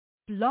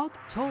Blog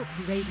Talk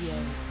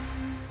Radio.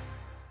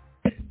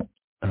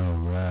 All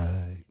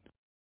right.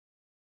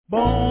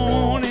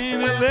 Born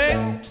in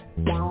L.A.,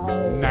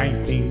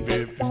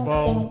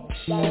 1954.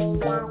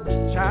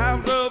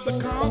 Child of the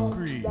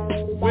concrete,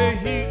 where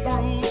he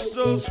grew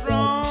so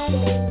strong.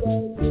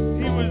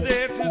 He was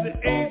there to the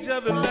age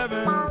of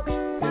 11. His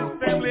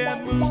family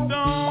had moved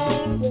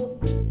on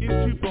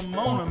into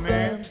Pomona,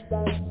 man,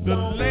 the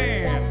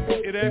land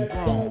it had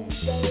grown.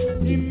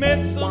 He met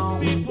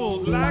some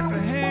people like to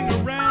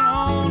hang around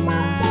all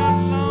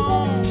night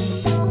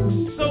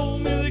long. Soul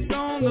music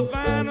on the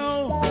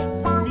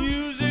vinyl,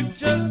 music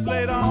just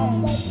played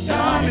on.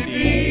 Donny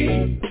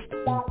D,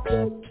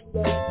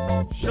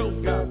 show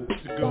got to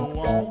go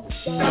on.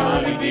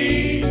 Donny D,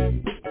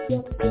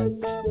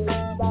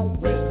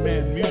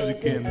 Westman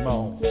music and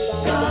more.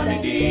 Donny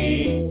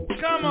D,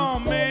 come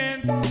on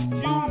man,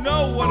 you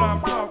know what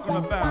I'm talking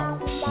about.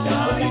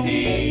 Donny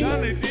D,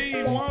 Donny D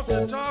wants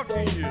to talk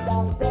to you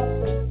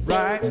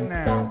right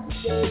now.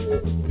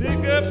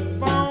 Pick up the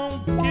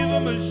phone, give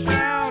him a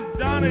shout.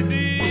 Donny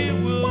D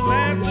will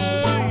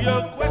answer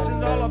your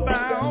questions all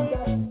about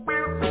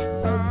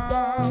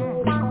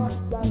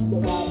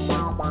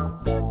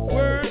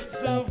words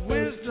of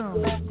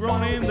wisdom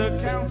grown in the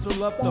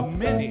council of the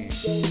many.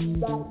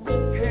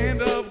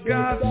 Hand of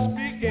God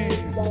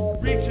speaking,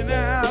 reaching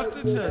out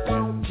to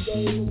touch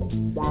it.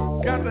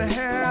 Got to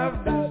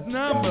have this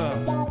number,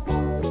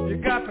 you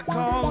got to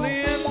call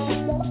in.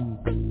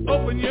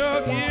 Open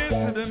your ears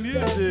to the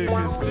music,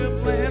 it's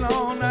still playing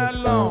all night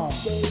long.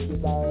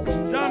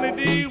 Donny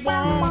D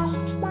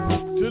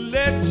wants to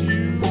let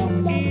you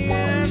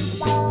in.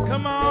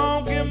 Come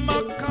on, give him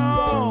a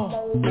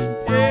call.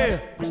 Yeah,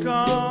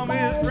 become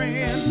his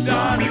friend.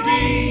 Donny D.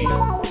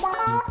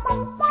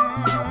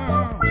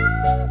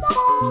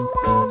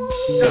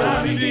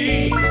 Donny D.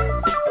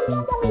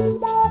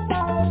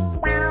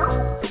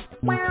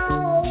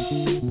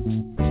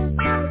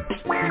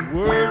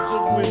 Words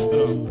of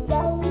wisdom.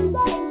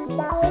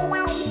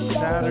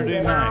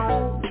 Saturday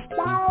night.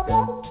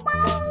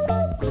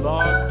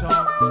 Blog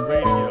Talk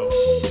Radio.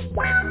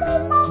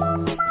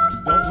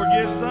 Don't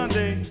forget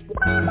Sunday.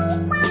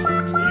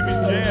 Keep it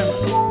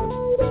jamming.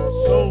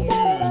 Soul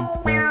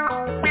music. Man,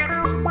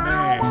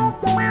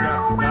 you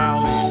got to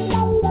dial in.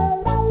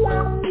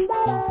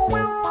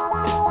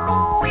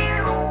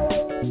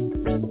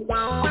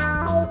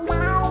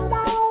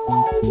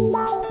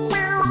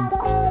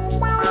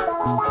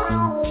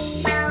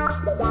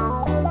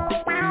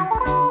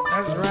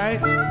 That's right.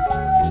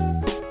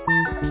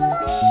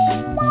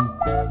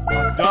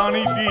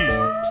 Donny D,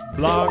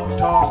 Blog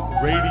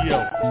Talk Radio.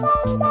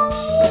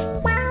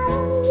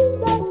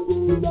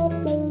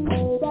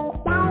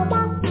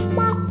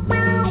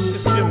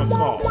 Just give him a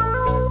call.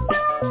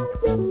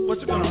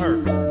 What's it gonna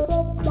hurt?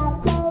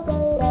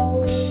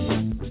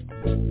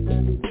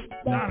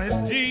 Donny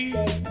D,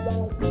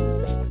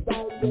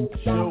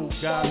 show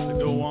got to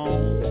go on.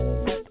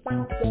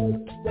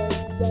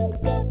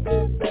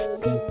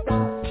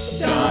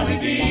 Donny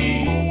D,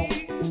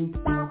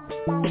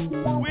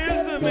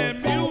 wisdom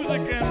and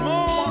music and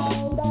more.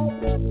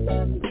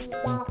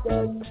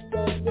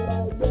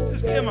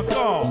 Just give him a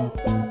call.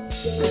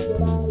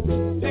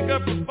 Pick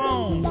up the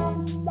phone.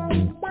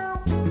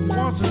 He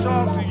wants to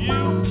talk to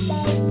you.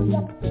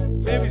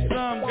 Maybe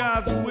some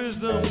God's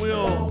wisdom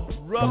will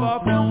rub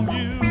off on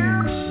you.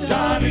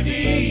 Donny D,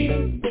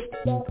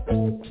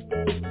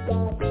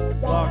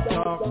 Blog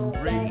Talk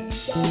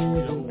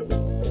Radio.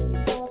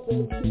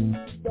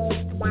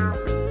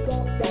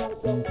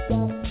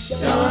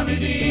 Donny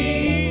D,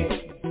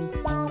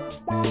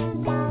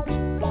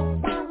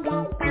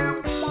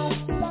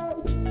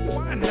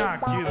 why not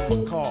give him a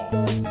call?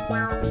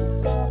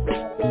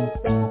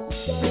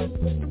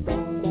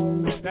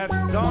 That's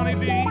Donny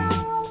D.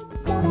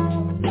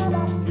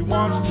 He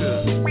wants to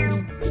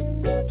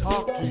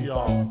talk to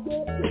y'all.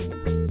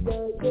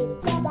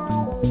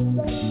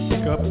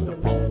 Pick up the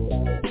phone.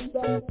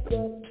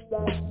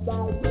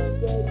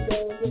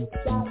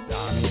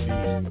 Donny D.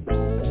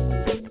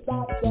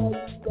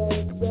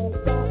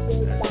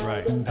 That's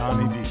right,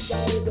 Donny D.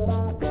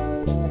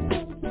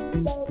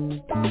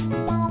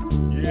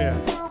 Yeah.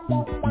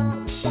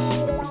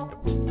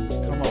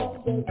 Come on.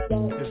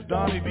 It's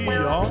Donny D,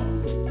 y'all.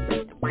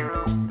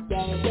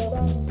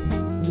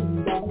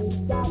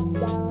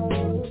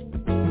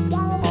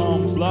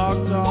 On Blog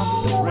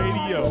Talk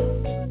Radio.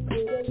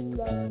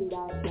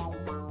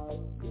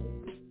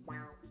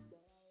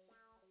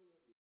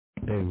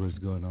 Hey, what's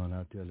going on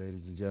out there,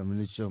 ladies and gentlemen?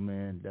 It's your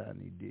man,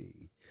 Donny D,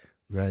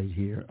 right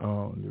here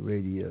on the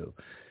radio.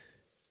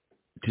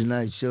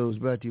 Tonight's show is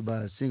brought to you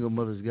by A Single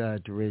Mother's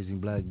Guide to Raising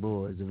Black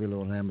Boys,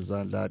 available on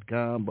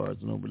Amazon.com,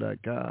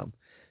 BarnesandNoble.com,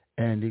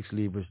 and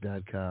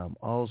XLibris.com.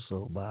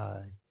 Also by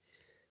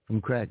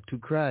From Crack to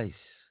Christ.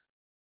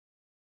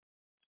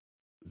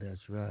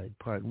 That's right,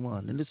 Part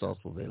 1. And it's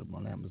also available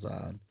on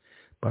Amazon,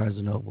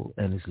 Barnes & Noble,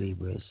 and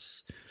XLibris.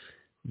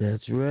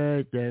 That's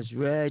right.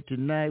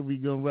 Tonight we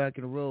going to rock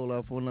and roll.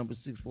 Our phone number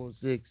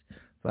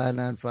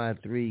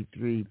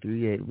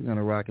 646-595-3338. We're going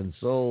to rock and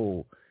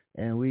soul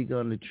And we're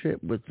going to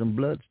trip with some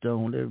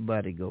Bloodstone.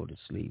 Everybody go to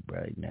sleep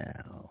right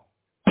now.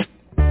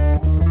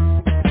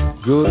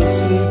 Go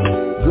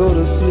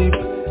to sleep,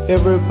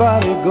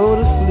 everybody go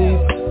to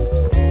sleep.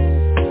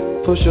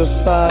 Push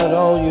aside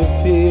all your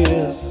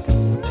fears.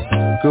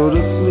 Go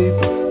to sleep,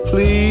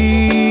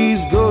 please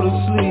go to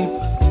sleep.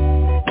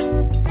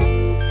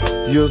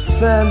 Your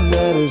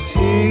Sandman is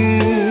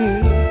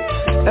here,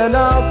 and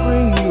I'll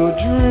bring you a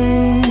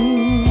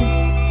dream.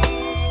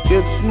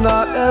 It's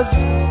not as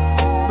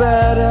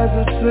bad as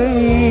it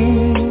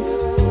seems.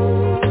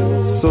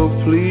 So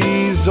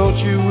please don't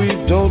you weep,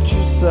 don't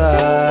you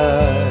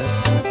sigh.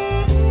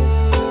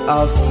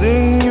 I'll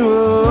sing you a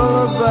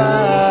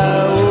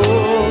lullaby.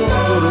 Oh,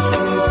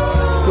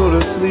 go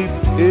to sleep,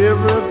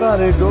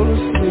 everybody go to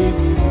sleep.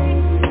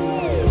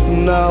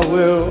 Now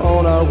we're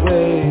on our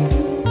way.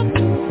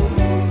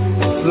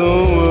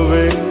 Soon we'll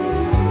be,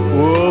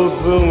 oh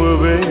soon we'll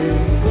be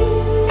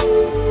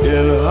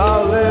in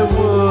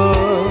Hollywood.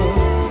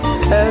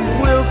 And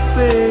we'll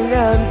sing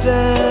and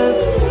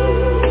dance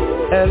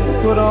and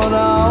put on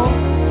our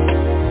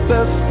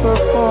best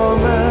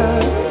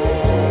performance.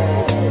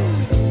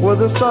 Where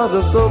the stars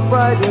are so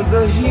bright in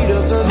the heat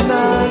of the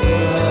night.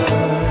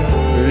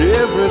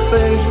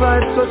 Everything's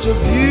right, such a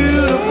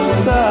beautiful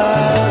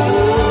sight.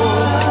 Oh,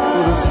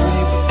 go to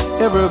sleep,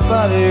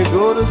 everybody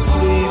go to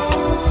sleep,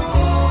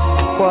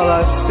 while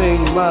I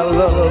sing my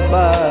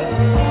lullaby.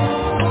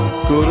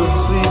 Go to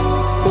sleep,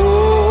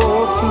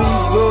 oh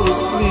please go to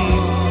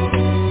sleep,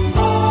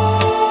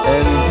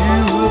 and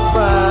you will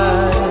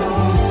find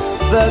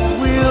that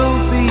we'll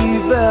be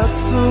there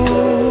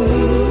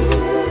soon.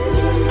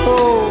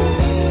 Oh,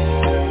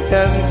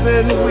 and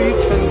then we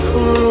can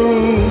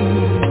croon.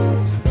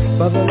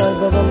 By the light,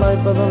 by the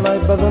light, by the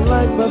light, by the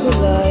light, by the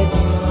light,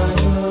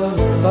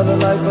 by the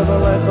light, by the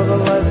light, by the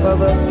light, by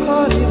the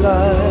party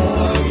light,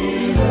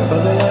 by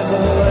the light, by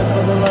the light,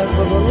 by the light,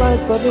 by the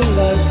light, by the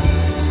light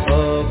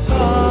of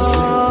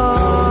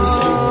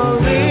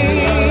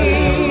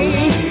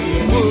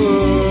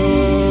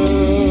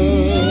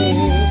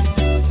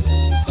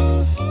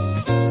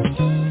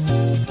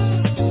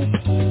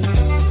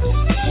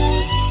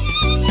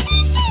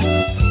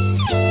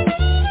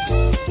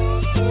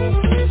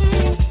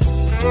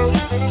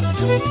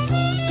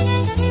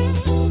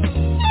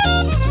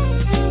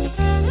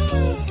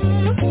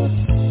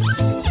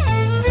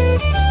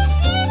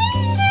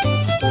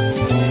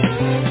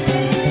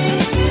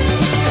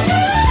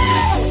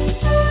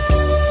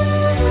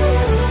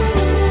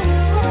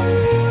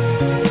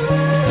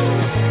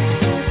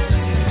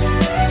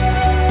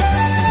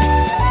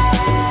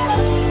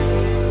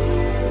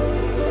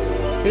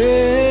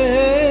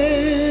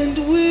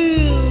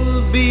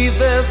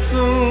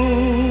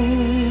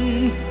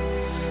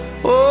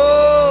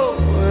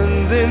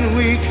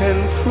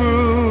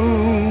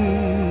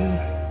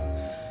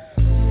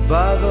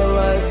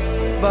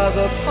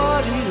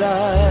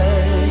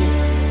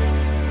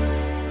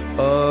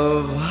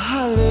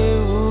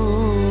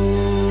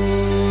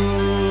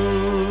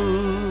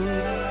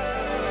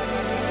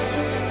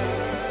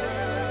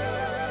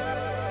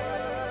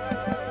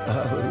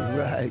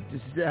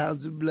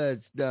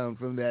Bloodstone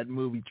from that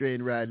movie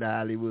Train Ride to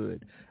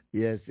Hollywood.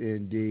 Yes,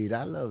 indeed.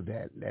 I love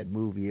that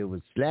movie. It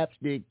was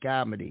slapstick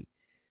comedy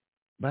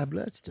by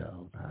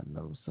Bloodstone. I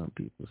know some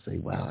people say,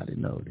 wow, I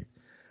didn't know that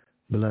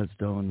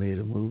Bloodstone made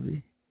a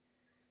movie.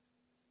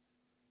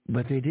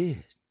 But they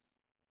did.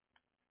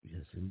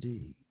 Yes,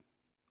 indeed.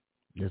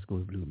 Let's go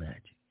with Blue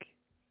Magic.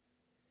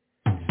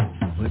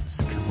 What's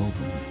come over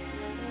me?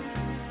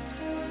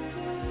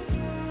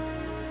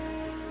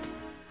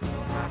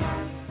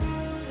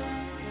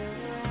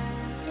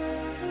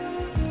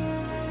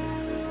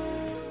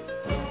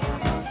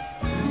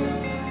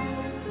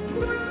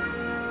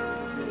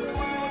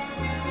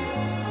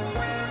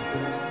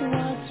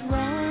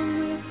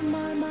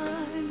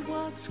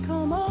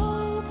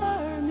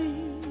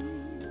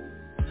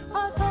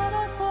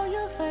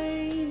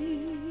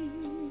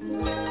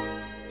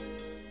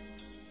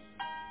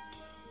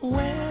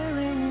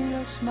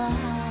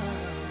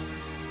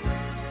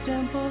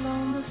 Dimple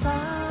on the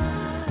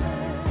side.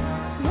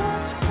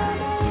 What's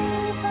come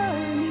over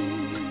me?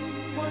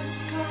 What's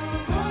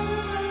come over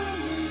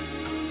me?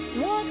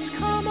 What's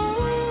come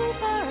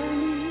over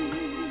me?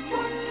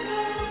 What's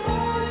come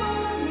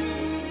over me?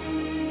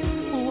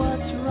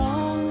 What's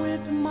wrong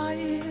with my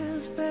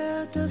ears?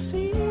 They're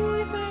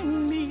deceiving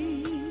me.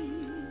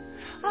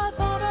 I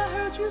thought I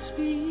heard you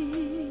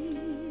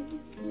speak,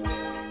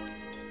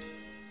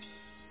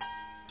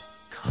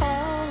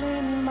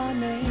 calling my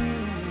name.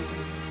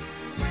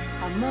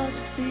 I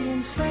must be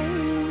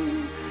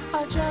insane,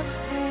 I just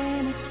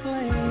can't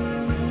explain.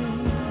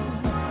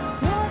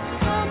 What's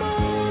come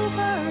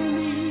over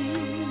me?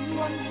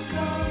 What's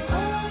come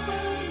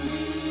over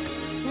me?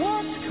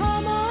 What's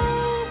come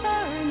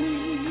over me?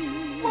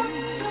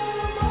 What's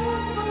come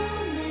over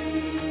me?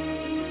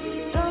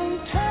 Don't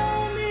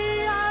tell me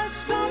I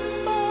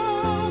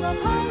stumbled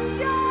upon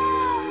you.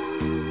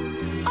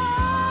 Oh,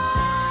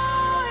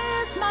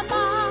 is my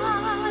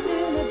mind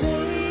in a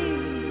daze?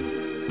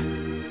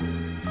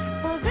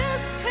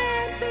 This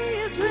can't be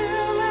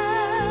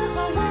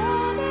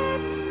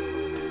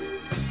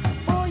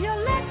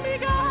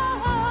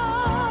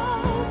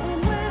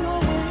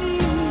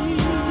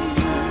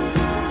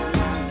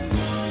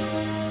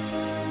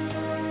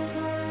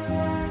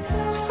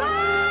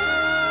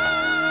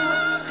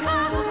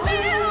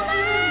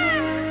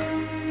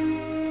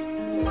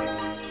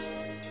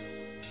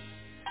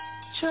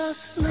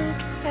Just look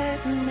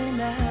at me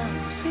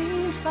now.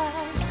 Seems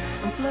like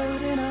I'm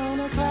floating on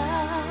a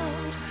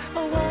cloud.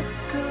 Oh, what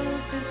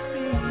could this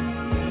be?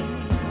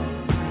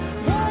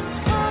 What's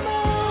come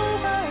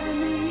over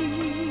me?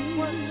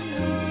 What's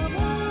come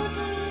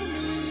over me?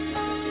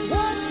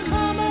 What's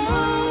come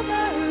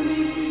over me?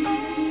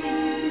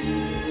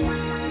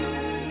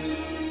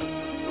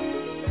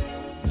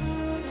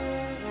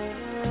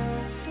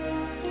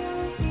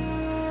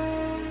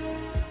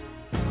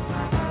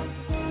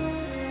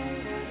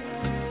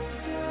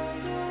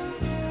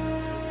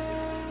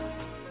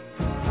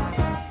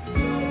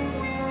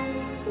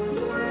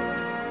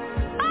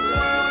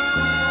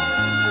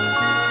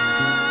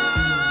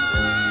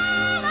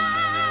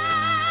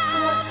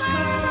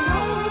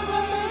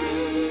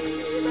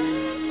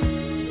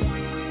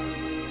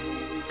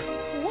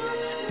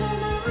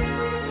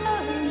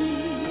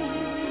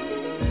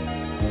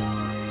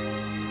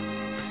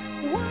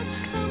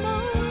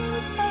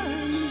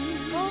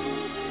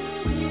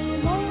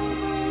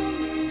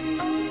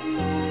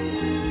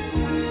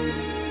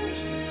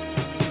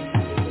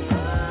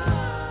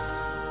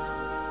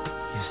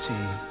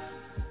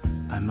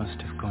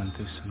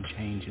 Some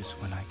changes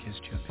when I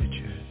kissed your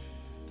picture.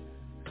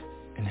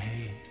 And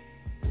hey,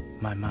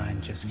 my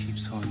mind just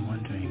keeps on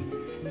wondering,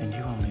 and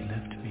you only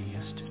left me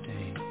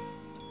yesterday.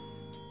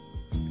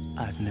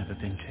 I've never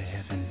been to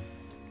heaven.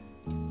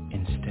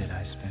 Instead,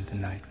 I spent the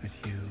night with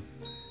you.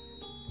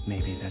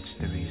 Maybe that's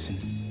the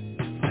reason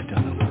I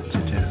don't know what to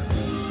do.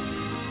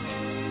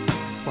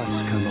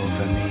 What's come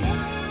over me?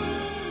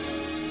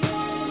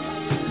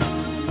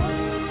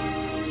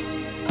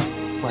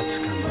 What's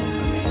come over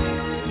me?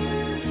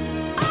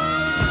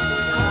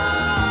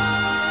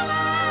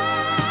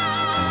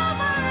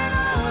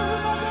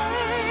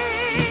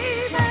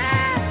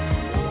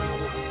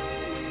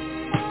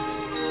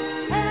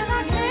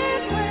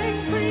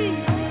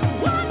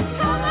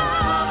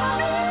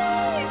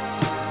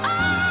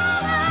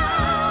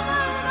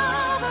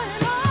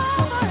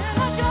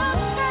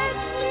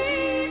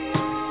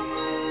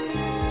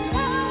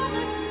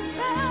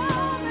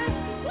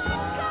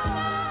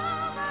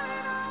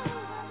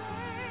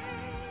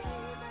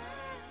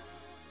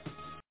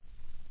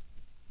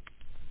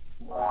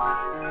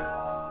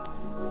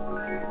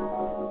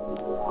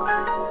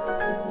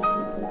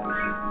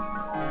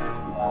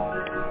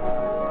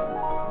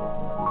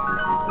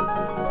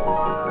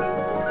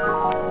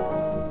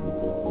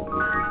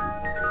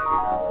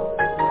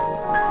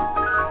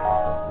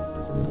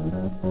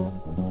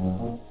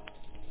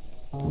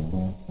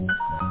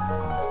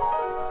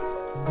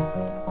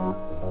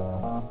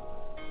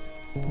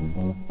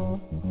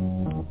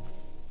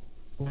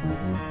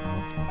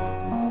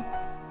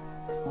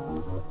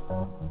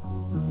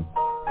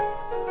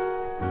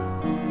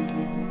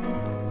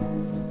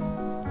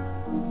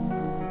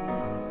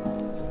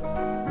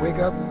 Wake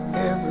up,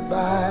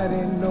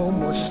 everybody, no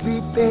more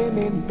sleeping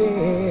in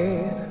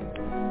bed.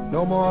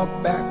 No more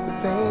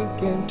backward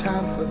thinking,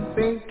 time for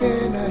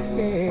thinking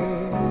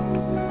ahead.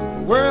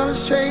 The world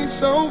has changed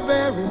so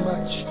very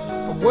much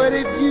from what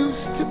it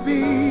used to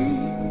be.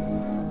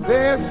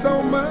 There's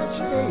so much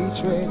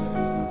hatred,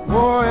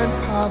 war and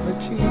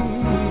poverty.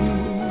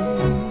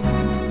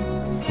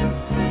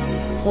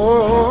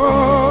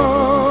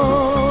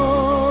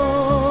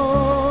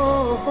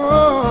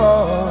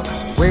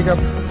 Wake up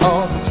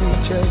all the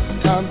teachers,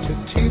 time to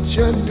teach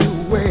a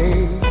new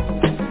way.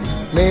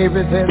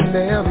 Maybe then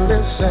they'll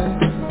listen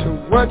to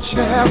what you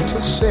have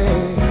to say.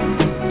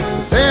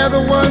 They're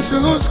the ones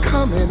who's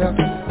coming up,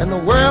 and the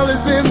world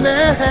is in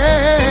their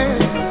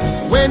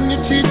hands. When you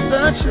teach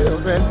the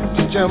children,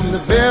 teach them the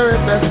very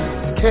best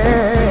you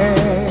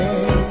can.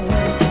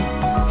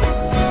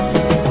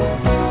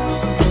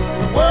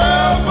 The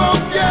world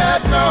won't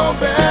get no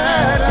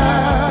better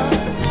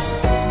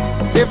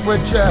if we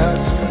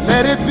just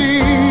let it be.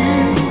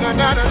 Na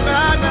na na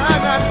na na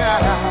na na.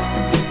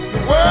 The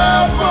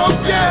world won't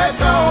get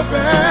no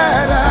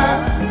better.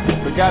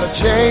 We gotta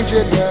change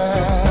it,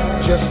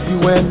 yeah, just you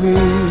and me.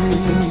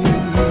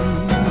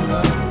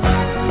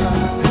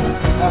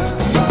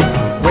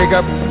 Wake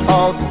up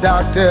all the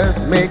doctors,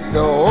 make the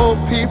old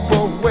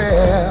people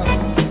well.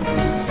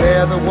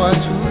 They're the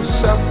ones who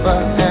suffer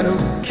and who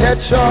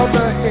catch all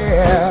the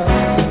hair.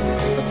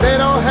 But they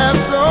don't have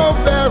so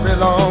very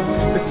long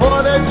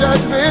before their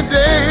judgment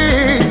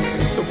day.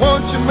 So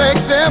won't you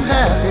make them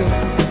happy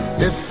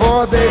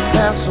before they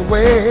pass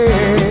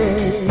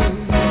away?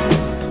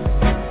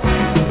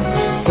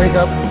 Wake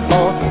up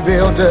all the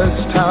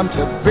builders, time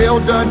to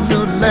build a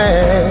new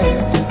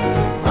land.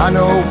 I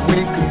know we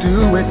could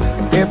do it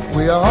if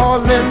we all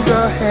lend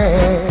a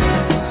hand.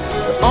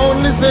 The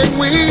only thing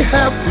we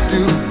have to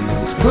do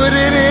is put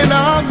it in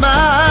our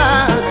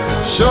minds.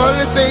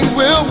 Surely things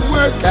will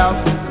work out,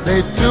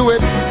 they do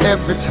it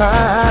every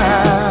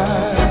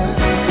time.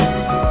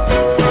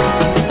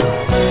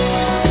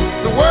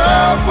 The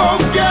world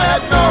won't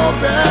get no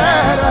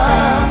better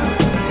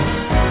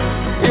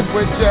if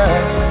we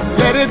just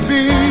let it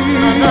be.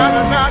 Na,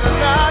 na, na,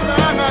 na,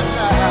 na, na,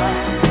 na.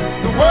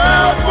 The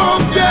world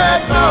won't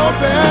get no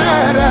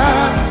better.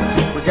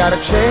 We gotta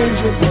change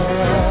it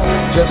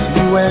now. just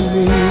you and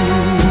me.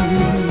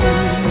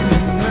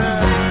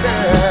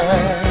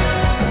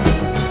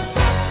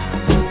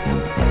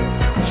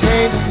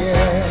 Change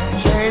again,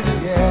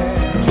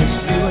 just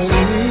you and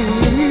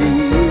me.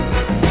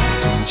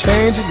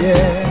 Change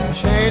again,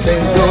 can't do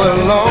it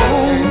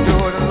alone.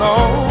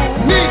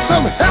 Need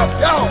some help,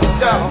 y'all.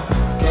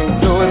 Can't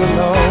do it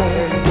alone.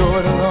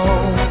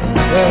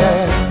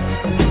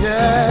 Yeah.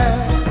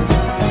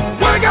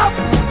 Wake up,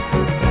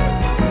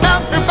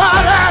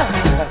 everybody.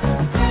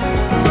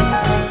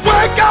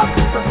 Wake up,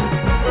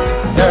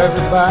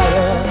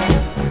 everybody.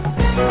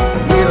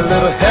 Need a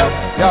little help,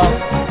 y'all.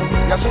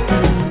 Yes,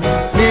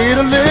 need a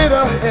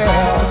little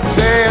help.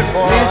 Say it,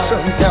 boy. Need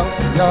some help,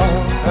 y'all.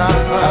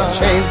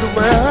 Change the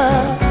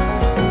world,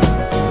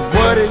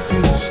 what it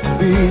used to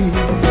be.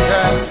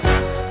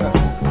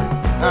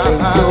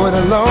 Can't do it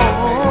alone.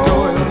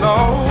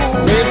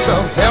 Need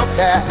some help,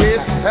 yeah.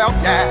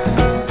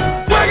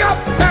 Wake up,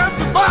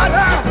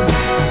 everybody.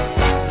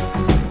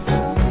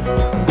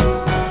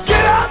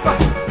 Get up.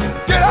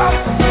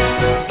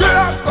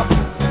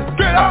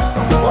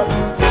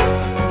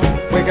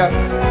 Wake up.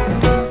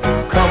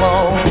 Come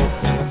on.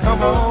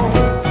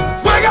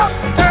 Wake up,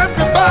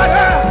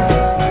 everybody.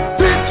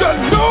 Teach a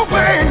new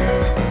way.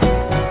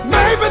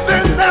 Maybe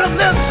then they'll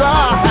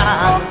listen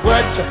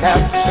what you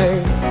have to say.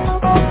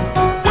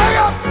 Wake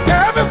up,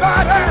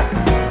 everybody.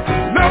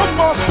 No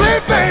more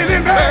sleeping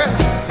in bed.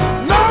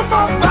 No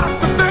more about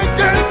to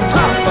thinking.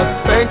 Time for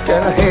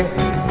thinking ahead.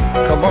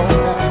 Come on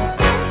now.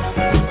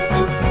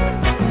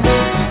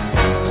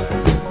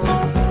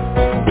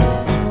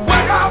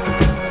 Wake up,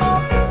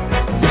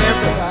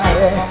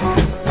 everybody.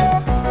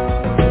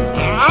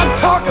 I'm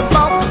talking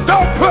about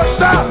don't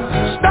push out.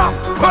 Stop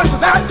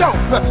pushing that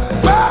dope.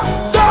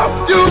 Don't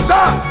use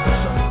us.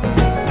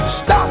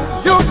 Stop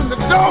using the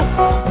dope.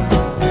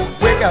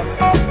 Wake up.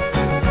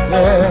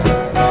 Yeah.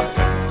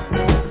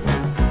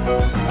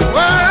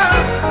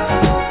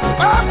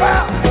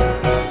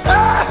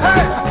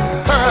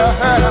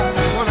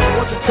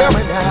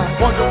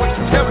 Wonder what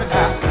you tell me now.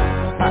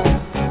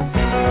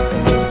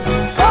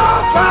 Oh,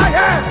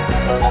 flying.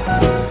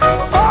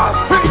 Oh,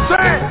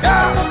 preaching.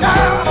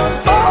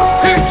 Yeah. Oh,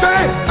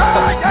 teaching.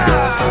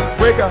 Yeah.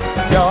 Wake up,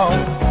 y'all.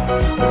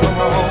 Come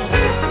on.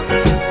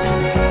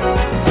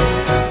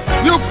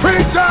 You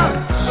preachers.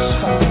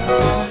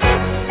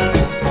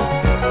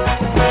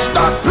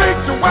 Start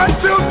preaching what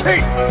you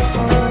teach.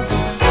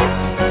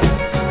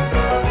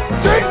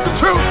 Teach the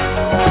truth.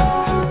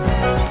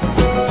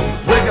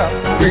 Wake up,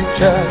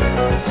 preachers.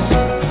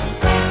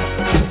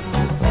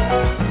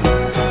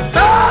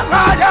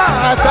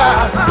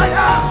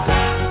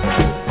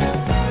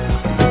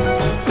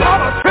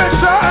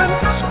 Politicians,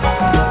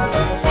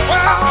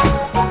 well,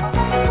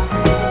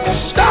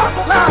 stop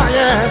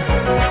lying.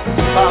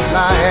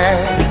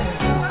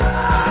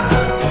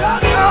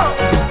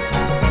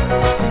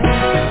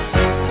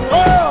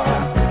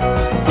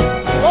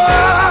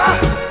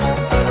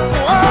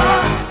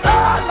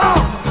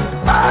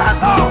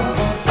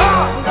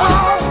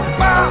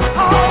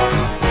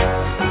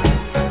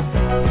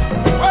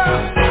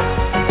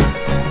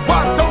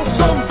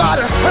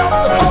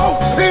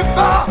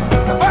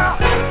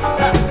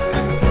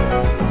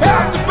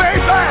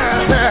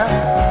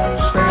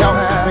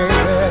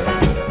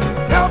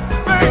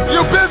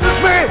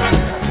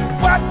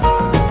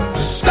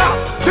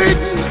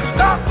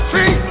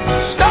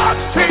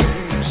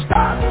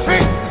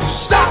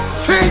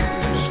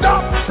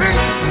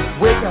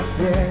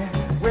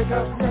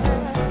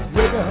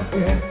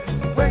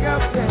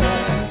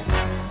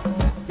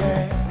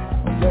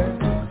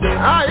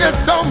 It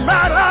don't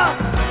matter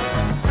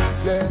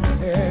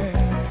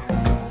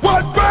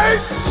what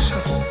race,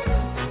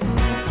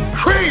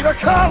 creed, or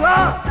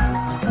color.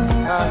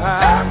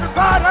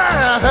 Everybody,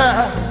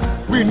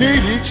 we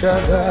need each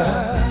other.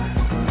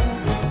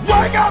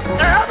 Wake up,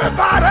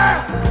 everybody.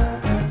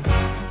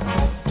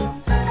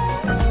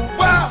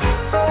 Well,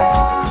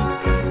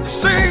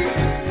 see,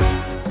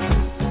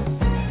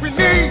 we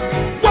need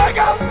wake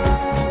up,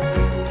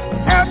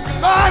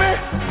 everybody.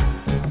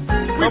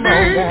 We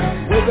need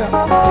wake up,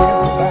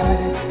 everybody.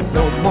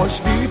 No more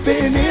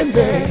sleeping in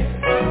bed.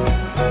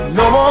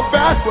 No more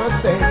backward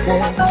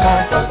thinking.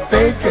 Time for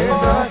thinking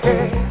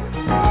ahead.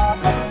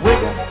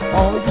 Wake up,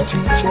 all you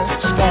teachers,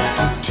 start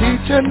to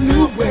teach a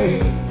new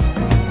way.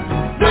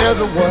 They're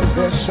the ones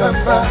that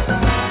suffer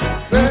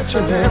each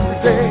and every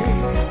day.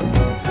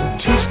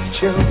 Teach the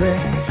children,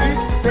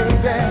 teach the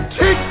baby,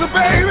 teach the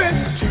baby,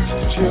 teach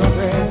the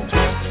children,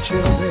 teach the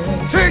children,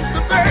 teach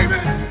the baby,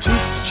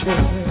 teach the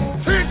children,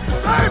 teach the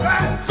baby.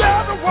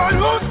 They're the one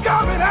who's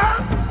coming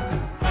out.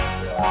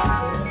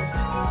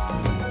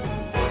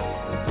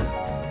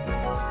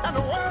 And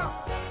the world,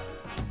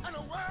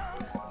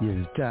 Yeah,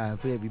 it's time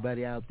for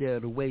everybody out there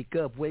to wake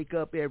up. Wake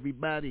up,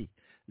 everybody.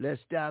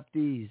 Let's stop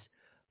these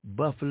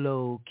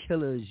buffalo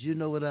killers, you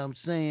know what I'm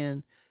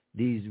saying?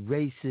 These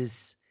racist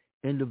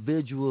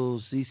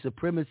individuals, these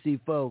supremacy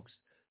folks.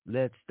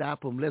 Let's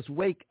stop them. Let's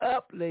wake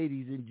up,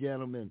 ladies and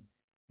gentlemen.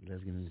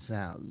 Let's get in the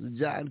sound.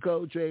 John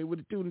Coltrane with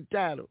the tune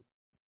title,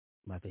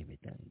 My Favorite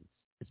Things.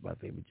 It's my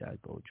favorite John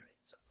Coltrane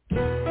song.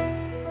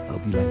 I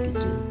hope you like it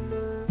too.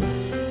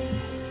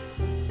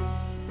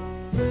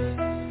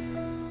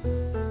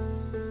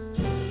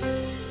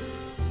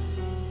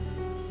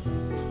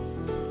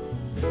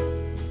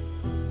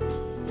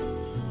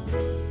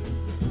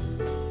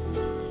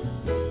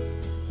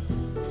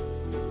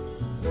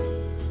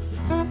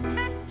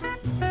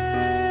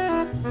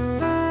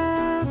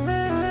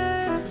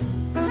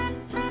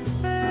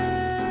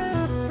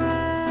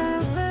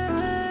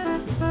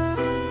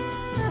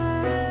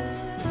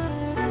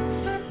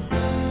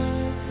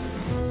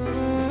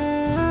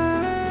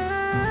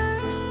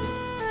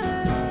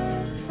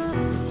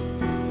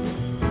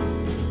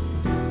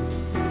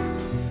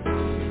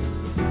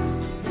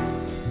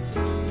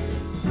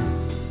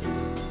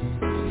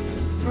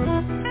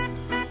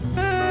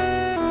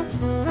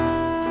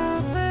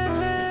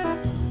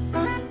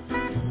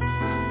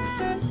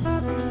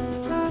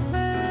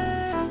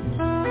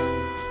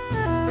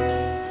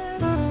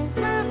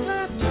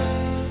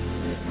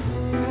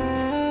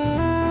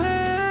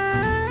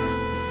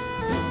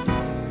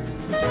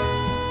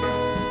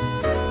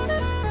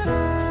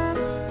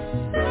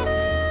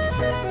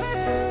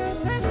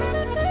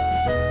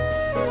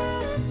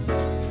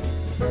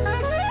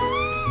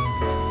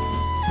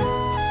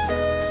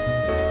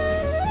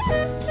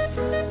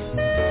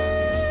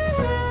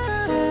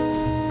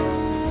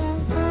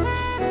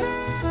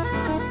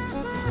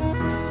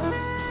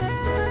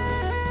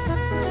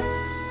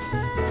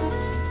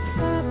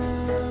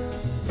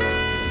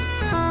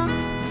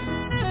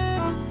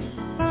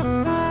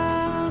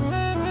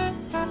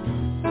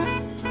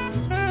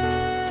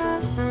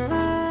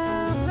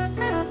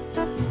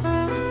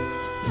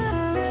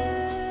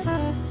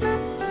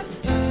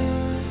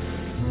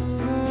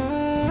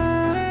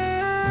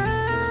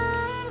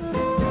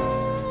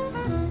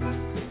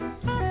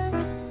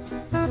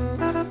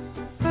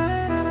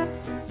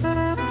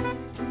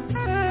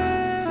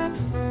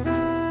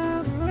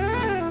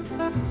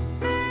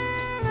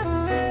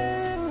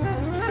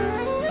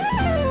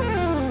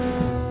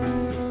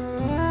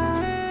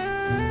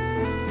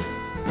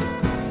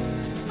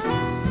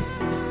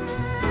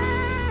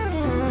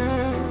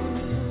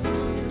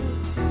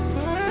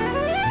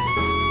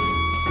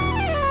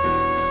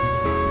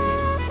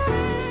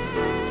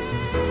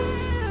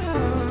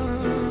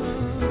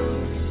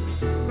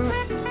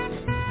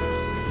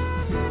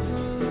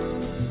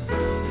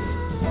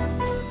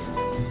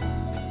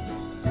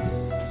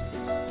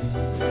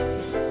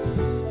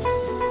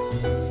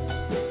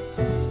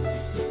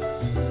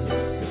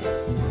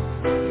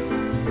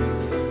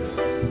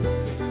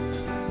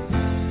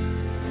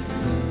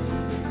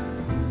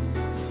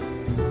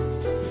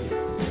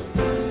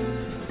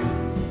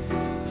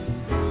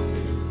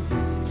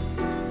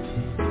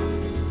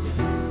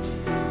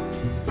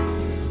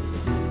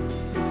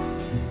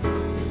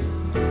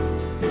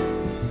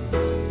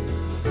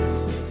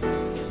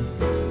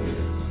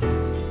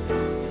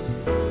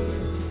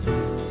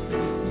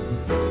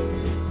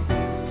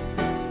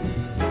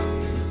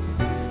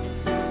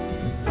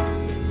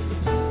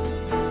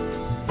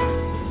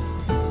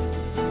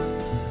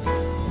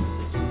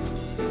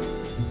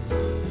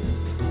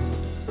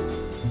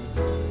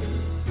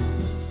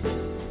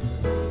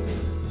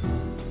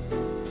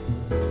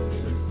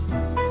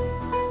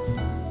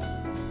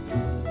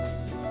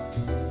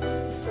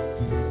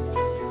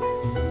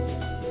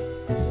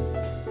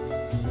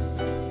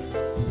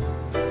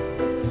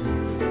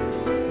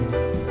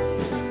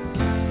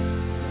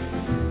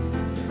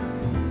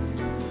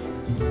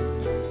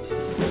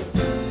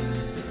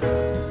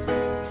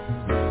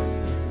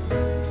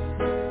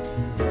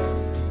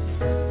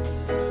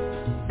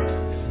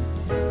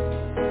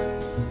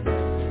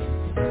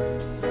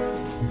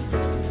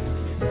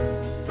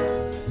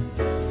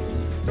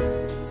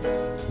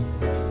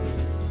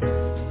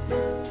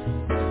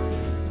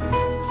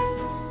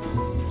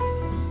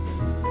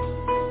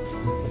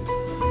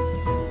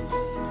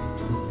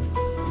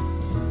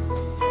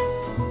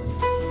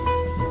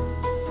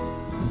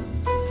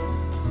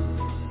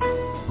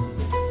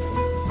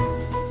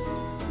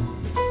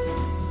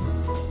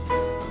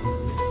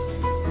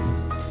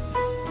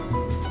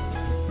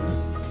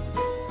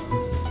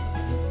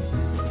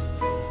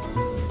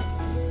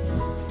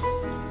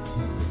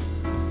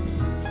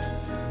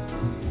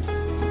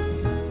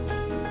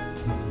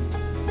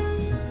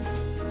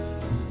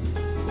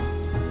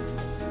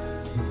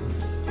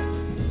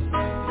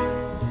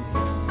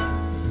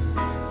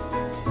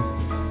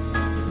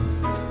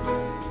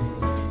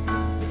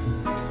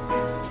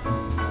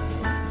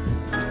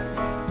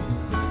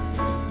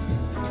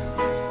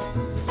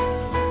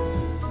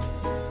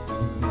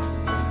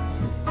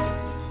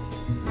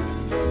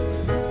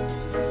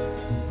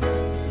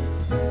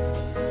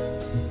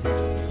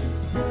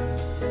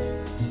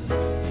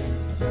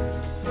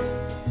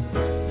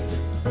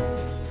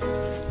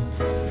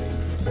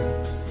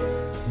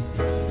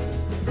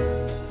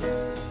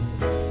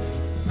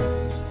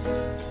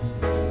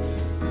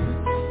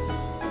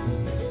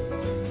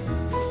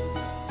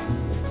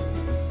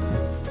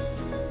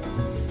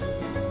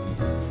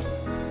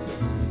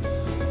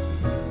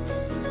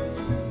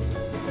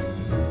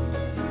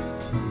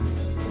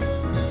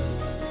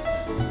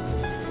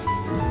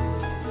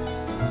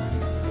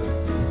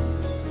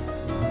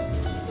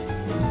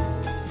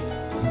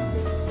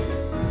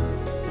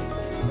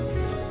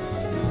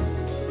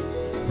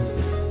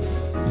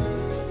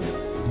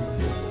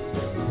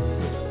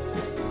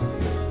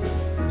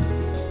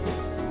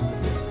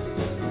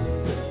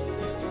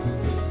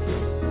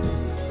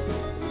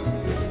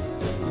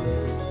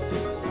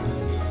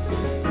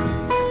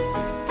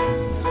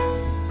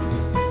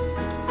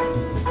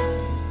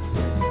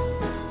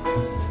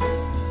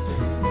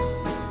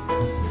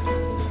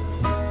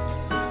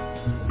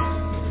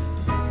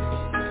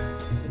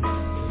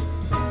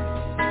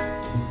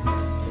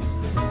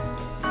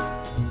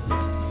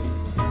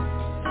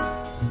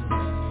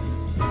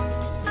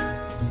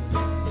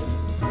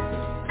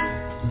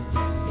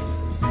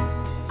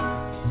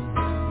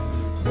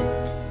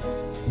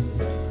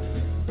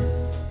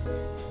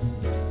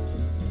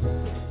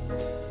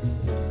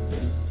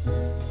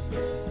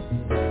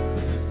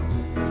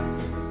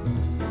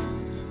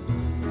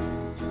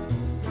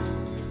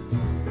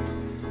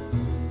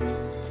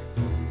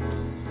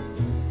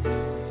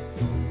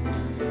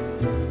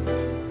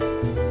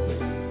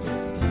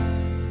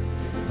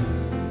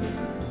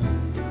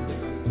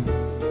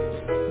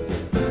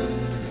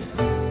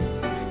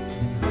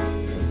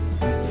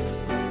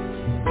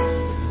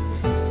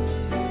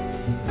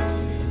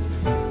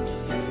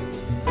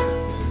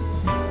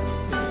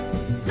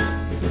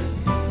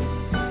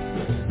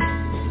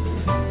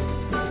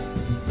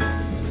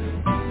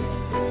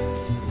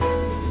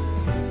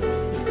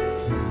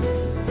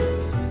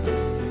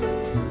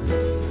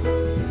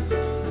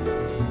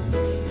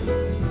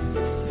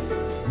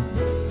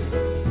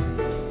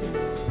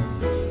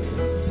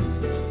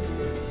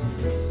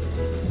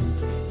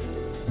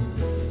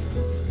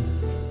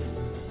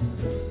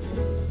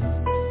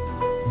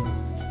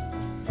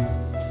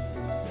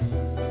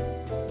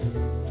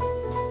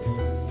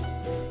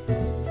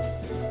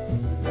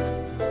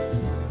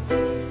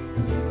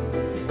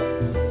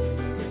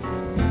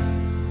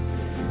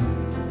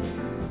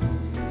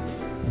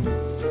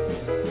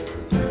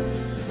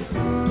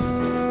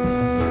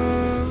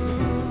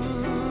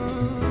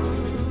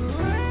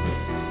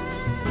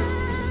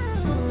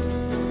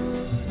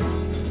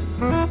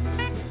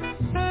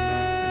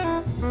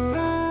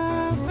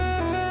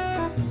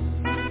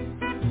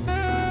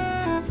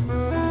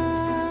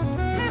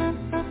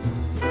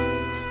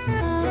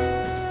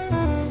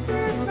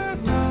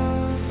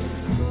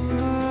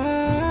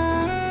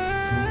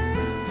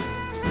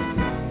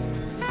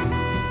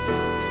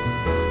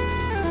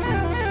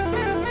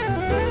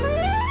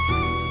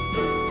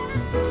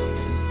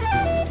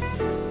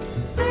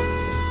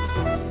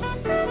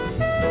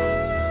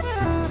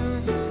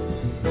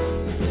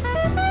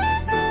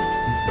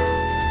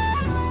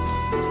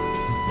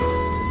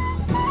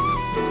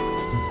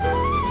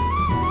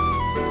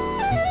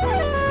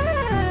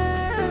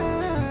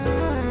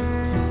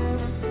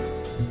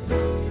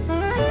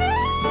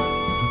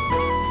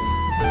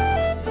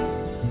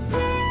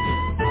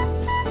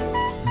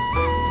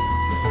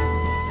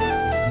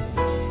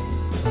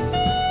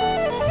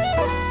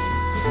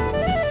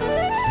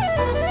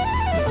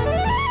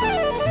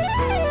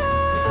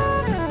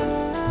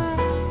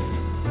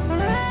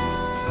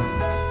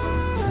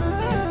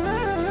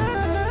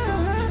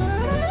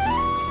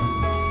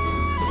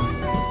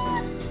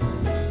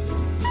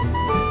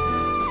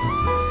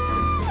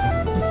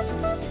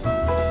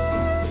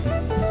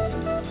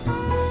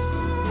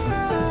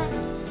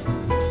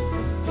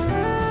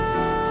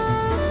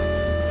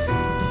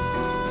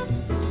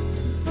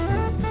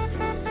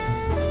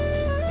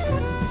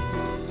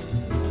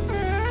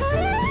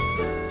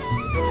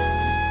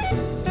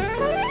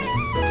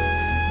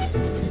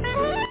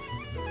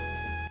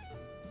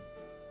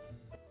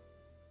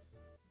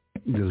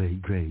 The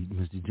late, great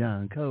Mr.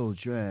 John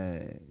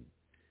Coltrane.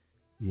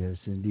 Yes,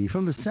 indeed.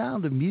 From The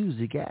Sound of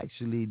Music,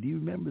 actually. Do you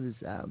remember The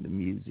Sound of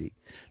Music?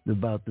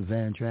 About the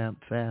Van Tramp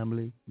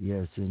family?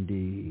 Yes,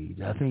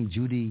 indeed. I think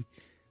Judy,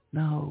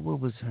 no, what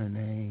was her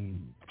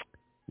name?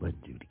 What,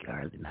 Judy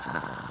Garland?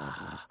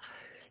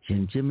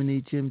 Chim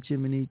Chimney, Chim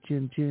Chimney,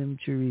 Chim Chim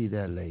Chiree,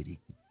 that lady.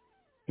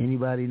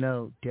 Anybody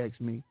know? Text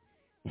me.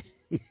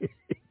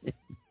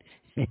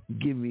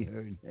 Give me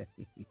her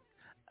name.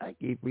 I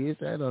keep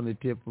it right on the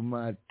tip of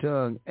my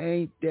tongue.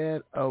 Ain't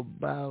that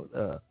about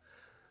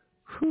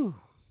whew,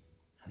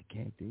 I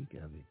can't think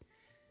of it.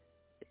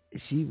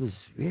 She was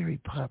very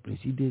popular.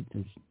 She did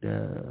this,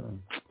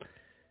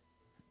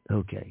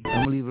 okay,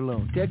 I'm gonna leave it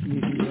alone. Text me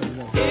if you want to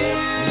know.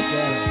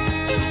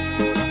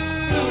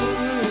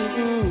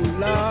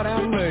 Lord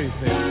have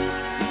mercy.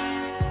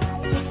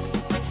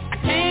 I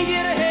can't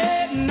get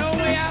ahead, no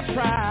way I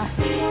try.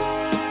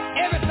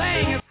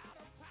 Everything is...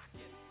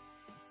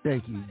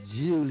 Thank you,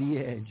 Julie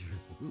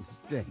Andrews.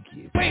 Thank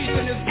you.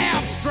 Wasting is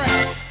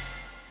abstract.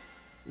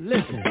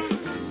 Listen.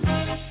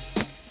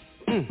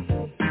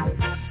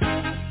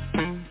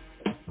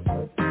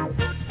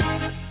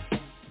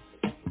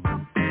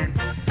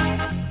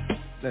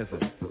 Listen.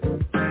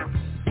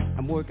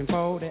 I'm working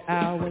 40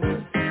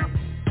 hours,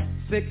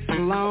 6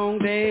 long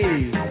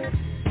days,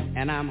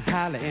 and I'm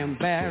highly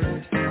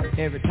embarrassed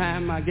every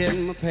time I get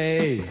my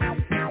pay.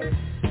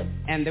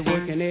 And they're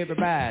working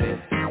everybody,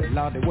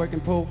 Lord, they're working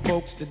poor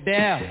folks to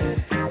death.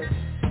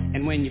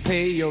 And when you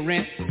pay your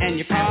rent and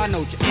your car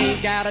note, you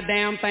ain't got a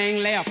damn thing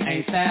left.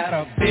 Ain't that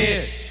a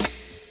bitch?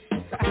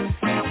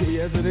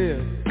 Yes, it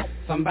is.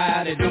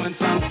 Somebody doing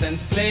something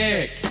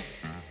slick.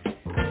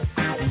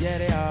 Yeah,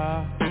 they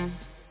are.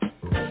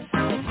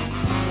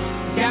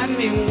 Got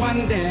me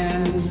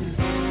wondering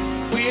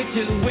which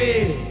is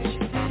which.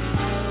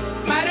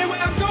 Might as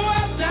well go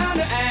up down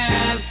the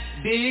ass,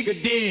 dig a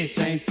ditch.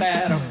 Ain't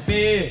that a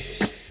bitch?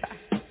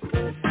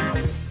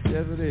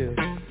 Yes, it is.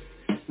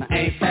 Now,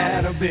 ain't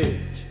that a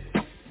bitch?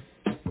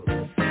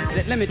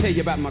 Let me tell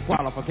you about my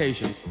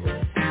qualifications.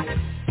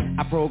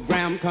 I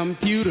program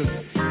computers.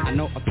 I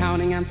know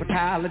accounting and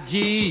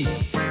psychology.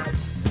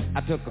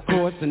 I took a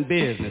course in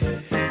business,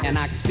 and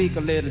I can speak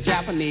a little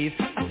Japanese.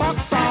 I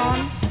focused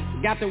on,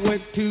 got to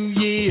work 2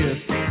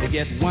 years to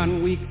get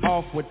 1 week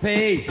off with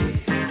pay.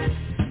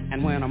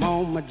 And when I'm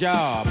on my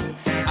job,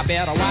 I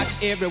better watch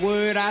every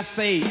word I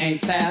say.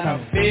 Ain't that a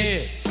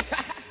bitch?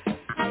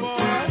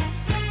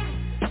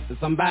 Boy,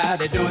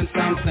 somebody doing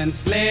something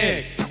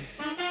slick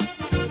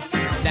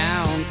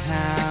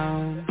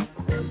downtown.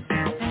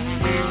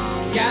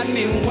 Got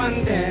me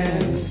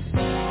wondering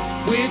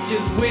which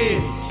is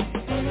which.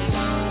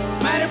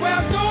 Might as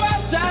well go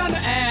outside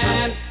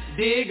and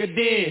dig a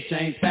ditch.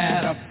 Ain't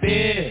that a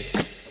bitch?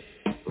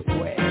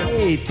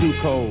 Way too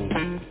cold.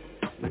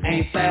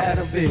 Ain't that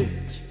a bitch?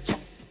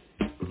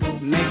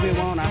 Make me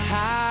wanna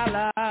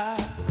holler.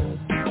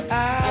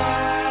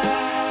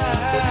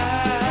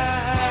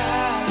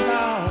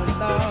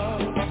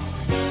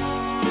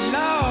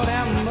 Lord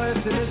have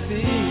mercy to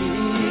see.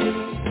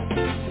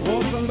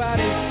 Won't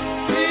somebody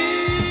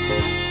please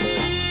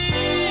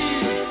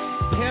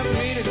help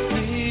me to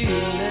see?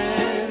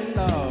 And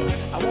Lord,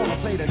 I wanna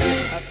play the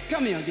guitar.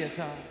 Come here,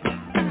 guitar.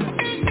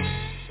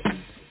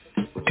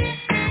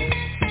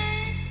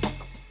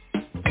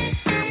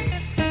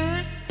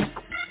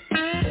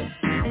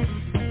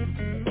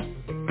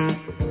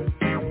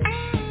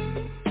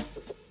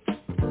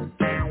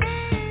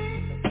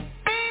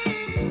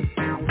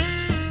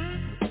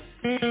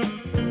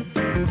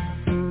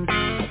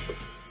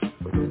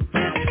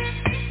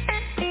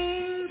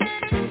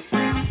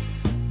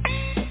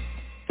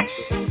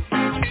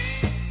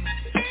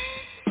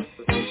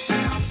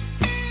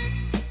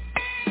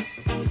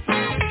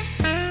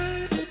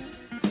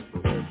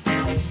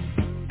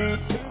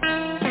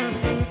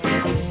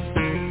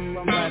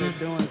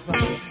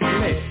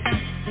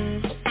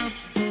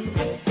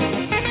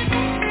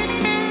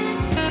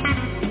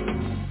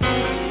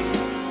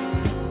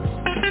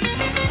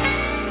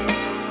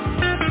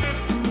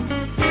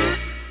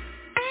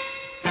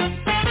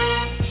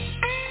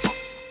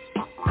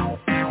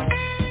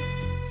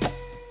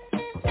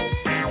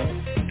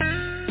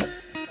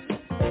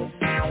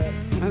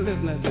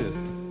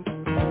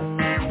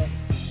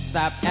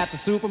 At the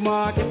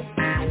supermarket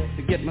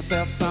to get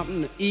myself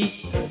something to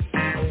eat.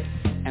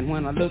 And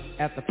when I looked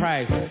at the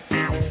price,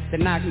 they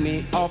knocked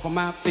me off of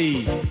my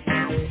feet.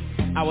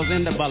 I was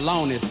in the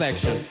bologna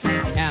section,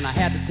 and I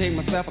had to take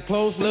myself a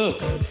close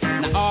look.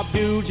 Now,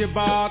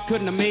 Abdul-Jabbar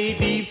couldn't have made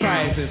these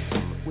prices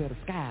with a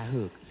sky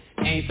hook.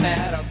 Ain't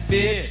that a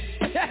bitch?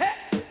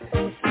 Yes,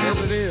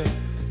 it is.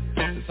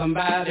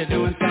 Somebody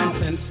doing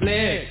something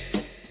slick.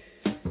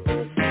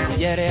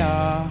 Yeah, they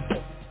are.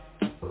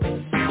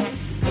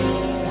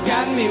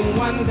 Got me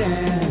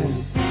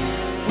wondering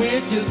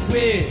which is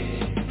which.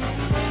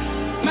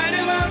 Might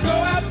as well go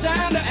out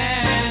down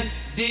and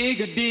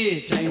dig a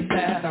ditch. Ain't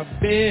that a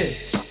bitch?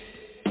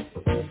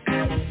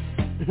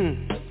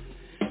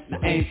 Now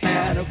ain't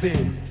that a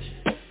bitch?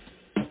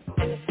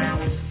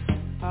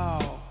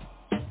 Oh,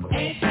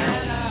 ain't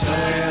that a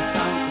bitch?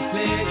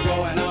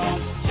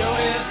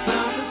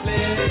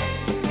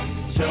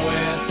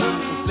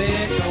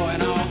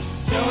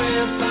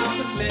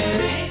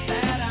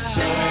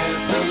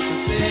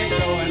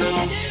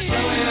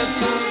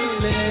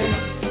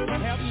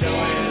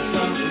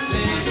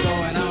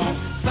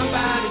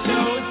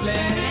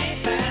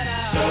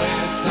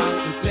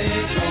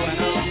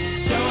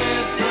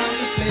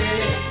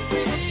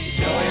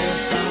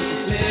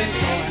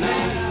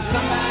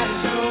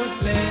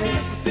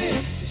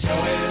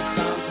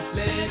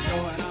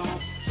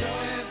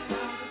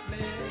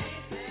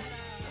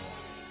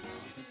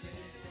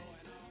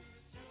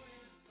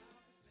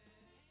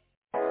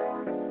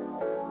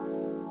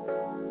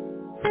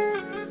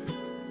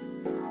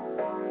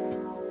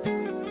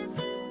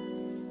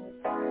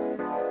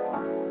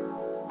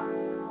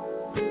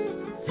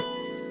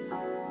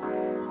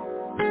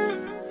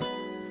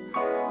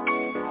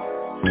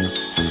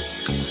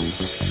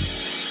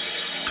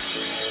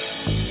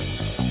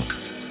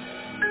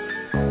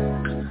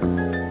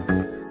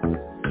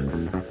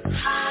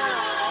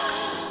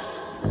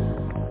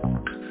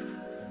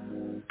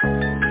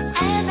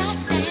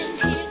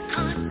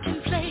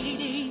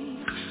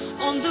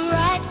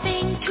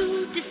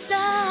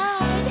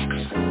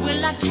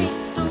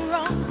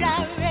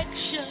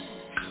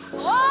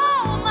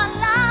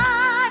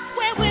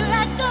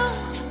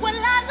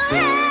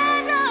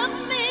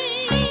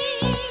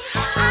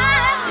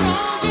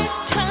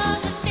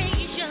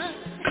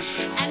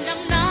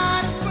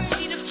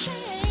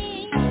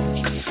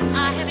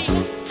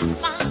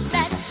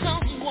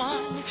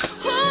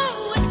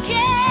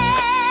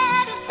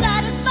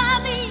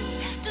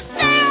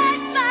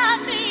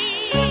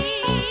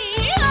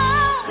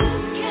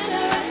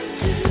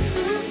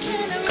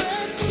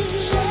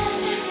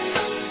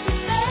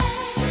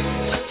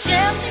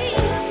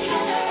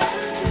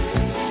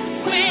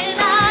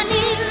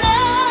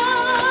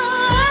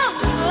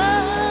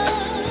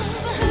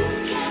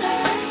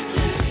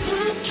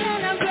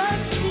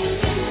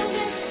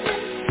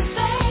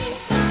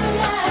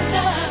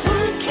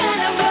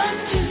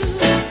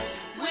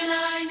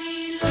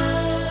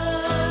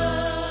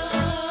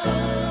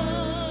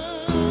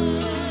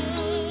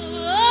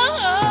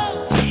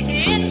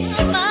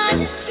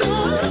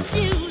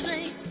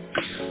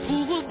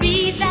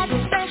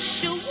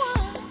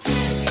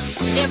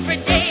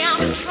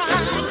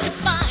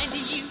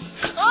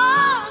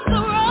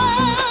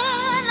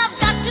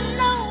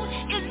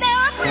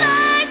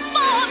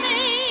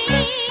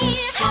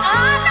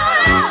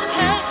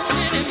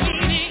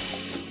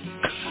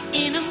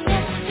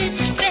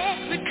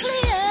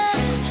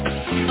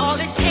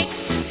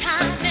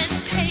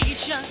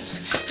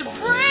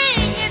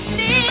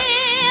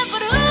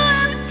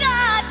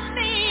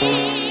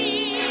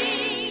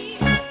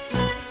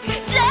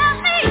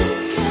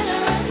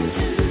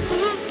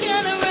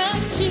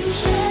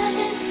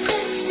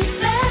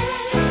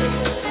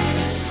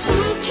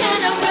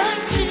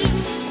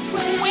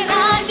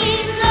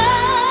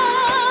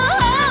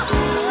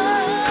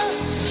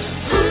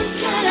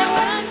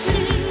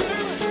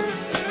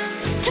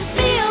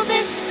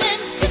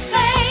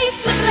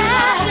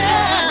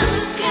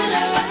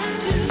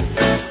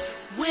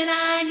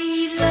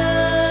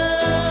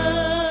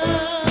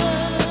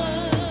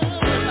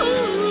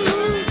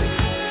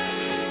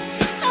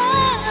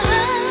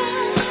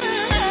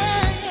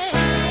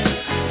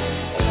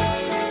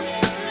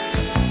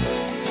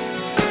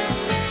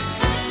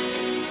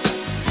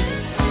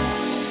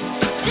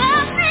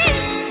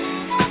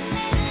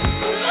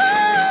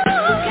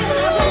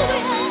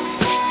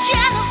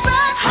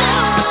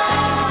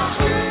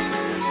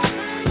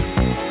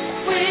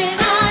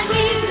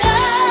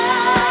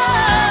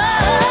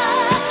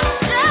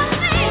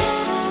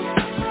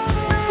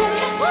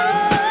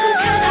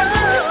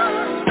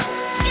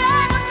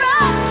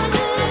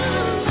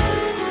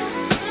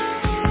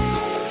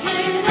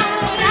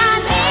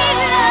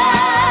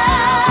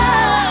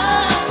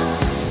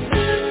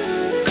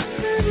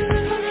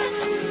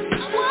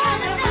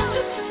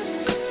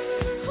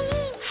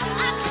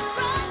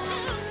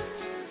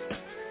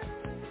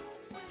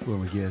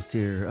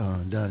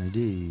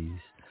 Donnyds.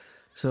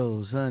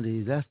 So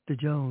Sunday, that's the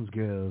Jones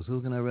Girls.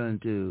 Who can I run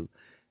to?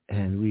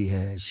 And we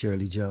had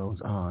Shirley Jones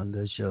on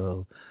the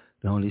show,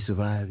 the only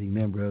surviving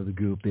member of the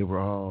group. They were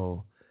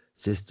all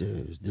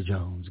sisters, the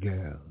Jones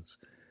Girls.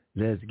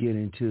 Let's get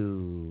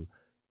into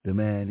the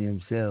man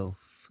himself,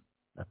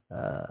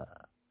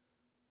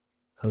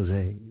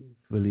 Jose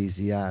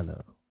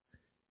Feliciano.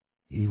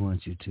 He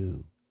wants you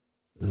to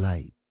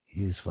light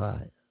his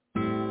fire.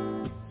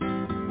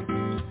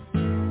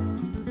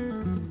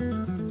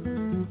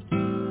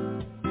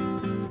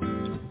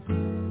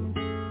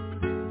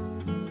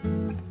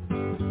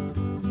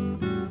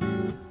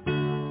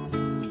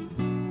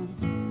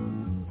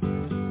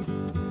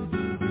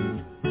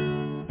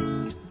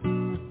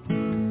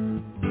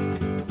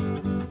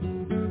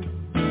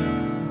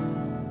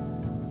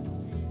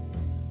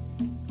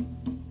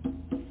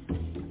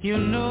 You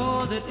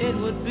know that it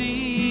would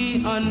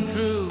be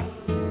untrue.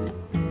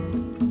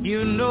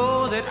 You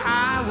know that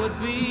I would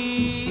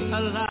be a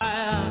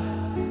liar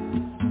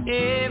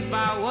if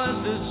I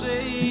was to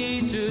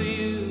say to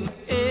you,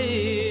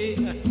 hey,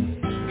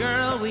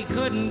 girl, we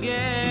couldn't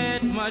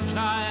get much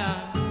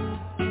higher.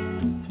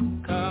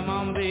 Come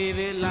on,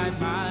 baby, light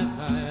my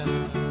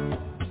fire.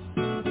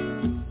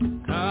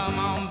 Come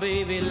on,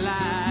 baby,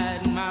 light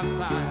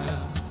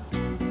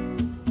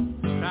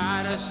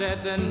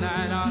set the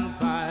night on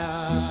fire.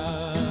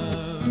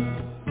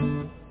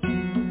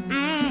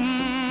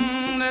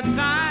 The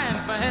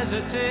time for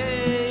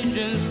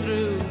hesitation's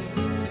through.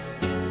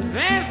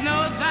 There's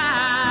no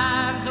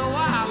time to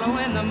wallow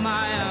in the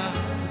mire.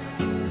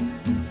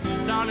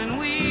 Darling,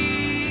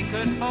 we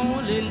could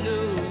only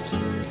lose,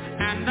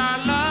 and our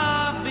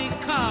love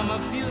become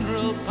a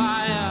funeral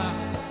pyre.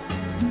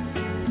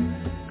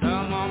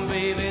 Come on,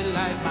 baby,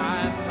 light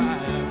my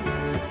fire.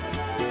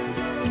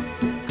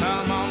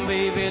 Come on,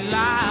 baby,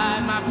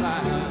 light my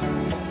fire.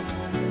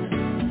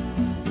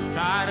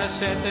 Try to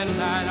set the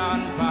night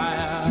on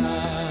fire.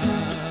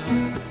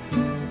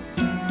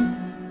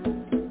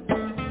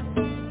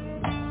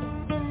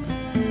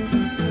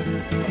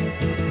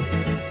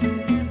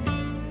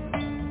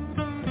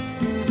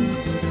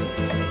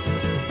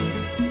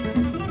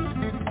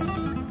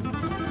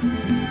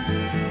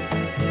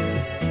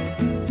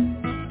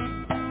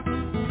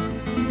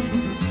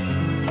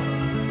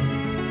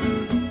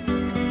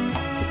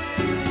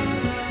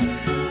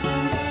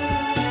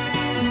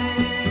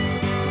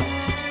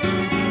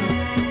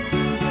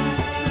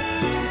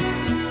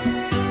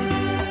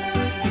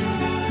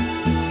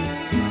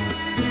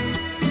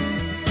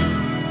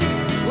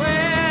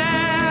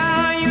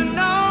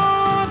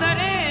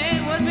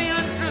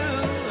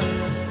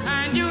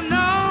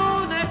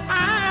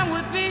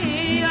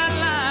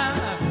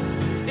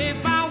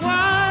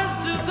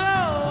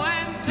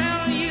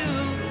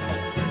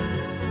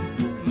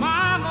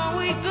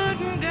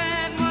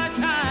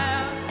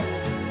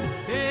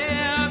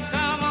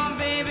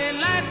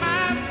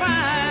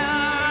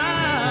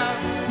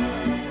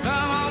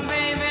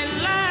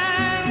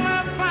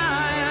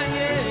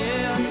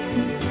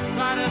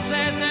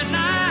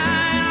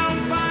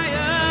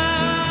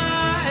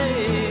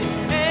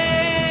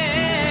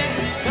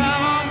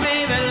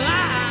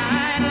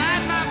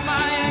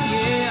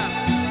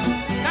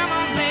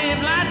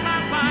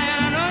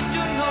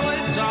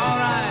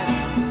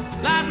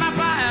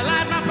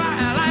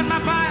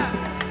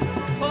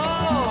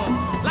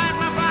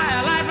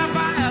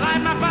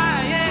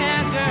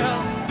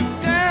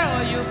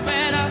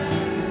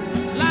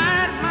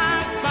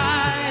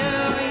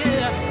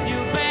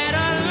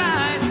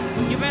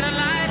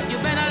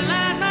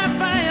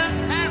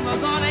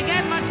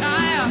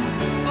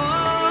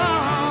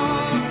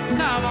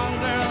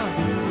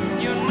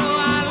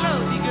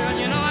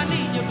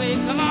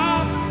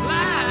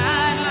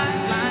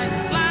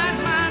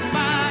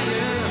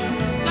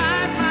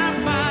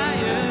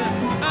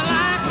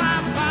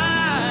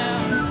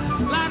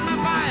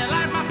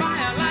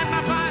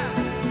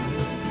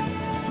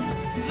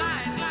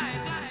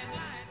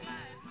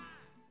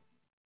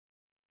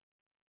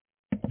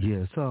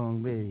 Yeah, a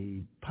song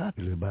made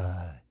popular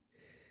by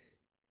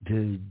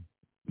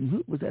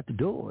was that the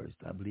Doors,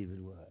 I believe it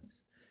was.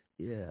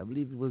 Yeah, I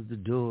believe it was the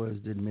Doors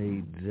that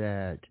made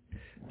that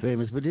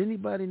famous. But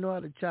anybody know how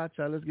to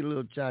cha-cha? Let's get a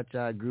little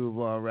cha-cha groove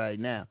on right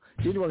now.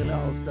 You're working the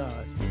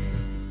All-Stars.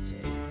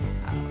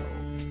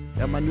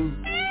 Got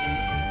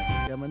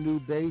my new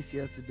bass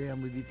yesterday. I'm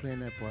going to be playing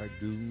that part.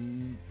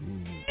 Doom,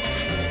 doom.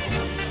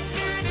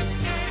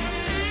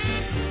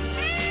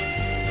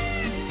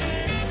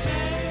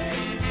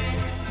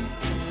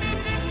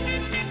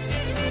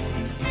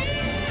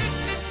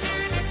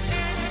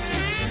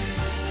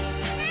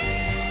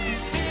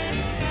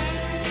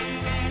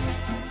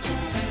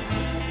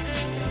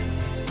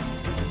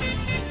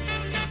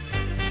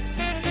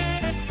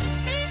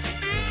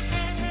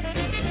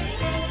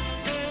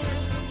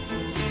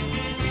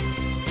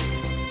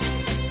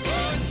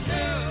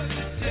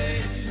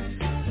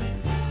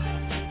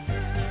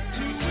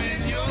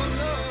 Your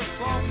love.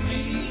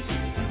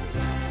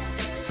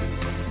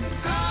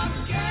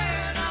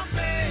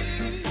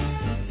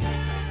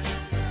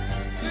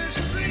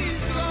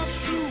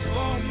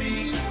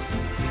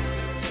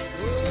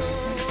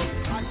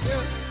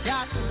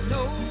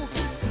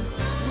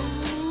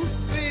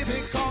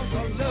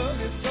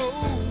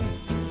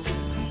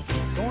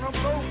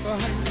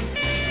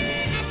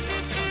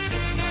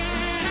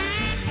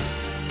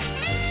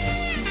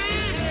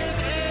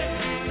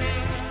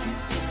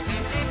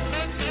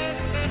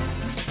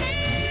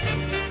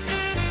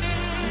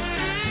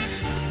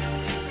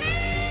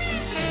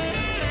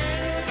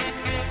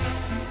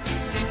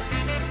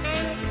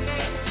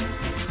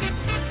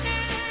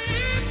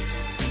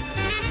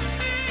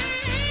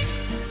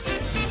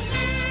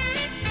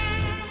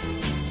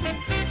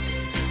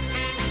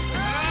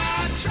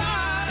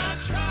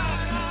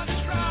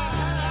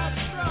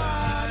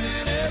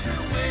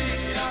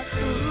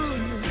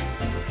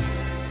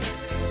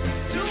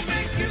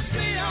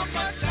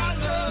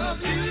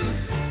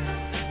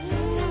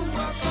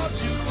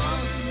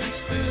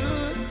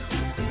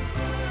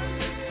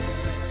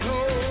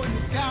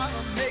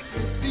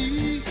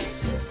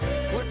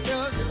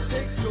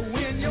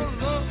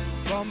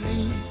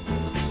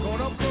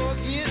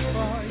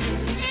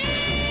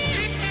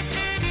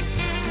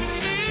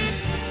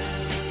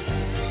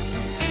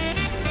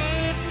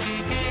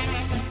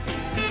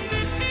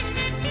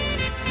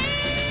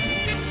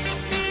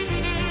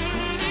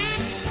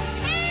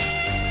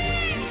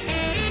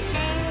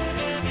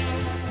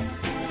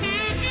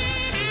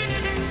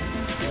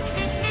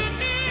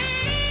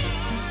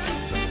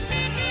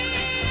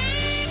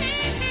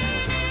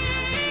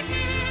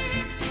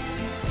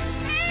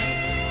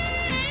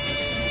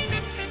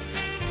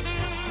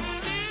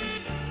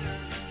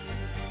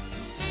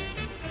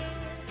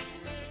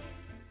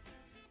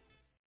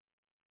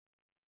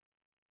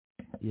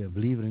 Yeah,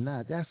 believe it or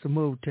not, that's a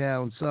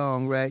Motown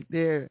song right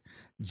there.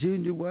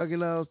 Junior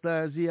Walking All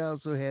Stars, he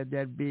also had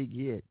that big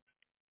hit,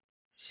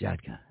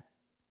 Shotgun.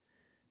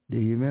 Do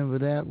you remember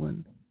that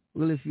one?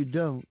 Well, if you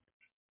don't,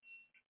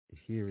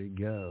 here it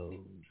goes.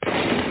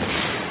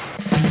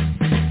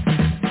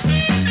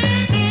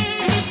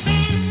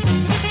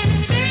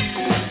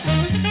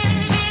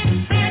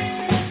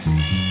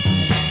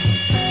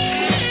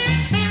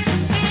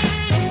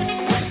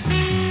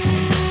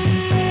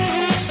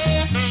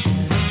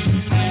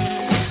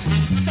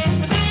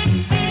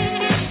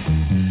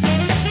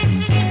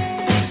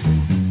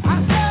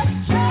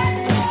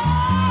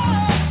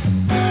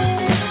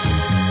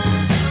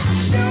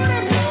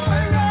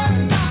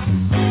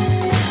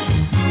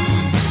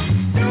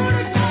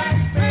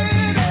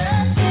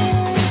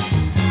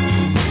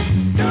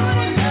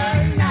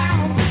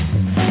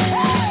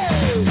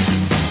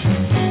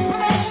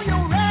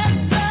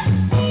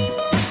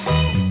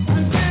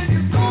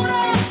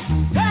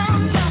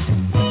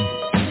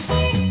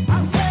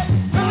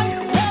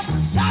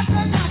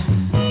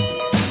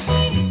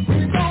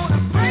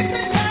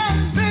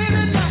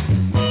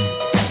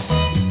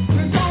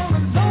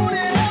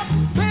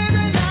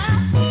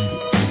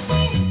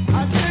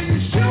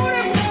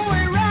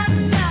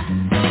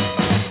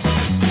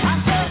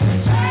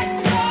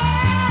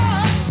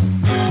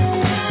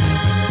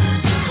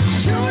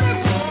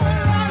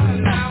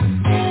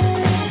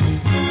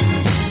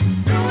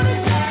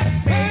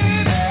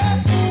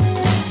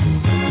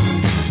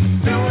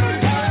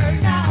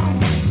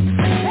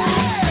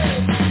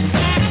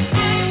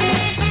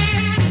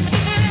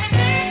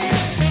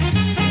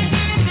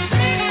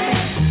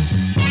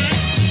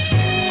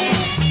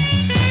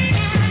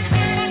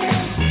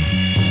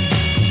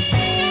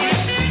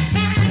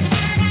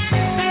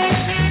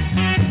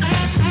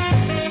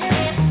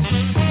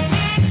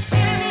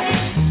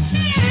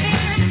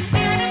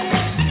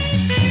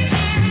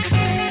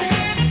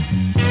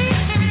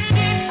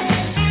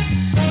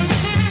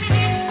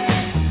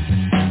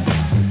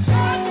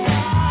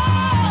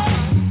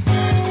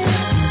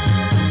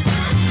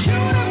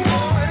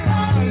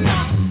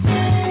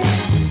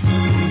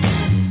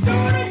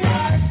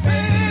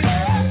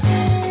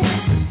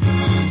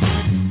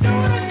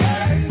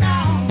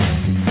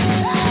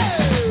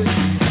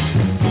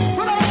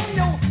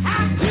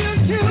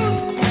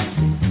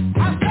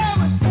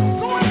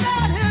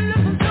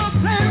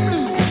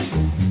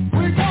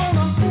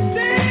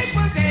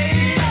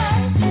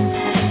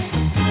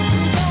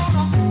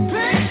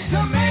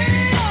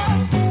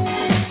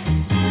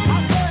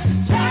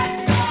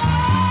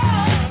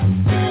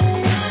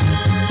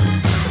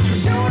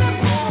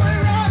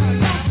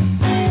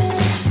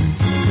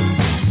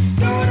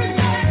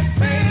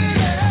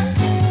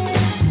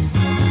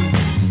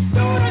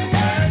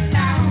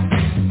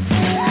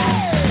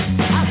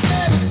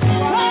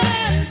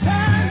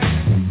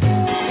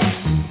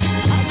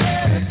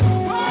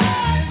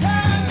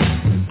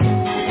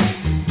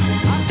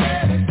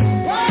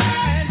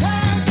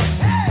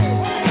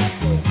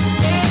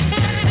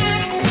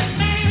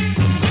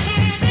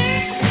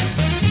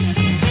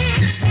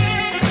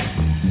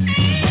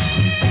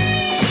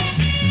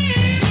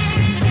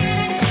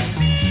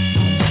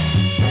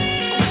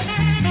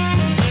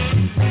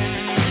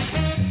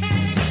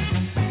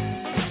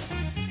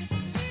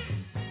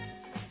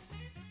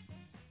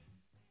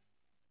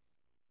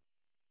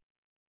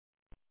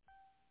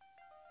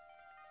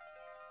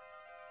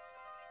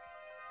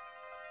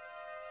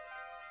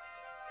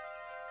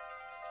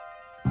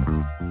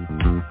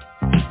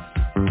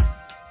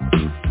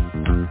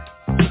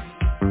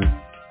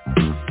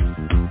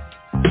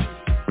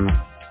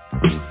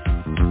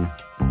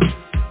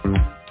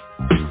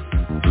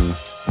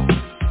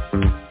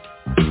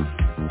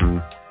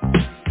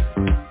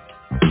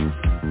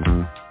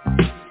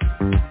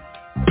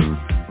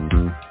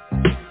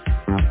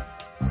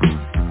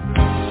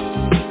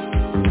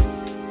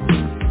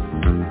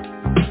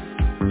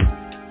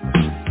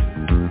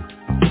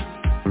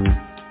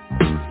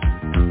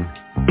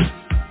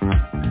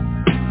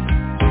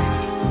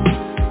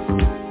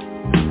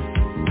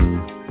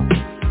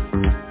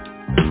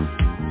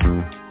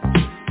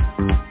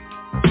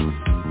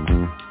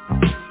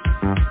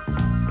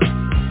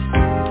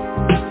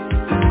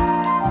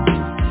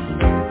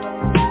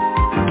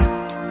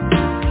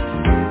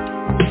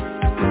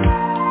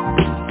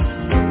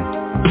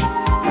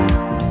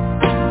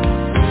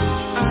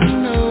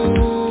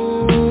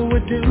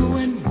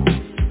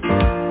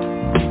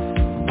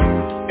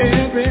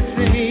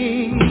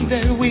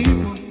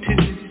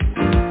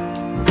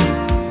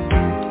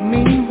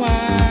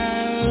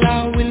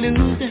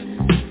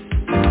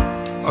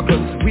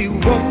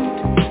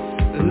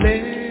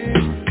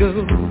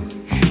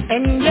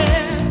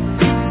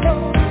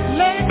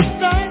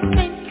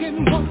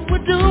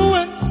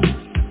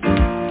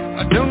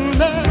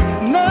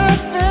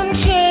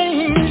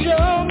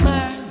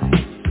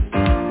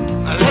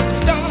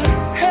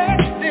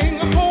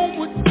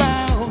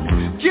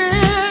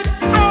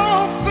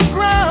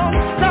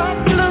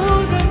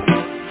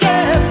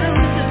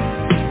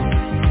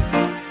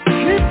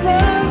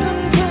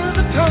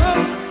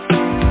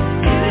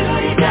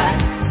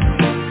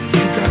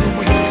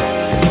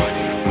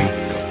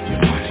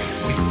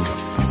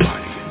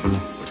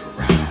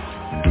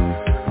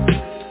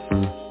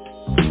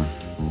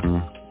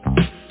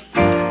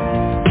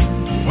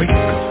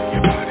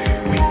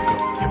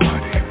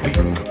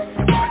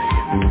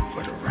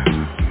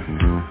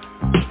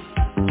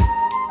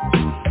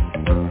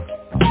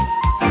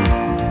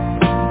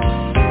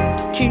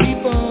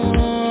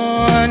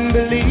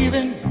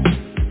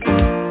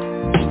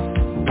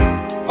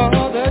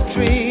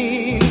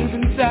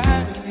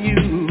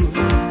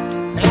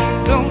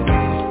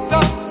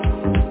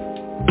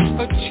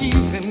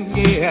 achieving,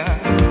 yeah.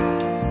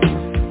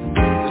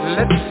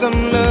 Let some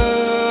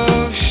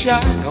love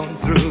shine on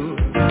through.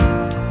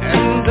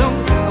 And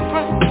don't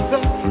fight the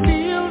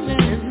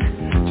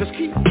feeling, just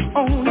keep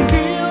on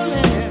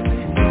feeling.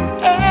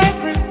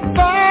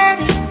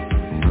 Everybody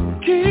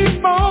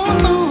keep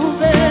on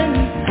moving,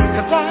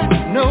 'cause I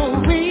know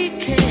we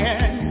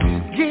can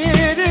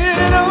get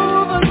it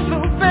over, so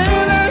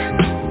baby,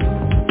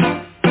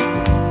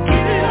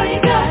 give it all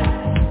you got.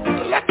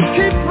 Let's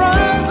keep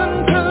rising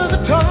to the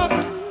top.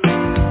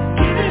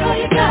 Give it all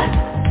you got,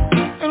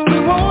 and we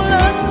won't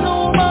let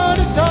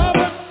nobody stop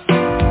us.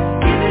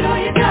 Give it all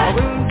you got,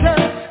 we'll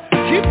just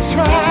keep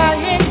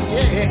trying,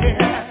 yeah.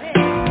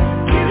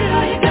 Give it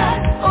all you got,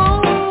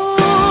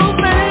 oh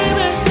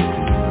baby.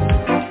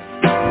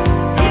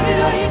 Give it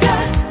all you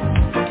got,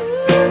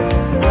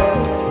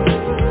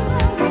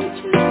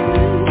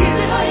 give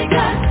it all you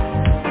got.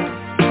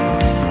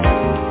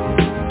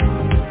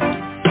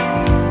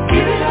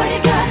 Give it all you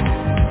got.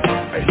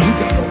 Hey, you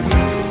gotta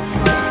wake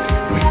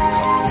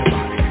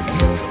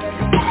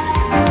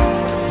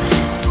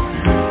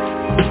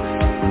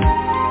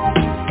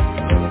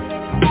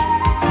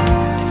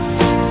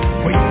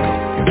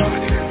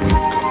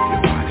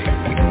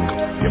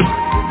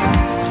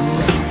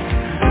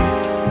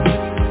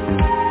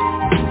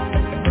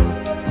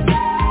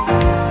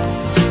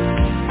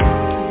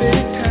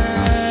big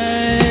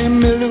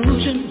time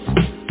illusion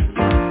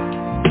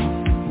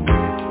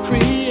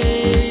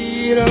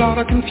create a lot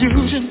of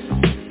confusion,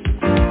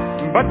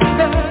 but the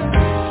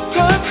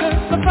time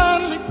has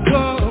finally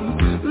come.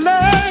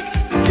 Let's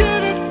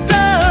get it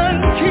done.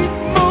 Keep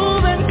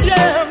moving,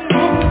 yeah,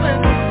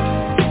 moving.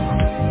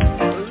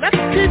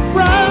 Let's keep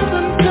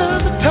rising to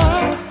the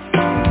top,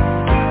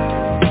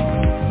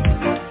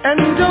 and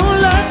don't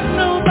let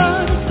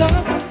nobody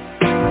stop us.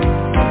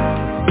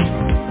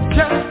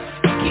 Just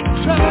keep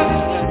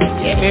trying,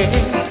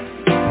 yeah.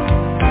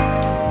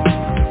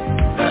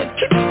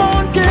 Keep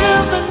on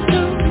giving to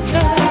each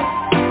other.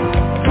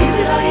 Give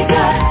it all you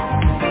got.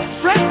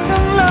 Spread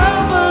some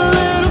love a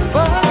little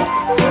far.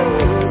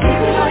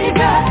 Give it all you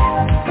got.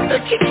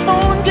 Keep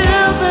on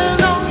giving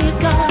all you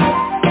got.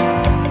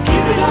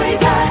 Give it all you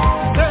got.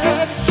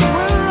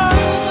 We're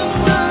rising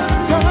to the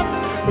top.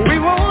 We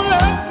won't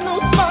let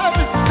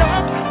nobody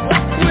stop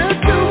what we're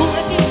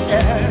doing,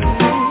 yeah.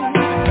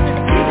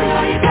 Give it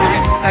all you got.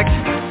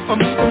 Keep on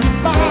moving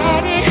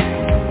body.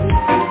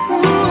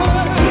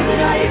 Give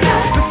it all you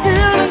got. The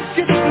feeling's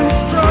getting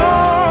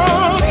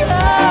strong,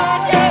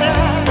 yeah,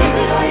 yeah. Give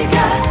it all you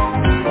got.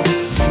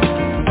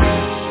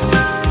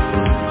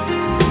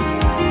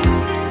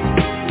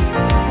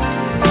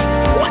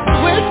 What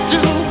we're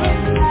doing.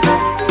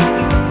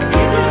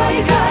 Give it all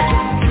you got.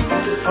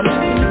 I'm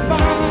moving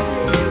body.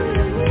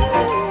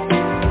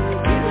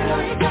 Give it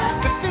all you got.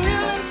 The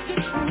feeling's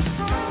getting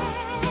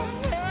strong,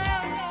 yeah.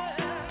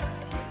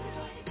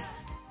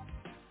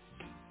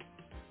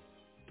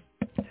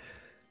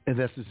 And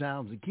that's the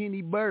sounds of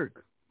Kenny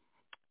Burke.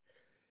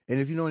 And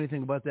if you know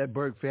anything about that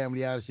Burke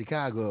family out of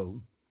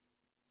Chicago,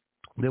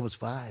 there was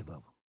 5 of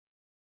them.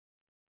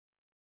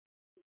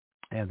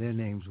 And their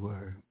names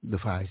were the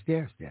 5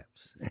 Stair Steps.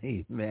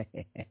 Amen.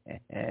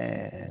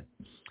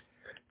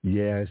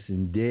 Yes,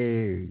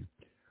 indeed.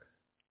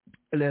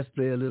 Let's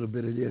play a little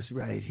bit of this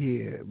right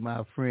here.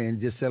 My friend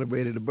just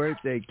celebrated a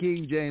birthday.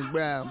 King James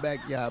Brown,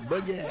 Backyard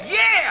Boogie.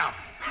 Yeah!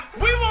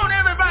 We want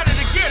everybody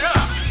to get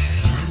up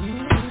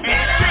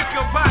and shake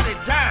your body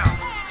down.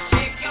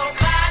 Shake your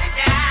body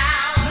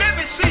down. Let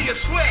me see you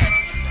sweat.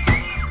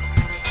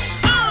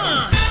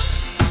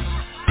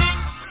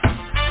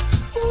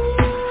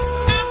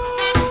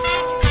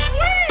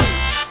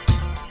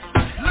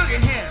 Look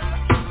at him.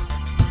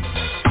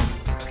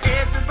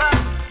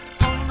 Everybody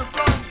on the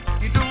floor,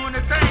 you're doing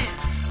the thing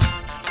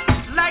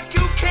like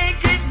you can't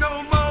get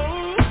no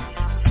more.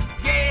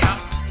 Yeah.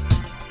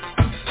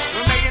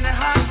 We're making it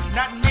hot,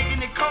 not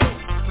making it cold.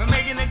 We're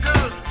making it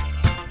good.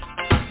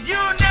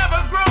 You'll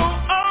never grow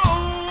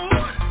old.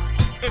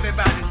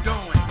 Everybody's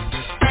doing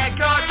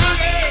backyard boogie.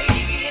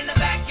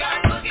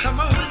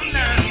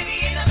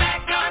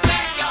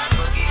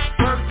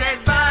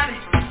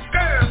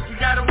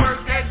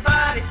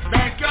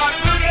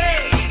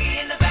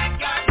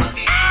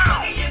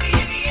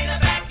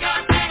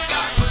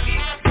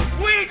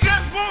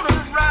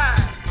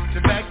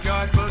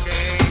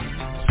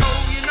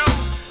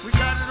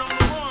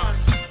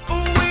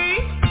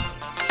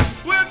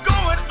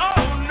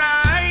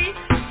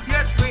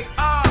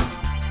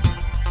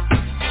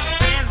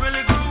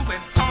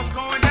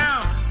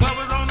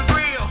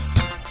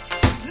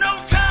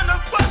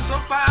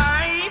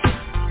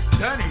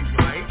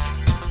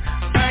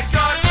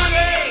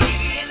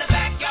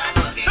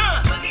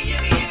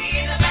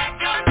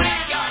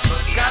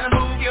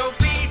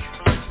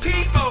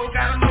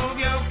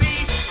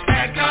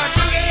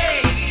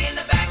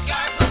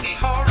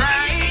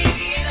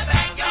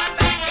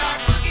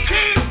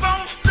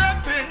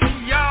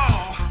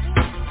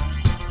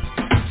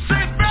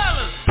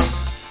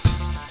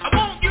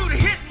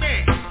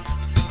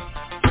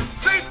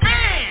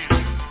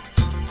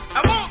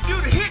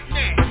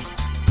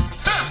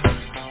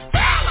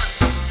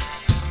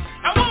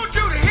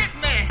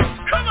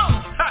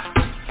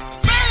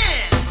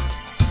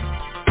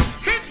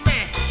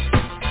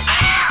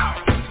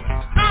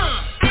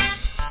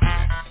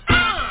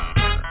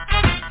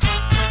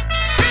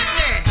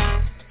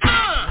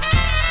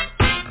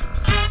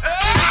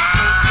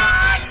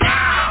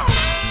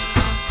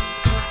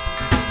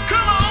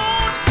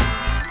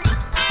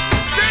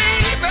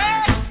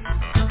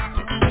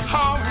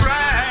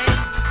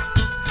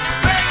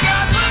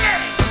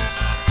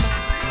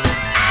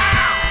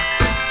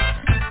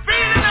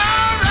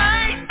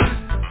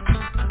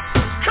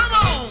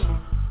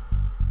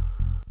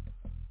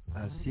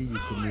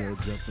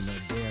 jumping or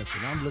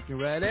dancing. I'm looking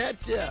right at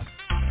you.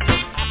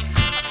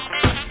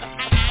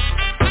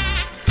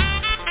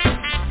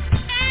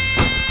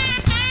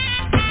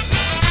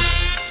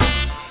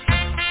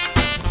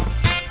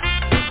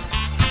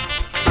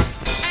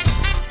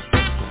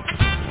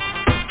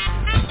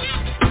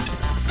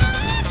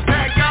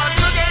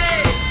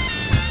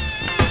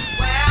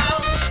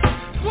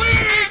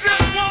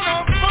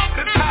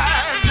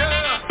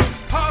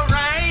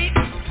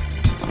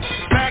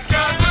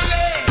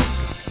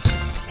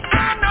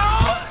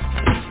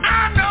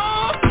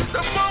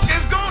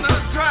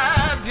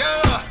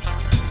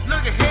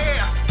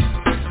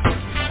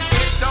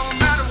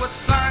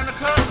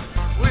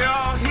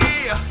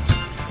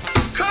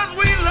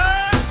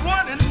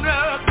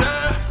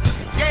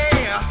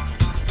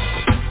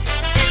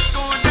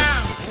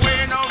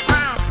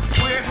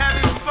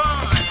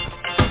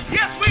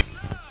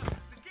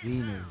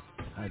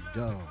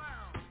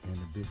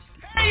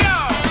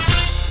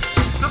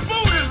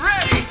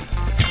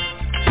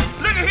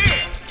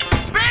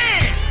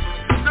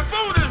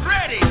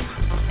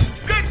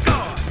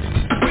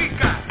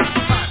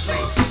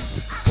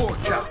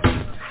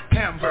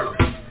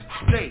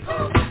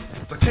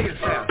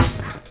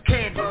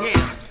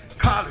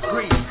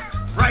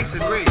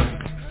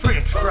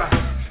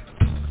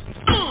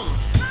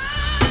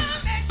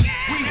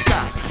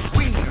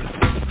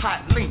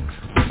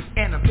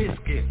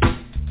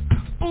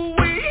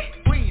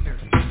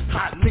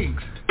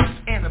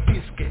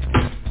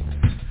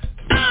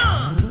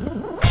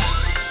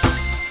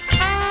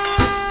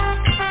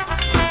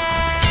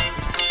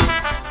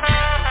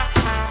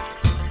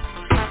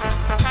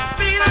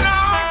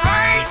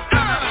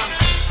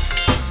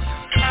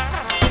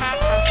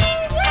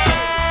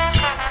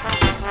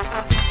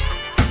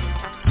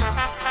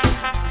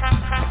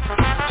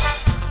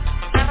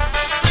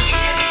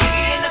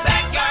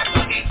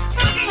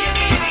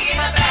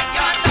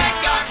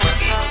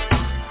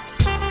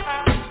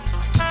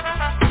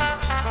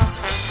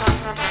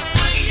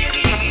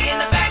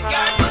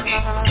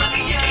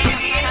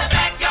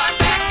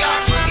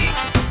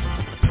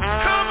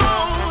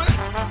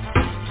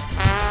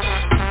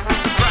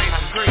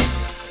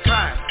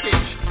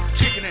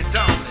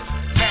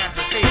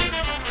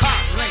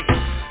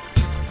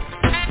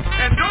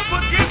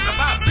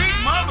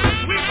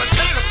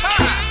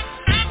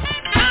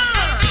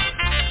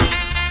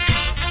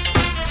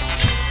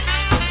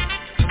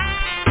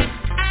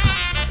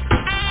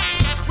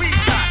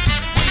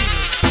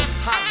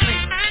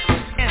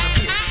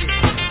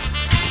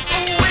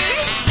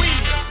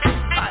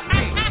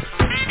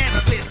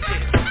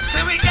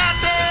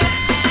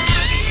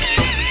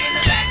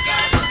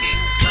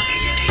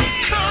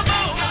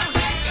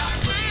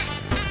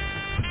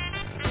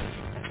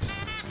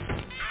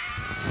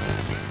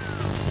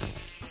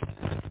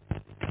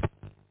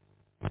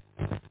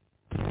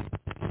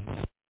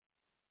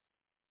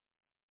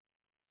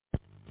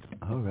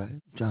 All right.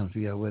 Trying to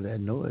figure out where that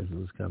noise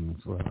was coming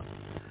from.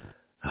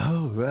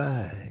 All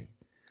right.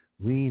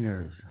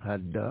 Wieners,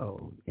 hot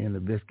dog, and a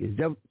biscuit. Is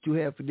that what you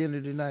have for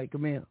dinner tonight,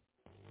 Camille?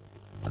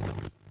 I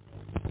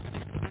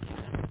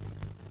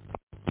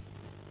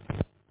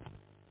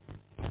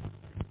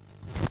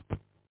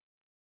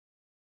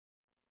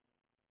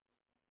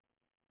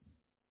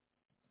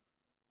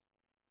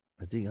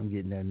think I'm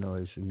getting that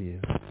noise from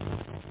you.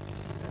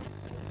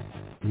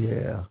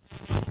 Yeah.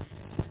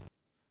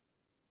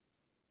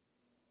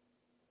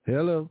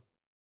 Hello?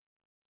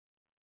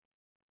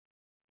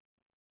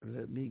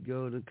 Let me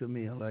go to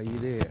Camille. Are you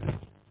there?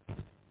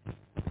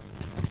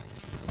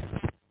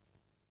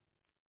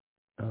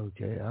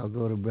 Okay, I'll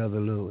go to Brother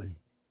Louie.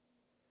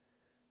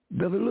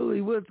 Brother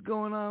Louie, what's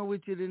going on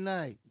with you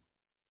tonight?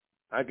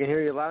 I can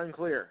hear you loud and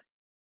clear.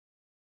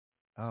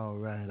 All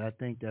right, I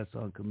think that's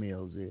on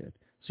Camille's end.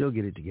 She'll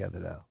get it together,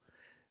 though.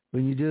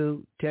 When you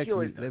do, text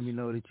me, let me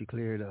know that you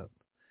cleared up.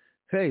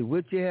 Hey,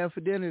 what you have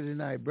for dinner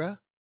tonight, bruh?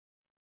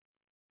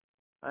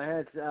 I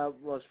had,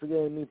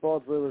 spaghetti and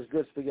meatballs, but it was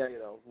good spaghetti,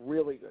 though.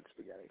 Really good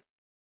spaghetti.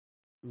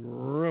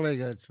 Really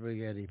good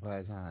spaghetti,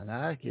 Paisan.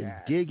 I can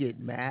dig it,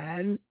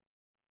 man.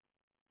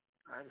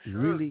 I'm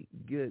sure. Really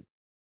good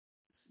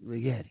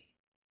spaghetti.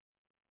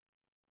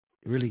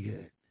 Really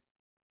good.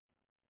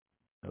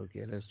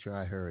 Okay, let's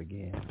try her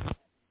again.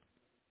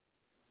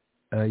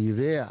 Are you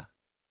there?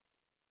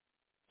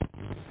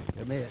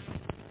 Come here.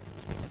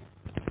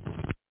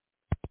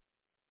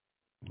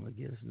 I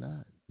guess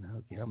not.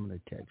 Okay, I'm going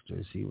to text her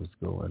and see what's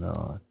going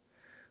on.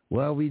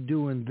 While we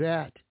doing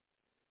that,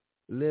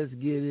 let's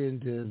get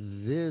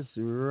into this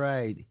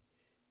right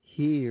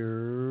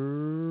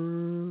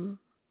here.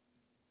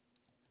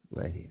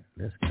 Right here.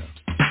 Let's go.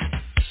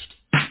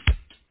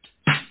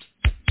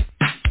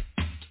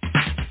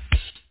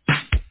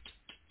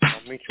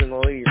 I'll meet you in the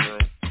ladies' room.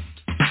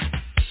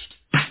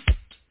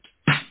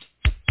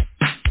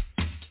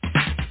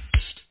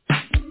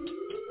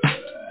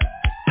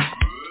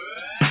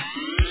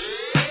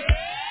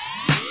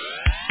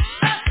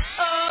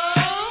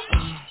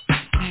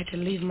 To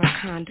leave my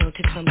condo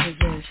to come to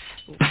this.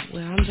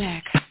 Well, I'm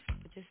back.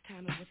 But this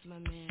time it was my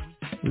man.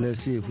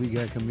 Let's see if we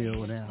got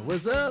Camille now.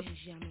 What's up?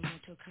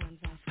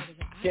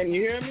 Can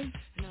you hear me?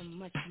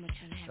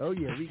 Oh,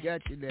 yeah, we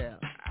got you now.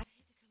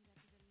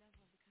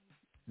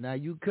 Now,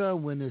 you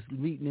come when it's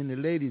meeting in the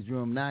ladies'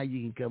 room. Now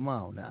you can come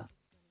on now.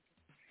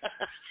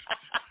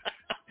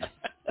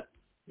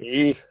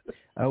 Yeah.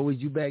 Was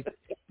you back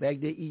there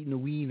eating the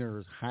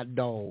wieners, hot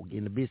dog,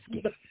 and the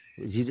biscuit?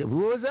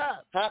 What's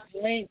up? Hot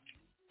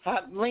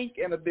link,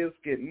 and a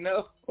biscuit.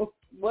 No.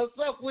 What's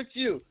up with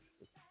you?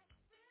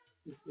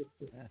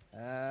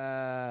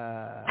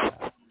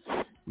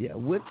 Yeah.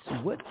 What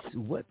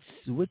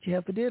you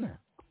have for dinner?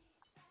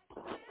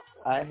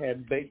 I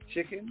had baked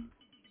chicken,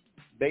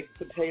 baked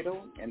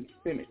potato, and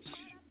spinach.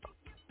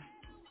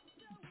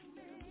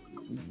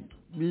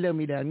 Let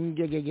me down.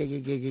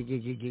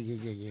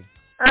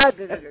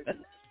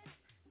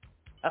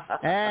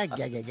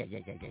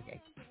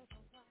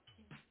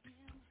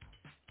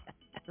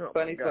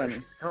 Funny.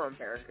 So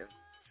American.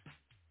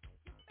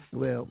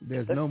 Well,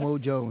 there's no Mo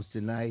Jones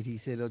tonight. He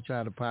said he'll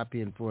try to pop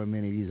in for a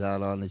minute. He's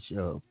out on the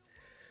show.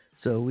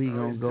 So we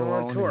gonna go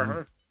on tour,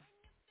 huh?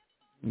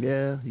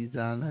 Yeah, he's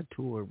on a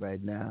tour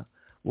right now.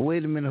 Well,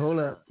 wait a minute. Hold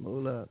up.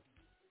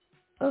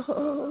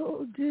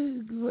 Oh,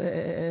 dear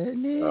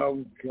Granny.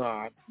 Oh,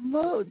 God.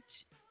 Mo,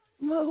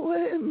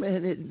 wait a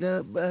minute.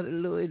 Nobody,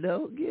 Louis,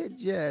 don't get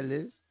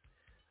jealous.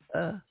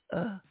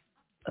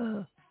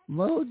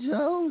 Mo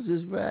Jones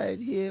is right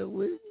here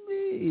with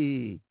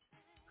me.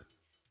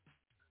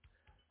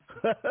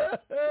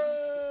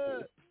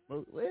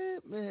 Wait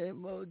a minute,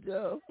 Mo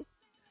Jones.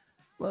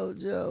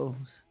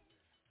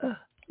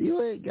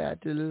 You ain't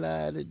got to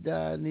lie to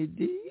Donny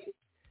D.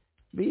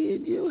 Me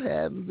and you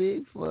having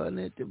big fun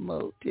at the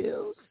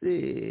Motel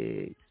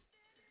 6.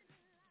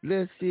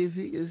 Let's see if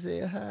he can say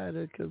hi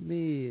to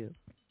Camille.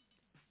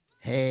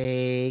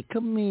 Hey,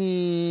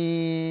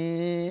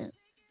 Camille.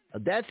 Oh,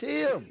 that's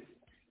him.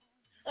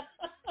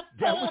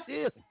 That was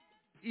him.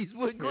 He's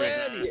with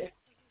Granny. Yeah.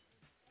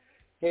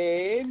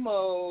 Hey,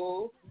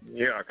 Mo.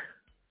 Yuck.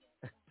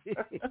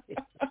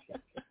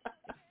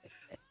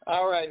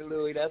 All right,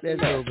 Louis, that's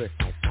Let's enough. go,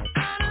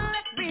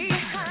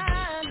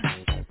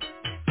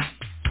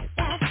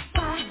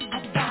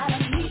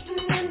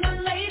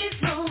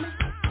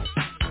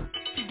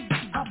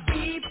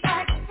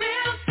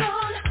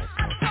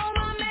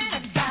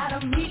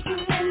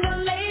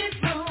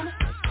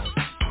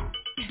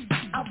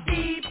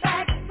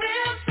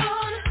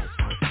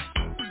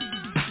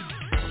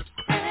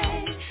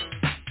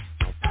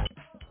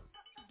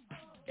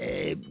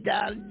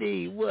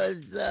 Donny,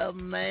 what's up,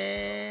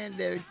 man?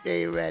 Let me tell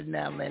you right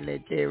now,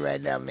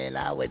 man.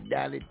 I was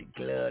down at the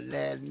club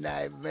last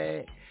night,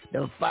 man.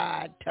 The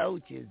Five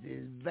Torches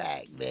is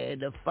back, man.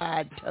 The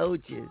Five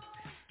Torches.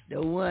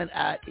 The one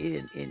out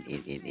in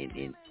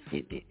the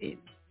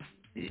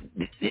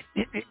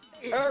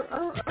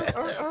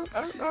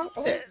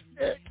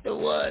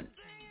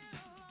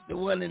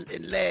one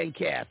in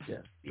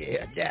Lancaster.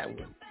 Yeah, that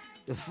one.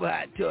 The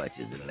Five Torches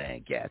in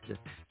Lancaster.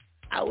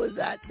 I was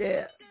out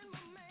there.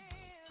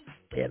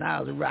 And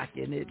I was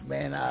rocking it,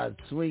 man. I was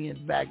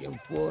swinging back and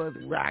forth,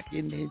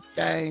 rocking these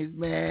things,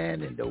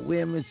 man. And the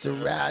women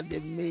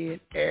surrounded me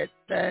and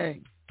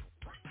everything.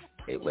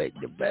 Hey, wait,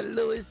 the better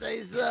Louis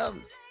say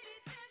something?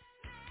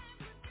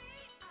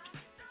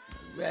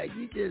 Right,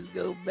 you just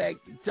go back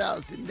to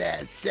tossing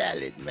that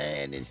salad,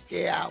 man, and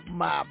stay out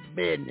my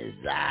business,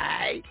 all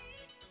right?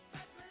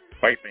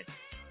 Fight me.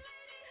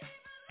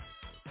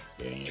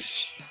 Dang.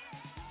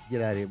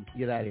 Get out of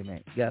here,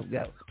 man. Go.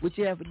 What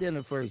you have for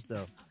dinner first,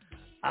 though?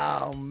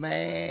 Oh,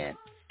 man.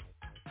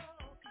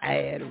 I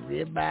had a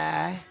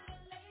ribeye.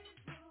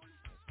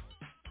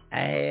 I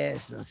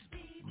had some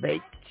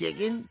baked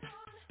chicken.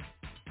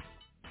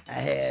 I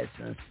had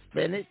some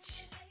spinach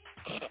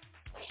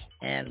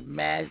and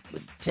mashed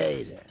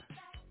potato.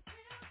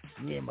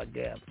 Me and my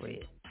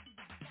girlfriend.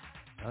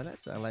 Oh, that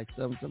sounds like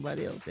something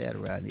somebody else had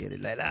around here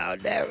tonight. Oh,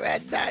 that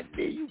right now,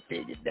 did you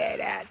figure that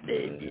out,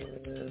 did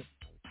you?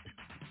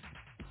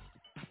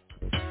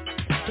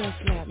 Don't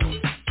slap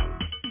me.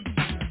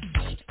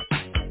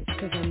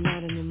 Cause I'm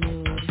not in the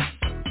mood.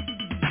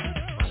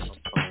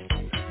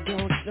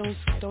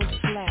 Don't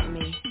slap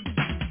me.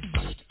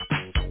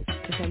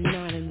 Cause I'm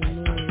not in the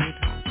mood.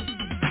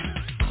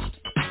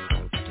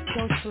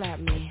 Don't slap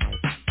me.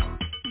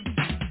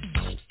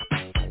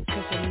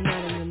 Cause I'm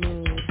not in the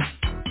mood.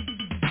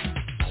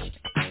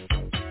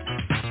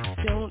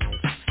 Don't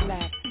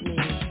slap me.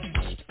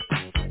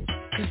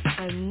 Cause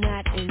I'm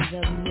not in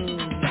the mood.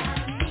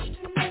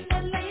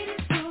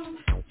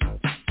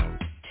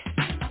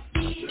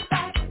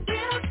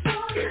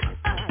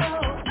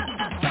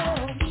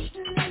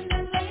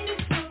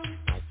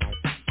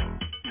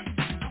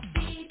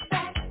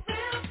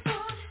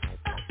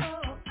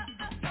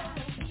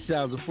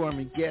 Sounds a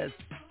former guest,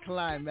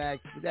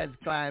 Climax. That's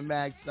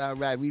Climax. All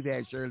right, we've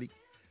had Cheryl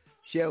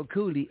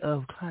Cooley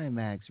of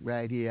Climax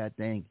right here. I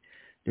think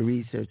the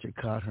researcher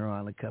caught her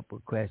on a couple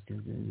of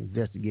questions and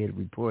investigative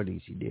reporting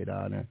she did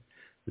on her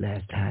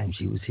last time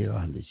she was here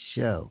on the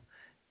show.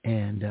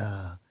 And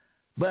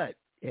but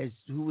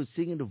who was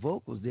singing the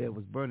vocals there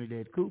was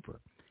Bernadette Cooper,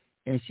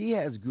 and she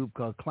has a group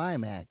called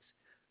Climax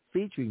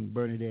featuring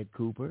Bernadette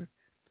Cooper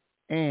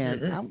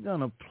And I'm going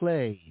to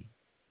play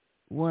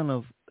one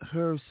of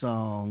her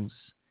songs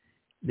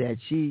that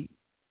she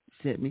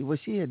sent me. Well,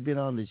 she had been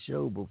on the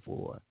show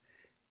before.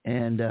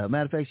 And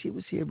matter of fact, she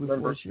was here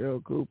before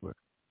Cheryl Cooper.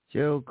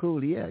 Cheryl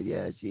Cooley,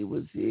 yeah, she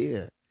was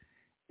here.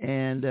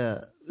 And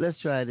let's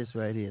try this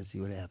right here and see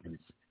what happens.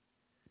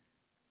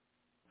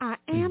 I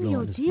am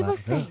your diva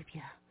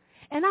savior,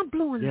 and I'm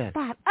blowing the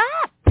spot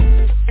up.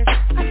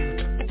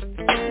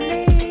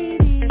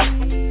 Ladies,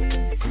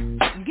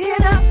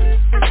 get up.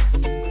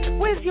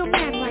 Where's your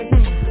man right now?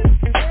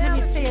 Let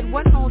me say it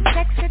one more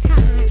sexy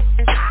time.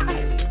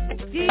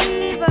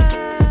 Diva,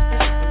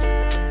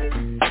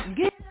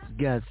 get up.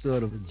 It's got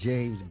sort of a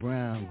James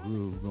Brown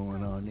groove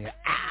going on there.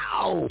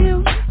 Ow! Penny,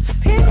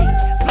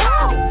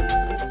 blow.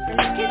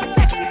 Get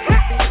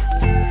sexy.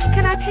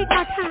 Can I take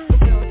my time?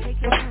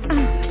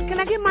 Can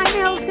I get my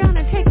nails done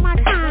and take my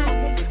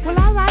time? Well,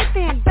 all right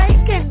then,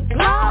 bake and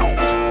blow.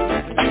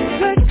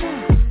 Good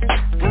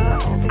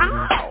girl.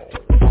 Ow.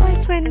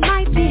 Boyfriend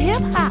might be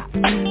hip-hop,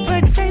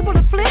 but it's able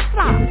to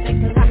flip-flop.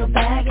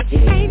 He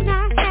may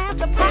not have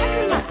the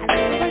parking lot,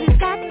 but he's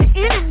got the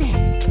internet.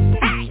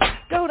 Hey,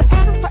 go to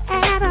Adam for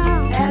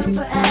Adam.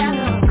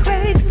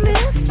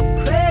 Craigslist.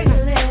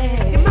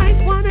 You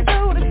might want to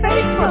go to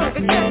Facebook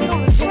and check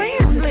on the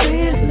friends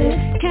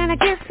list. Can I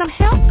get some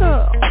help,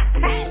 girl?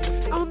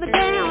 Hey, on the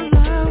down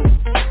low,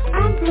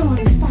 I'm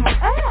blowing the spot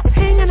up,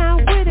 hanging out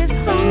with his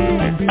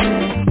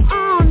homies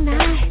all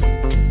night.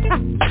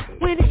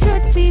 When it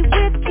should be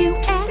with you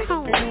at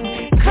home,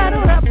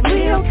 cuddled up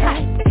real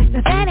tight.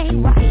 Now that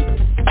ain't right.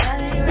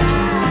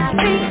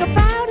 Think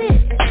about it.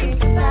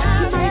 You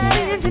might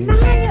be in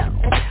denial,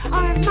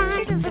 or his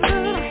mind is a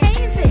little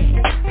hazy.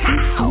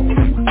 How?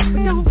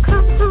 But don't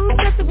come home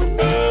messing with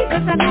me,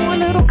 'cause I know a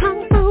little kung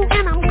fu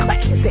and I'm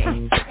crazy.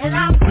 And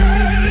I'm crazy.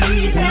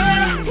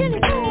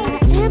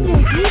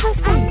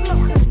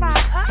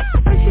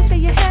 First you say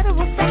you're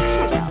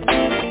heterosexual,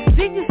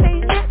 then you say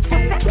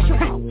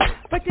metrosexual,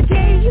 but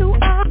today you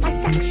are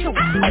bisexual.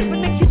 What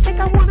makes you think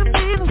I want a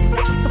man who's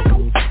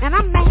flexible? And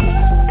I'm mad,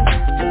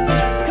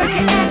 'cause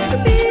you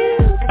asked me.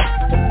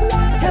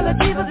 Tell a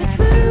diva the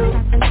truth,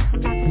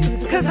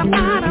 'cause I'm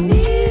not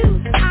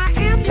amused. I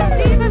am your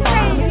diva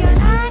savior,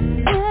 not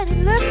good at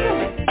looking,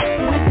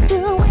 but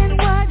doing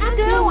what I'm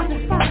doing.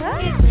 It's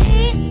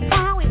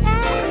how we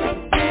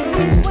act,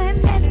 and when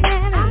that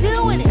man is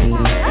doing it. It's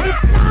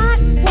not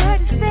what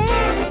it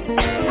says.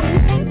 You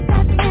think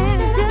that man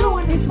is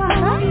doing it. It's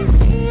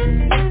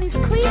and he's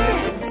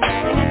creeping.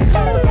 And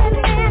so that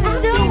man is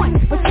doing.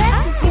 But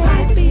that he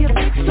might be a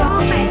big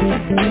strong man,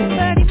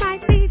 but he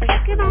might be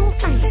taking on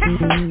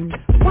things.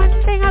 One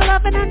thing I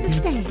love and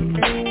understand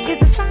is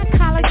the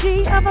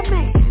psychology of a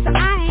man. So I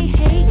ain't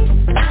hate.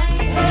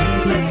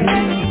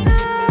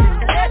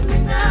 Let me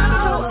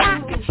know I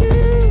can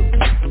choose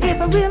if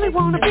I really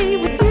wanna be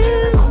with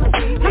you.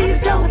 Please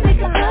don't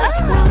think I'm what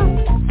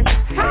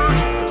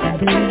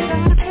you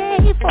gotta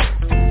pay for.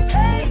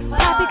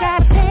 What you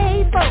gotta pay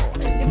for.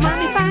 Your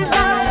money finds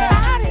out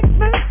about it.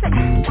 Mercy.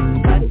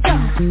 Good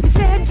God. You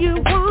said you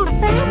want a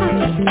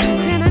family,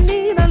 and I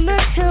need a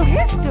little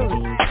history.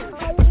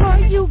 Before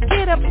you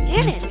get up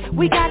in it,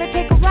 we gotta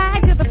take a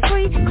ride to the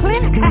free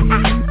clinic. You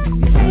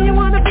say you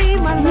wanna be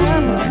my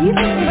lover,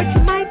 but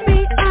you might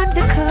be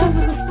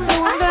undercover. So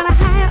I'm gonna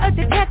hire a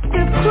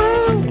detective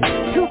crew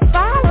to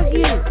follow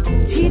you.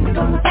 Jesus,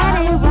 that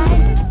ain't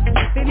right.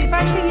 Baby, if I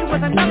see you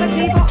with another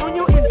diva on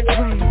your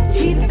Instagram,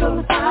 Jesus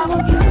gonna follow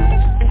you.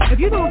 If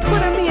you don't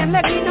Twitter me and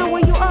let me know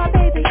where you are,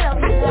 baby, I'll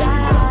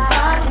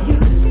follow you.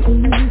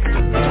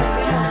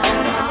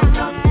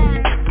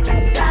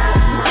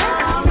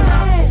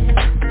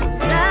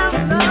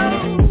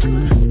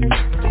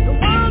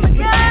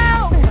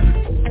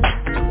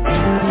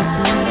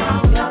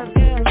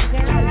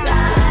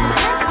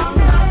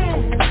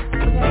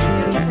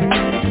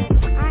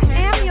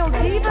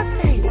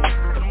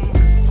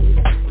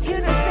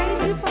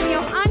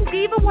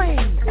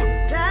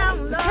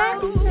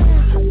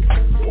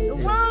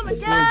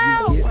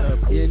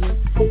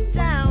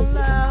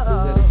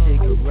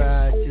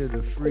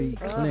 Free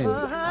clinic.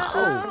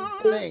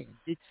 Oh, man.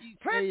 Did you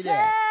say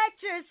that?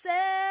 Protect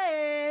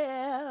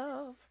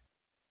yourself.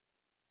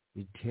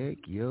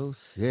 Protect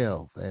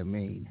yourself. I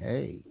mean,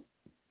 hey,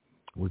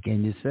 what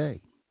can you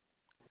say?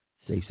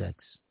 Safe sex.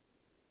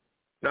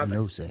 Nothing.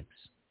 No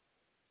sex.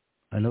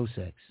 Or no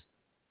sex.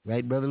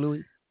 Right, Brother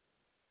Louis?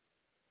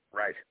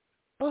 Right.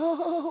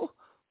 Oh,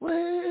 wait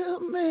a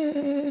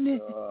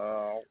minute.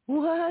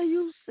 Why are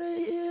you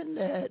saying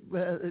that,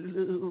 Brother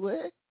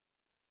Louis?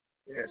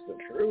 It's the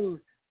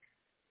truth.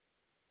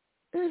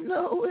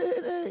 No,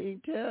 it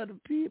ain't. Tell the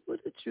people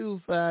the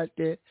truth out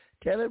there.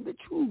 Tell them the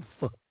truth.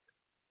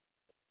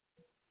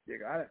 You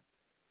got it.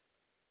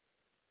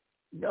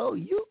 No,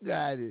 you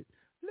got it.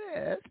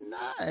 Last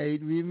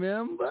night,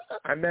 remember?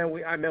 I meant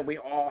we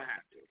all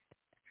have to.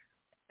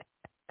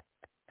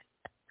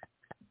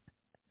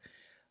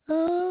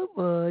 Oh,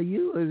 boy,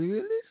 you was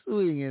really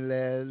swinging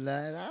last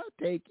night. I'll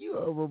take you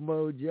over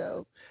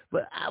Mojo.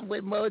 But I'm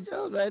with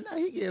Mojo right now.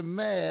 He getting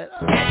mad.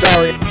 Oh,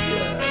 sorry.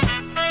 God.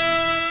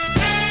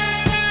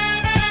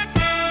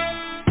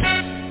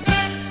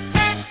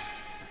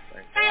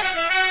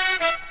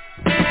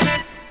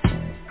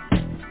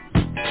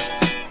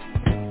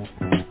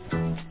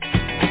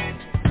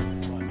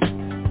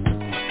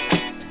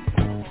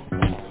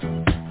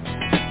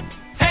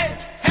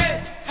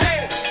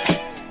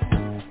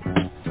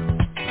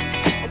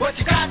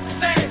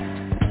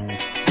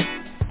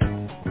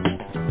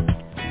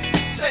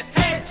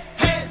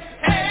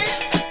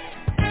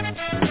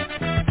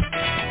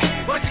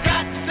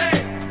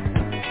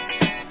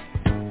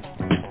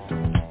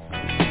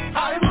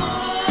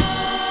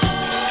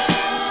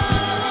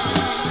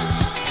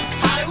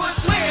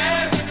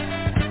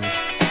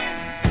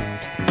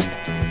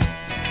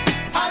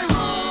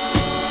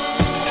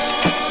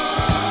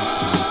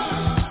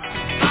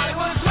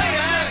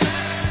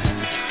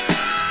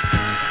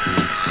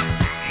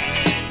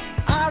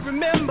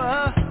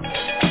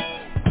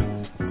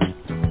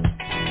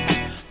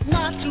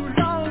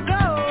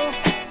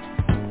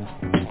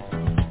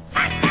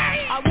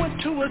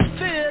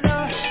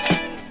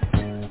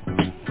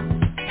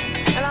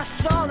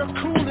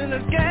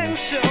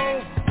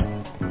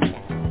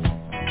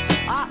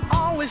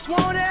 always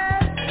wanted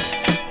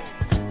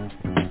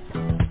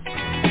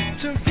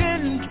to get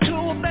into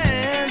a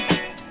band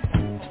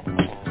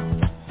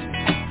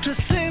to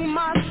sing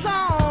my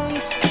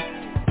songs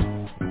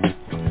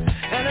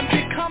and then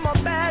become a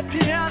bad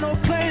piano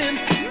playing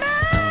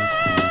man.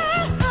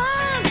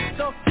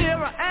 So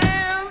here I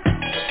am,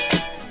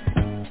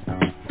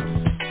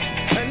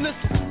 and this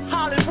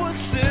Hollywood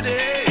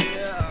city,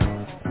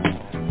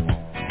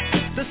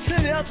 the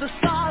city of the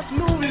stars,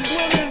 movies,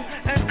 women,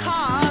 and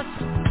cars.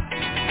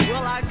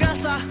 Well, I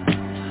guess I'll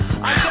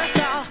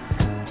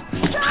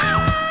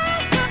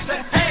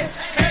say, hey,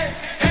 hey,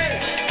 hey,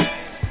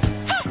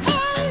 hey,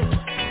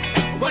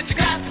 what you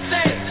got to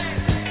say?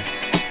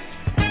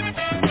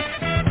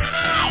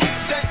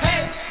 Say,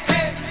 hey,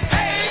 hey,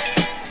 hey,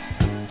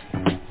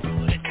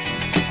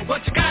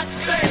 what you got to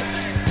say?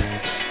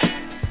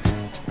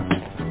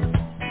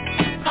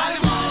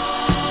 Hollywood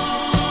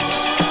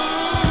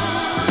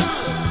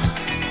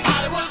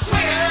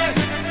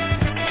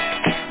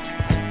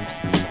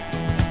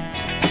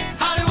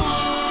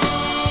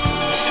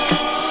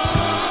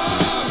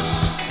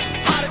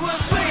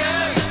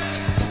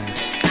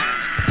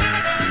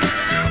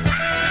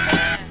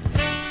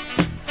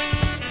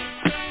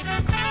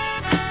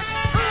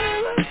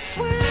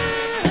swinging.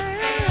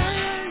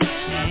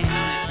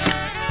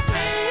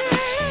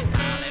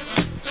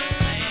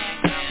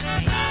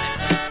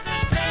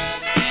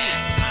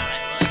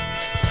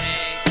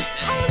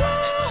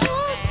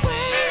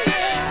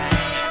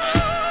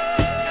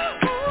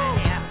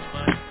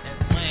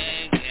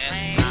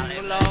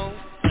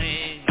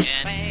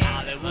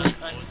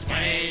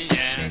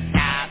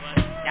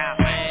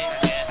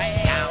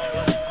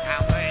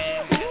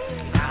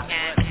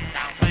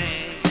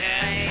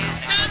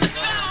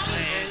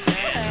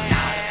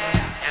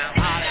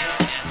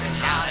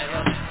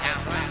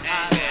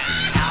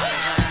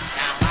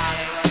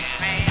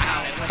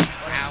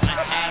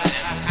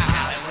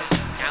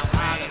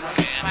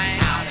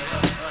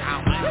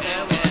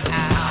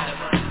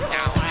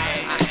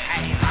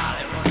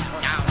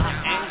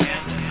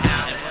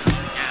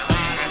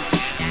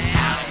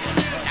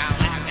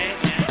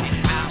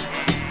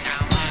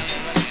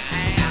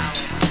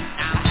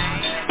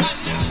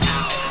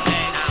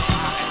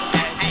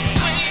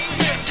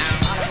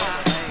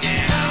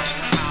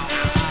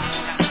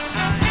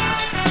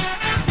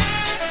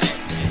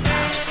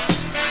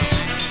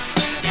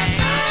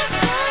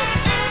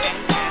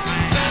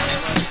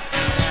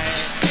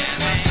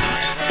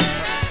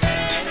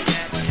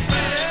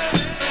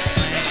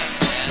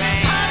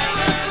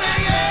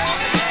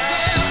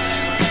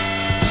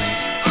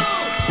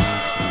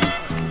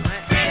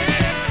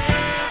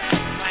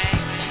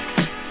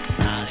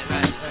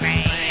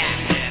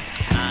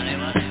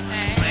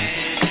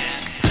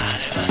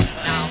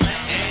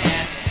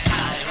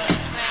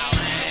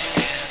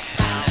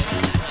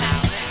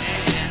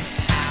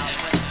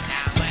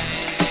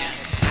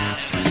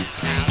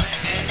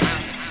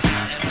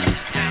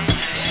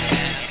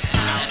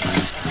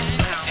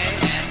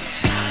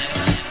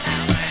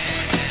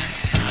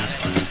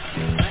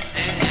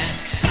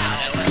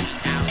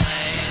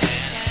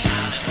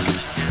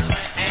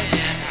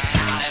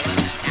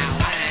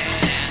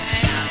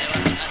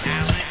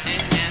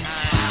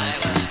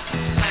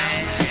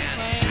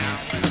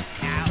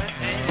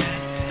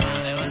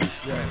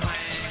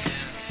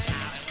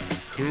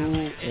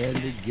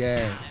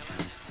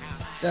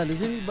 Now,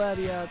 does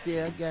anybody out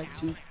there, I got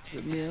you,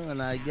 Camille,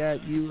 and I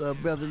got you,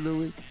 Brother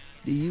Louis,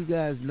 do you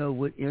guys know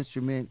what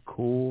instrument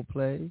Cole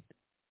played?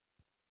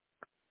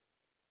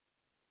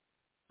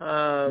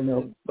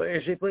 No. But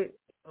is she play?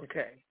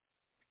 Okay.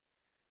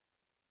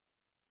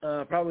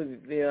 Probably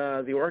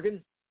the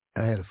organ.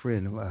 I had a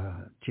friend,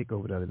 chick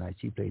over the other night.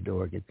 She played the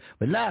organ,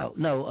 but no,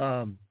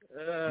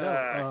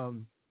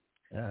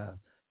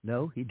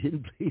 he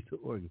didn't play the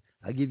organ.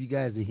 I'll give you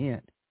guys a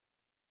hint.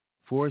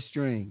 4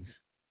 strings.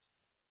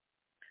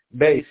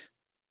 Bass.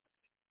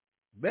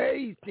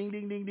 Bass. Ding,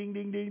 ding, ding, ding,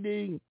 ding, ding,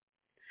 ding.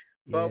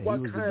 But Yeah,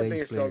 what kind of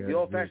bass, though? The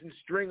old-fashioned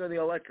string or the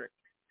electric?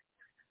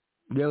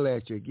 The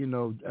electric. You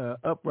know,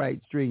 upright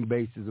string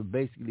basses are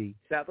basically...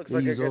 That looks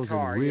like a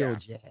guitar, real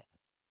jazz.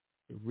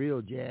 The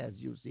real jazz,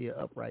 you'll see an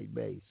upright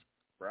bass.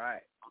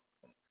 Right.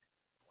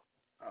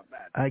 Not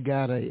bad. I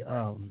got a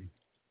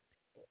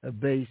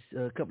bass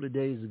a couple of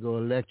days ago,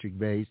 electric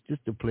bass,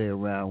 just to play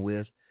around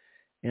with,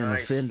 and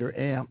a Fender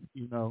amp,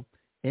 you know.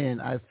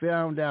 And I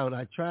found out,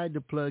 I tried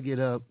to plug it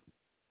up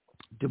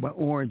to my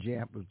orange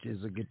amp, which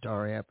is a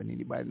guitar amp, and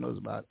anybody knows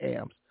about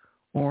amps.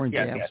 Orange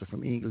amps are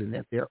from England,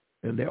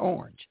 and they're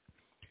orange.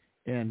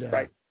 And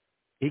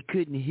it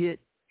couldn't hit,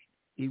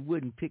 it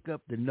wouldn't pick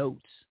up the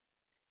notes.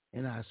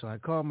 And so I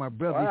called my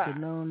brother. He said,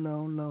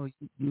 no,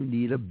 you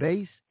need a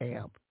bass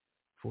amp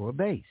for a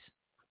bass.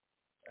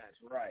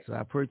 That's right. So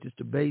I purchased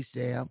a bass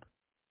amp.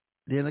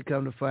 Then I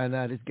come to find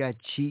out it's got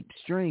cheap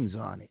strings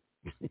on it.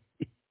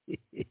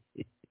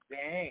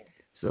 Dang.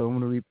 So I'm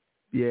gonna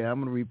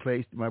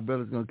replace. My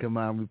brother's gonna come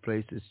out and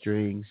replace the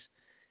strings,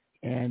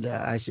 and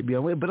I should be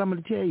on way. But I'm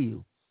gonna tell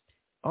you,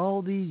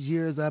 all these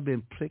years I've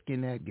been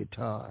picking that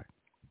guitar.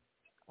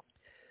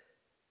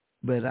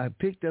 But I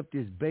picked up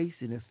this bass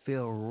and it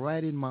fell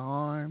right in my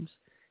arms,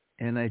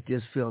 and I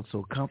just felt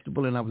so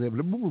comfortable, and I was able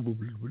to boop, boop, boop,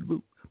 boop,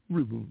 boop,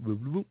 boop, boop,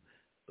 boop, boop.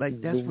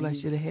 Like that's what I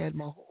should have had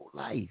my whole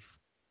life.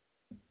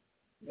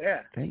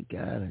 Yeah. Thank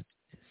God.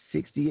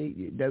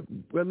 68.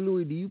 Brother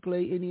Louis, do you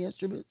play any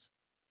instruments?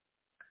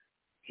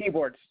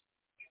 Keyboards.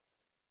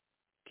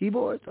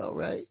 Keyboards? All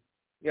right.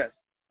 Yes.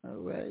 All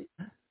right.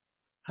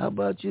 How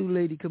about you,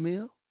 Lady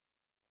Camille?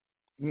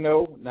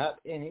 No, not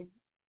any.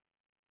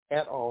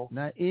 At all.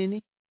 Not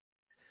any?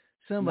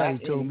 Somebody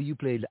Not told any. me you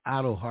played the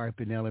auto harp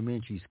in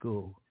elementary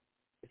school.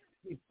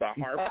 The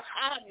harp.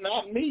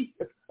 Not me.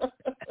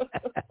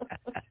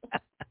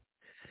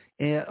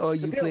 And or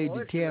you played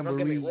the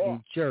tambourine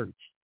in church.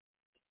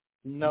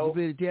 No. You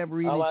played the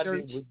tambourine in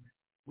church?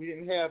 We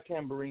didn't have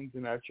tambourines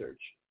in our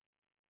church.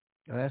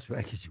 Oh, that's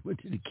right, because you went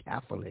to the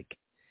Catholic.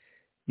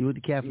 You went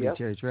to Catholic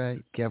church,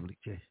 right? Catholic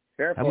church.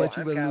 Careful, how about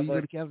you, I'm Brother Louis? You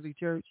go to Catholic. Catholic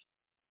church?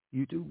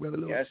 You too, Brother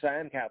Louis? Yes, I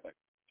am Catholic.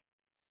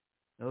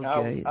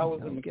 Okay. I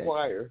was in the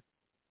choir.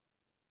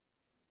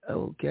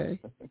 Okay.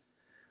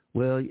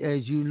 Well,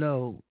 as you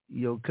know,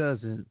 your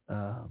cousin,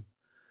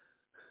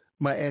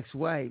 my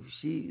ex-wife,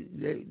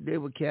 they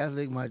were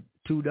Catholic. My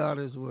two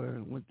daughters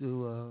went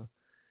through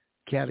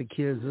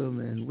catechism,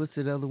 and what's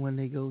that other one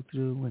they go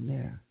through when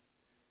they're?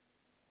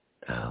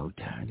 Oh,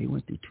 darn, they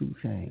went through two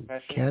things.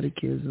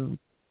 Catechism.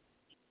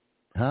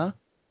 Huh?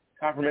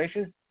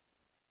 Confirmation?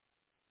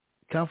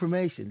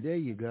 Confirmation. There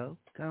you go.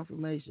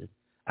 Confirmation.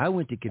 I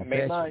went to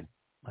confession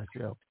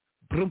myself.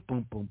 Boom,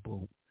 boom, boom,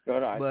 boom.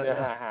 Good on. But,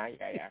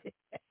 yeah.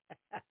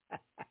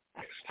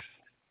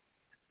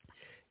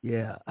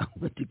 Yeah, I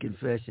went to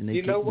confession. They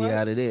You know kicked me what?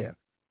 out of there.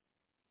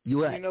 You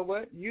what? You know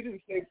what? You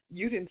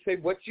didn't say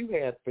what you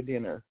had for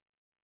dinner.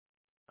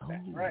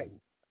 That's right.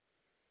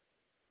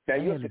 I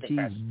had a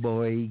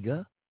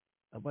cheeseburger.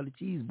 How about a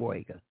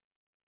cheeseburger?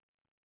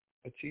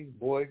 A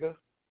cheeseburger?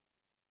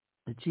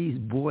 A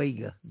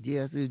cheeseburger.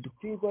 Yes,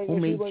 cheeseburger,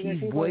 homemade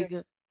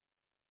cheeseburger.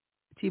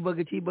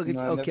 Cheeseburger.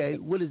 No, okay,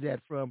 what is that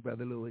from,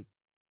 Brother Louis?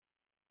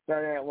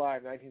 Saturday Night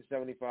Live,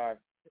 1975.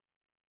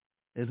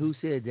 And who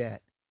said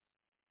that?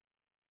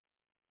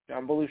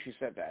 John Belushi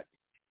said that.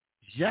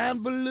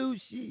 John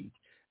Belushi.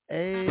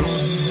 Hey.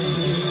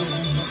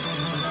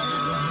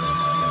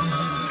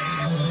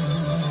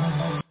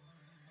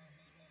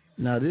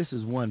 Now, this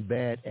is one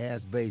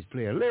bad-ass bass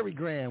player. Larry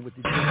Graham with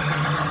the...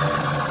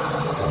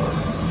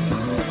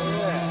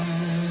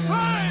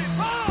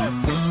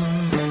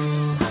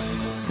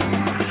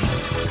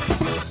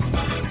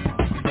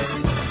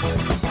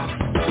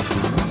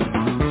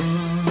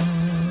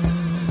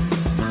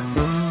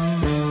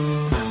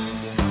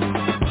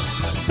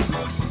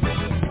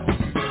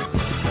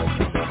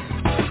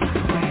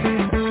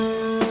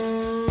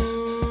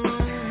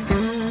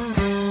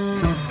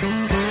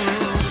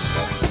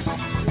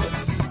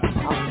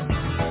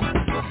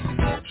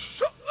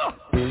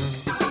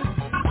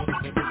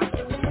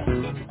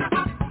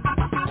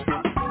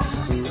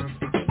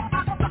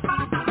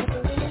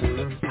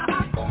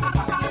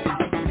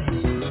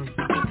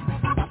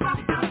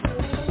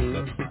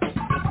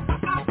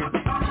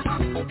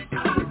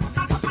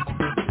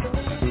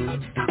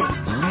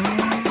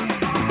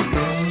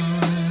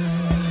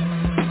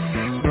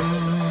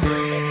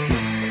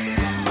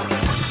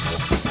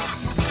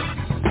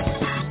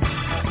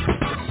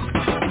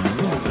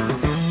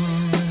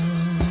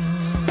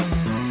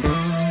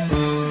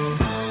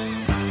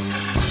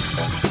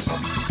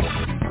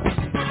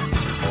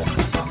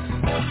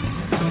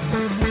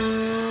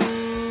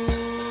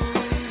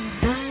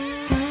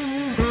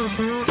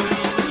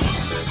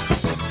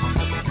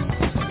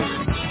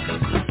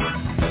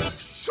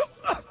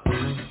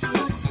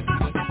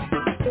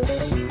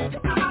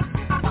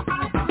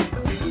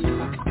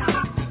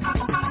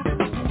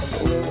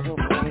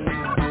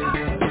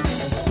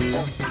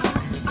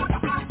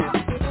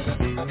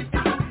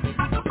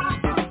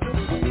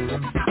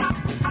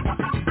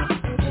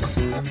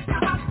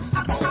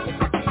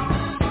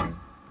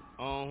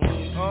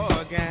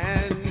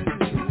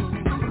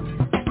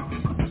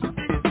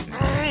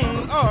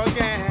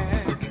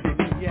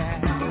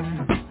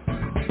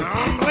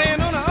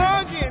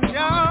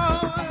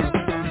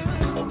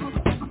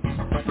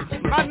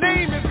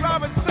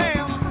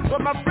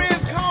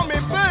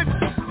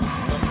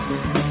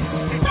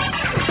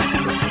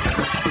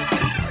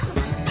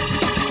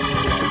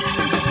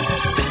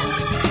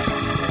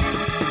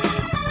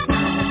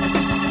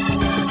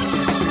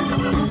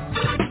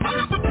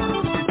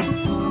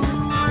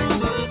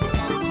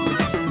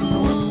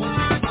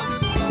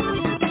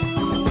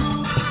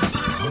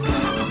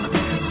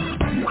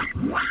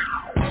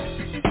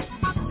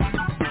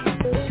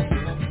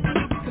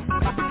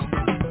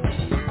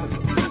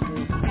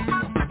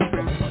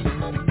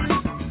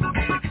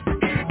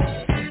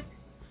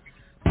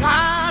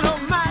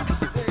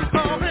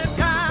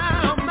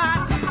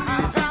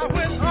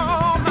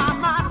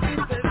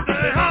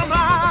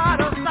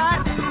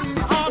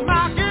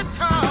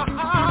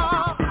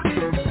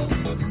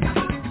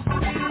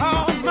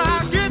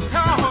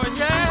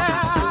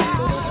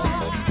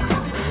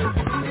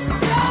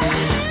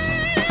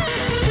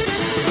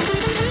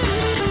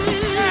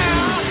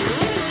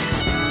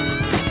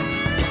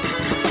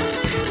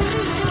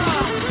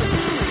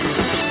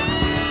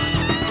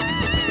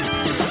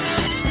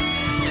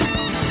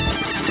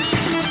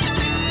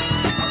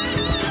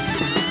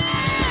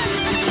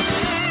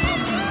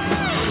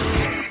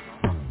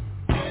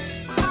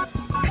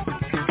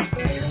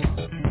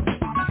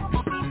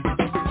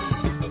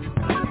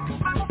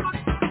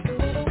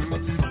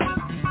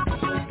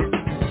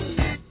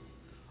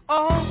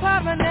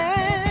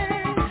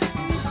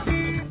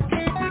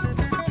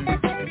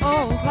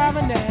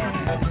 clarinet.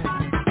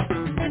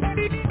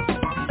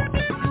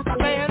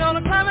 Playing on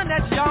the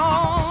clarinet,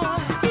 y'all.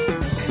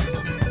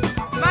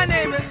 My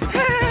name is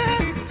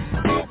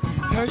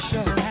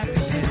Herschel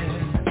Happiness.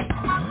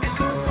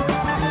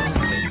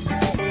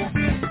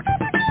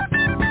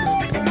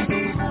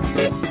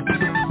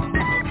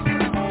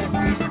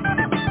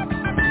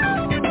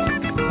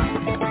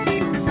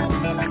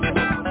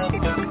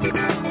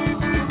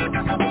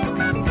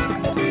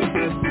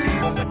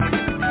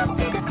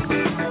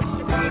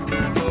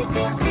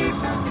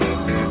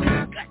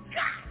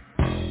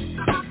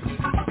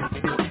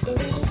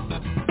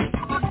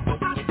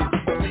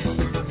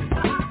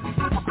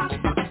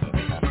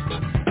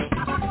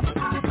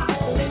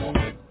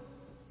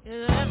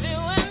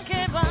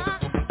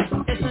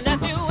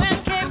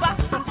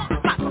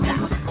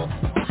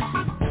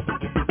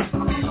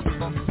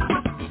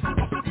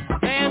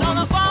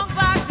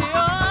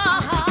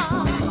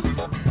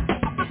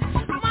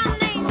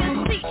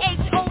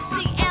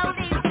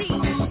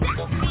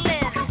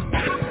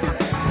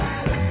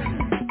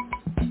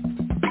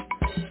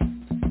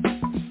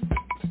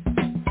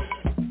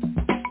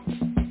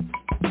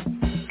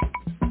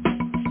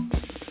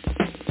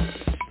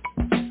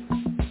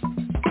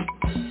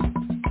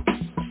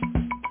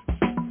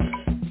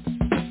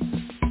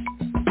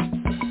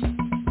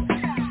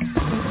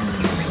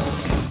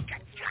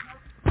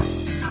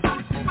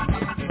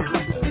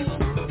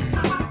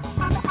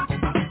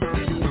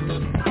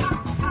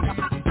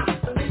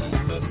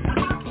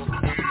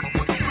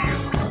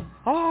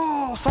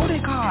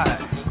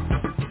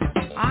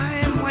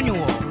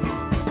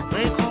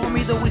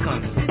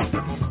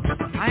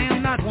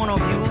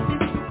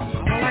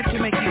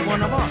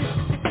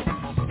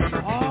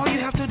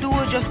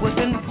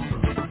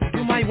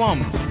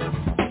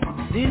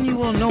 Then you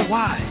will know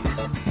why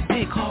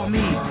they call me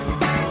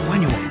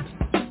Manuel.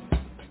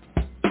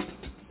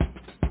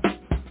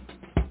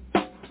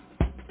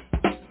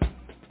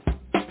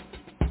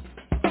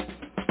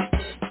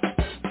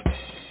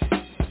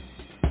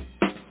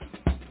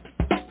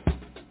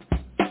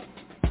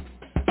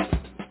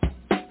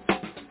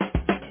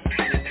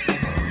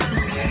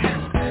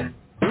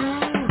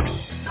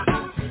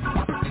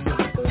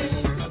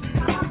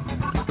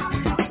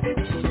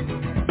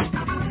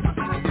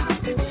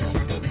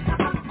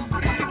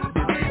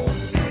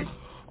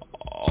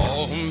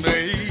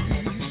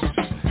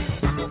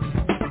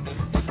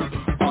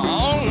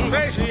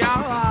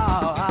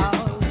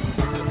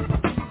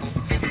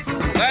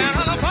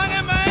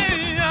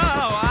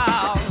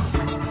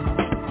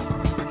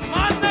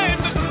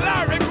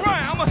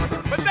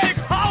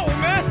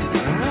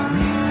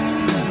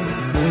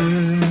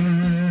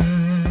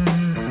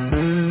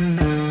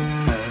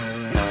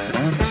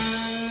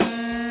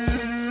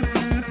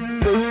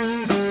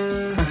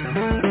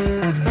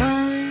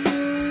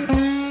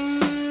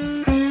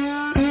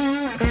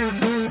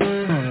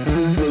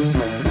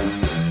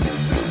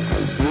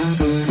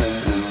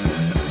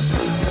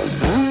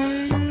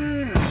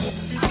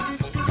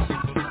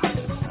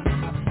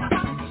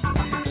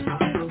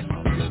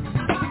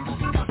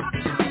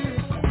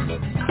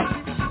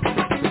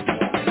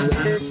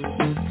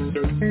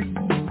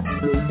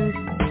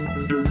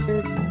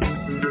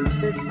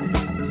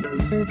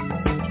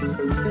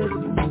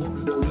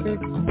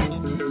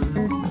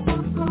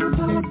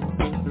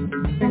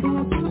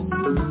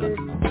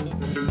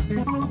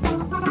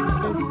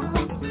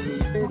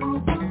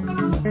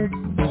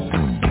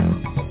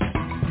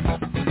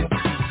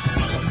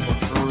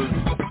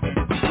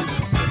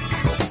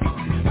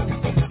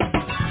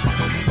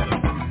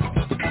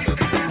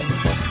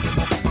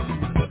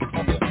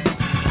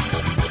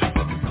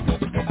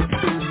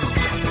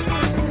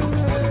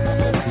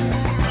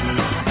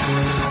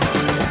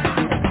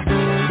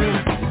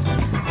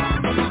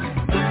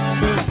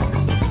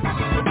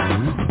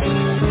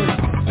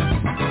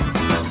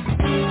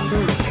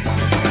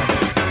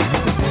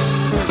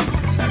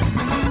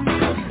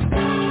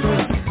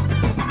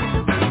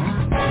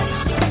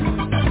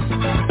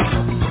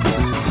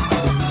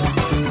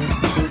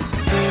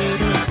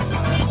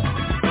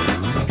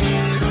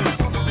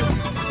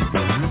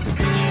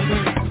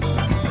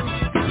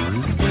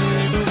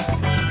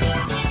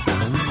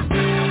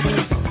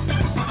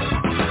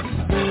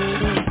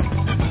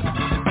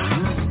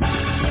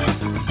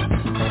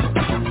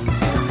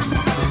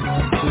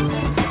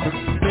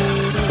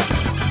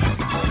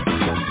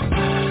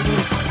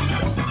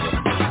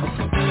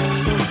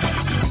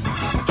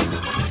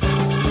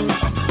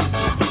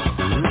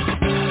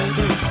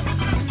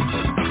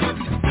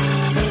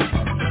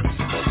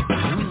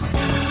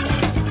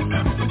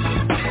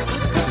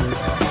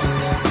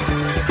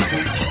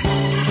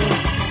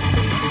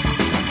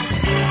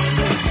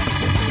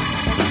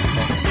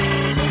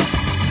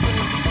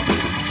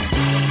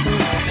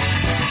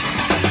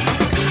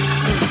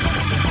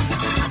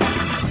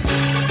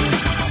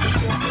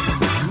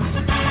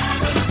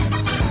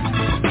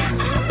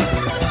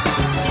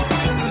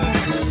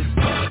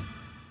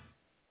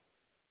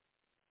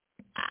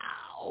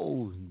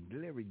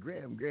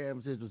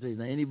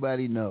 Now,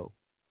 anybody know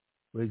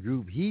what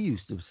group he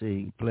used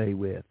to play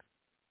with?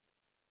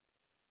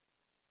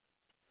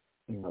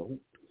 No.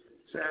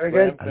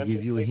 I'll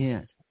give you a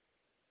hint.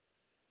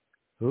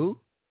 Who?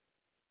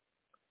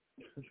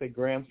 Say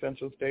Grand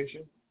Central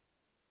Station.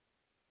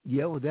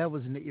 Yeah, well,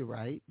 you're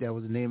right. That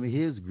was the name of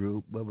his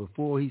group. But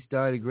before he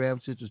started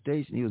Grand Central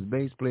Station, he was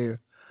bass player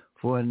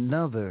for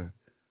another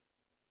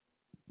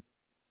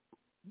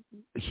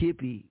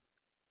hippie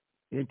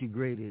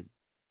integrated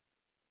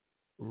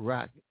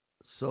rock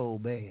soul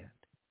band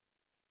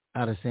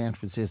out of San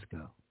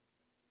Francisco.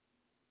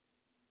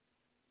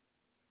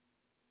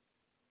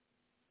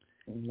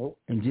 Nope.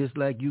 And just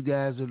like you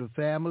guys are the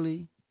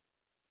family,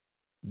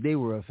 they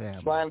were a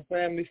family. Flying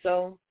Family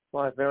Stone?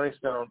 Flying Family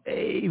Stone.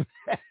 Hey.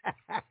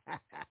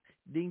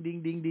 Ding,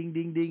 ding, ding, ding,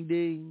 ding, ding,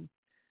 ding.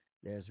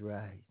 That's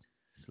right.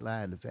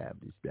 Slide the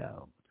Family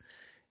Stone.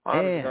 I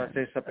was going to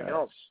say something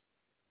else.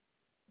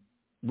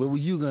 What were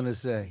you going to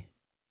say?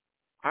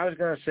 I was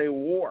going to say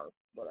War,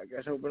 but I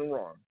guess I've been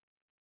wrong.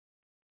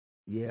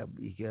 Yeah,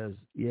 because,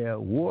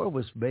 War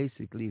was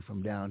basically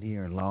from down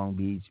here in Long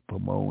Beach,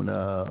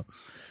 Pomona,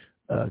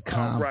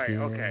 Compton. Right,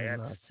 okay.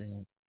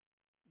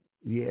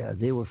 Yeah,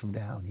 they were from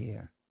down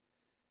here.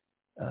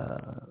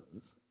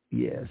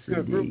 Yes,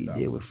 good indeed. Group,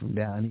 they were from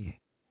down here.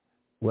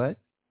 What?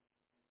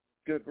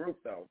 Good group,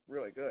 though.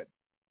 Really good.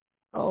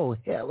 Oh,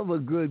 hell of a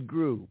good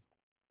group.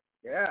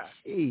 Yeah.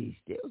 Jeez,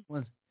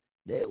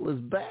 that was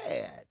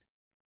bad.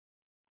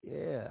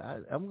 Yeah,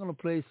 I'm going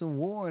to play some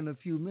War in a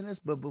few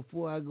minutes, but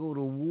before I go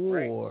to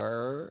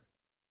War,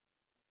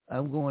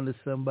 I'm going to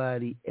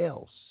somebody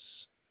else.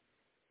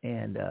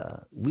 And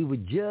we were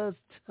just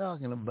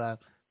talking about,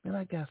 man,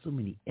 I got so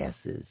many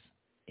S's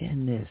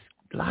in this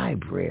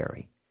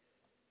library.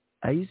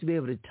 I used to be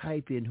able to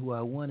type in who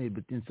I wanted,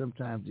 but then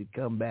sometimes it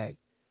come back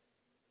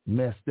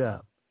messed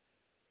up.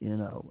 You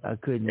know, I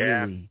couldn't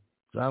really.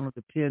 So I don't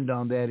depend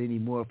on that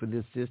anymore for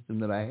this system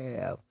that I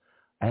have.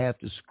 I have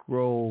to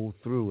scroll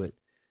through it.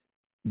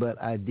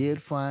 But I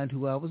did find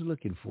who I was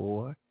looking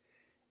for.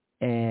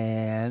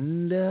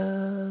 And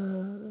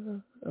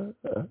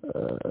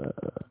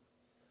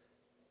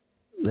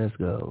let's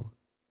go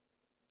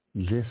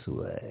this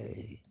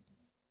way.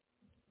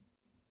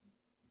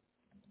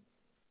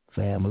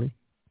 Family.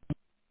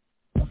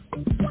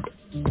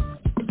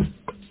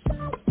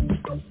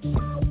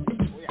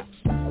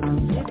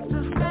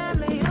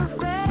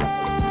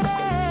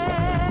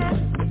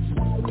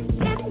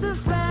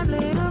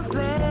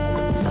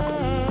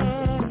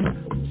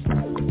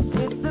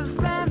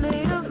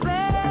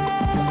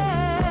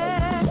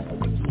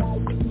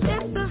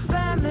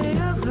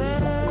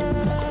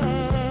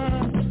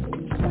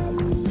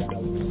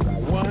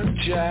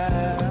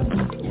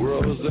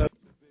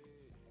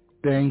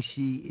 Thinks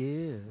she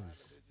is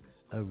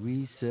a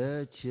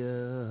researcher.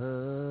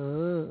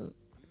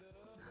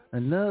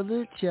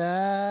 Another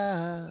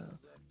child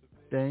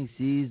thinks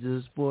he's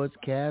a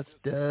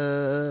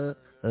sportscaster.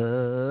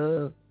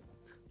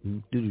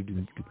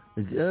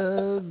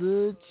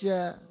 Another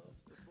child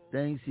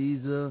thinks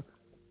he's a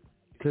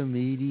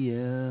comedian.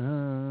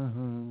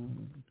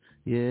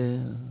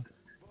 Yeah.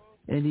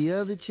 And the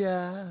other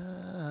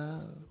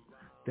child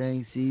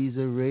thinks he's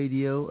a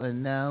radio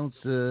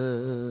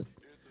announcer.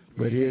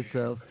 But it's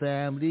a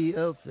family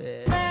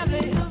affair.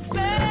 Family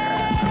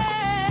affair.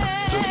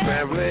 It's a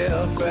family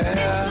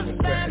affair. It's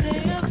a family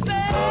affair.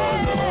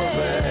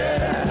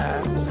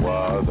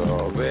 Was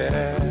over.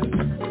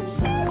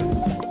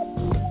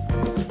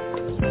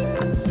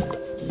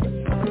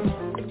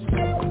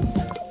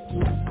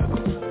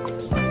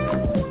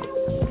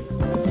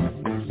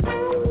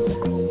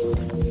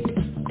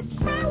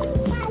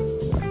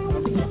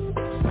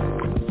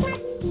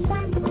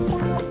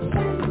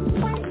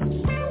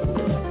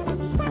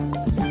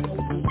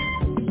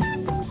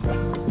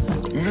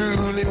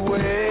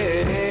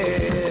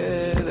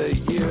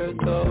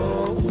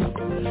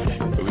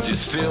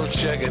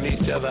 Checking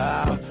each other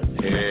out.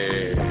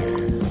 Hey,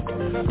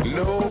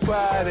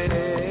 nobody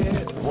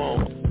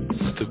wants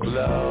to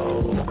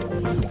blow.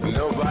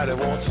 Nobody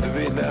wants to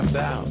be left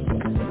out.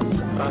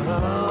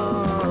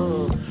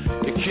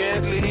 You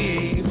can't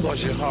leave 'cause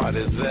your heart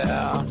is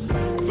there,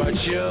 but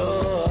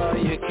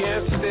you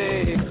can't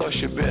stay 'cause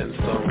you've been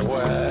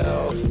somewhere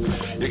else.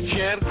 You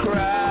can't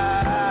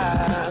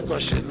cry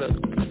 'cause you look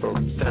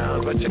broke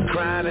down, but you're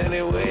crying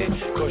anyway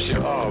 'cause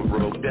you're all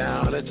broke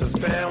down. It's a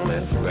family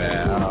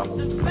affair.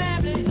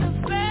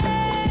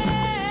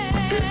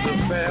 It's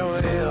a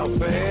family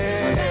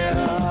affair.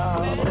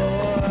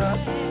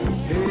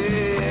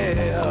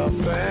 Yeah,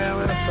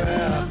 family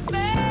affair.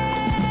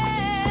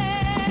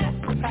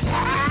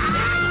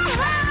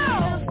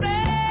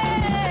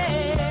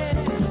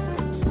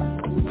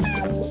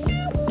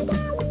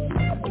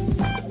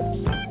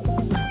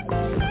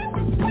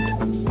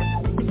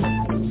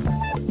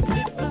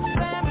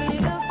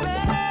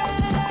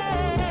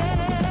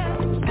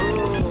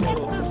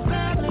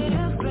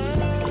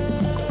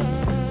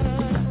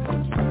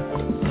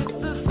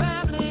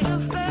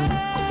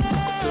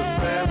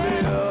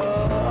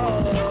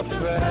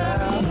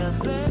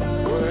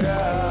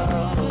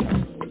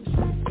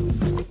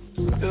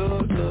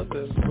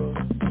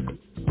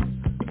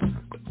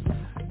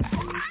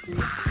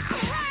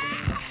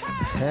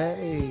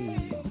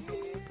 Hey.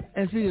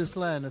 And see,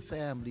 Sly and the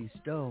Family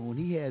Stone,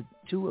 he had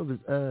two of his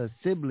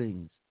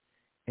siblings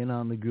in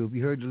on the group.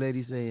 You heard the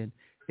lady saying,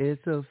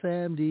 "It's a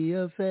family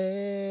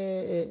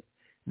affair."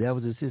 That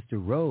was his sister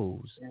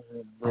Rose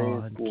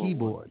on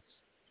keyboards.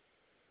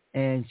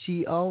 And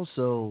she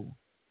also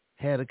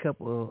had a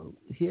couple of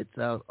hits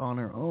out on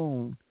her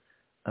own,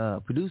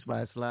 produced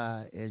by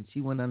Sly, and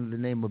she went under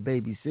the name of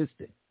Baby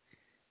Sister.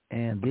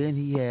 And then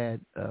he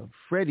had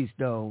Freddie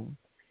Stone,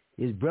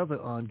 his brother,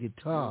 on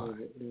guitar.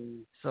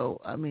 So,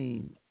 I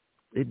mean,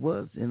 it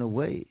was, in a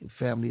way, a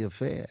family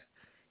affair.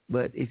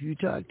 But if you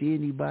talk to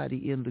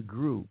anybody in the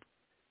group,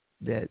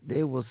 that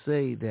they will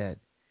say that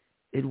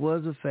it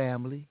was a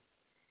family,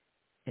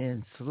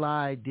 and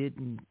Sly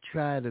didn't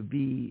try to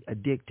be a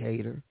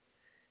dictator.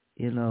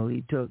 You know,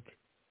 he took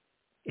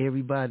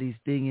everybody's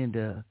thing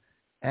into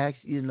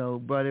act, you know,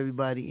 brought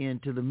everybody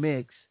into the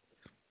mix.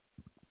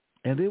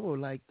 And they were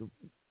like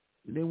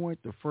they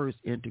weren't the first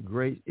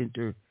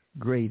interracial,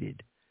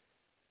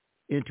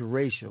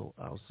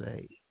 I'll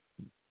say,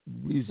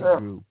 music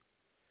group,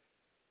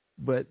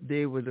 but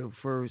they were the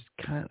first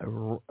kind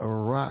of a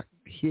rock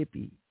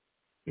hippie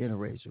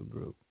interracial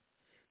group.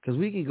 Because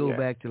we can go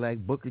back to like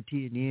Booker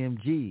T and the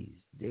MGs.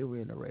 They were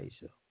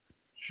interracial.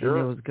 Sure. And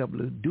there was a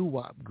couple of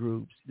doo-wop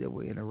groups that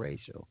were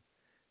interracial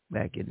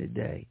back in the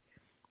day.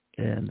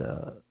 And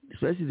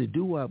especially the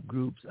doo-wop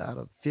groups out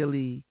of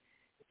Philly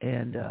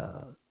and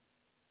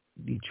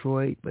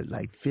Detroit, but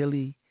like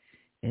Philly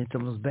and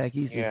some of those back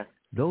east. Yeah.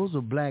 Those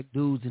are black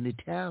dudes and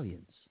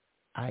Italians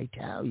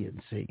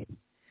singing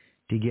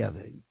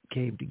together,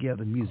 came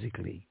together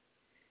musically.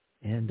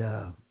 And,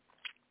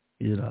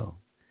 you know,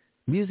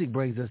 music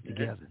brings us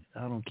together.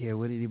 I don't care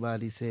what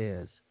anybody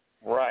says.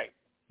 Right.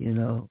 You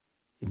know,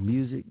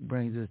 music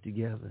brings us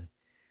together.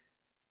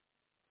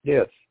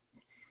 Yes.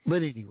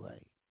 But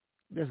anyway,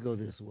 let's go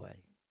this way.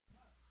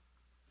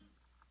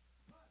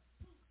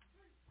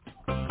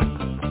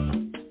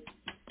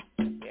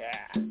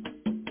 Yeah.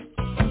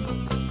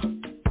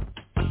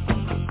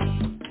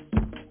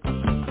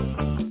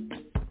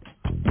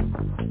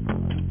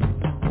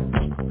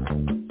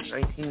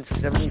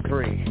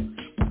 $1973.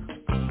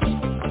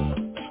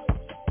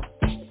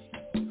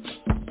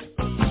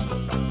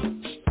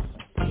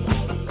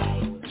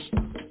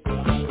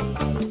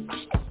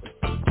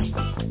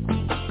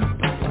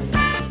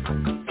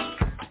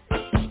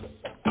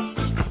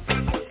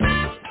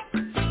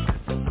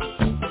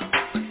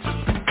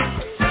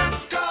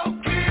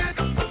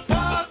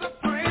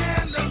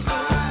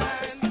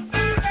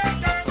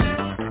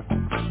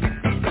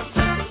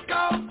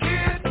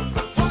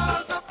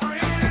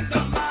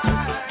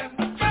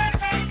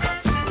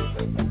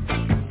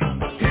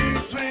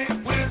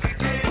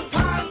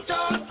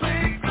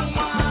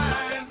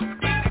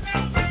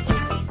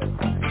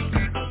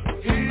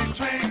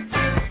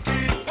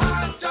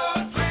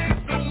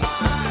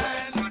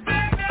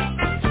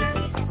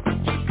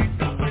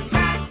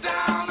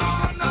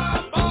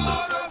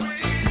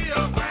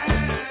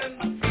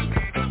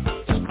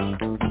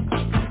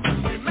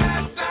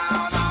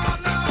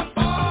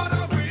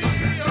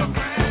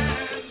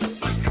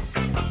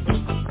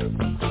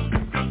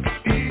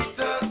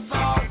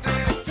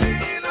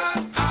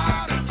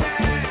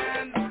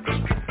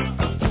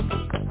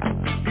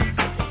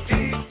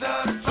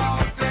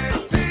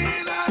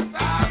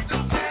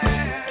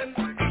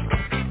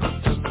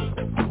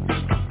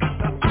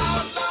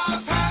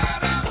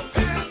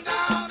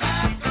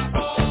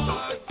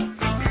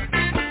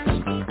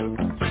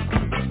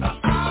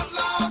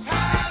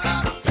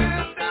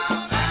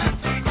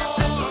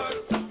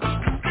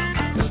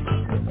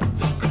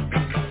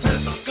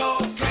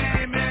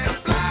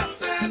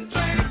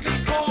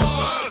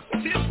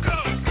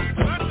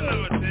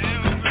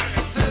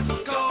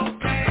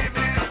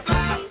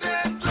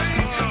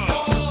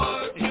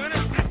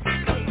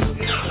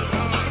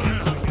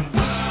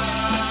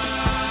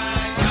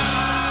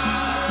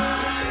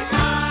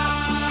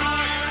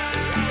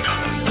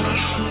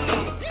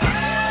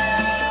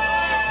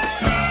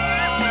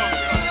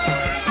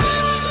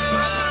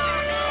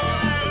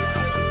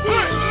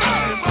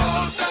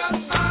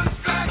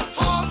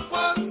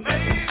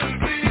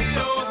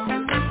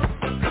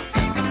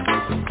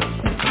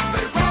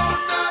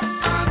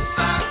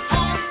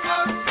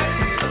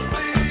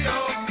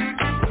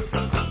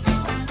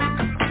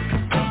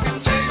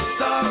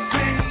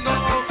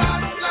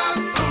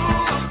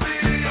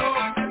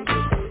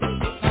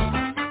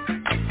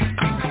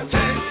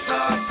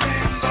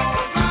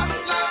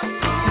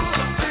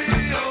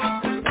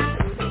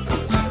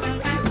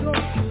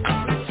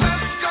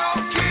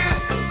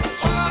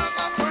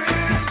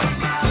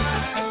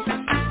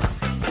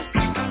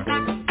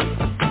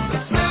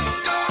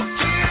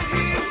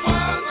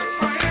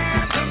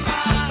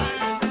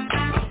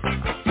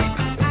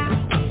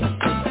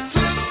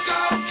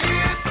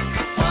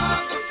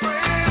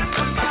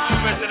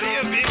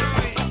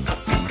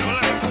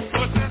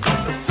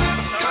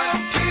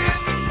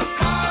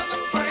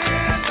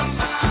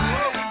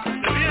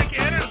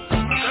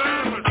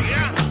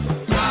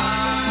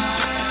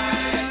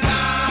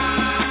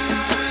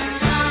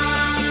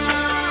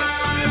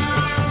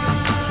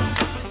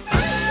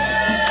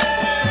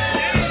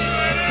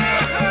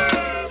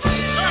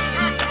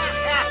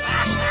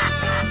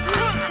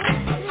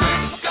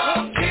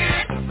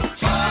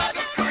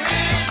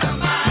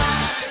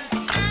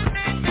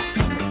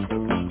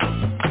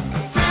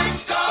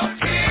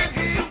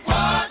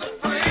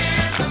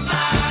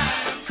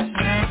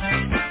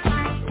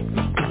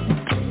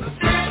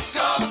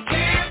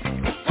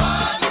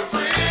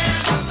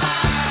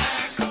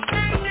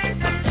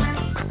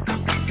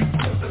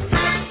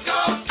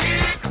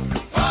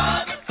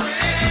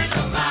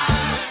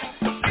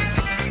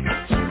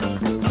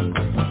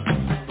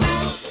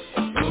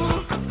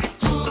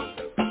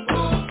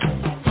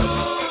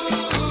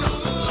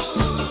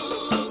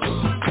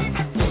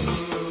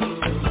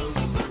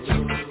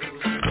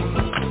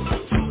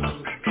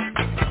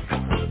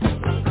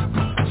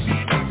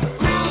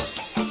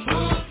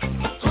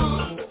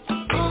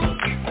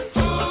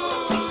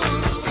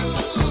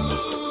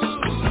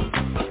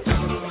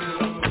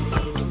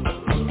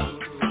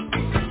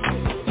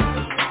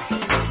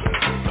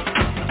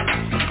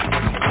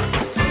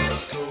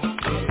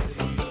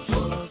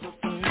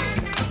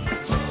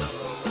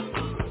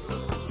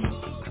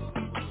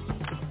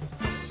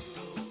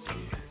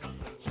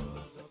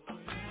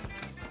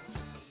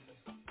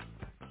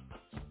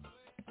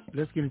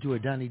 Let's get into a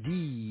Donny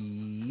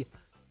D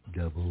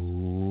double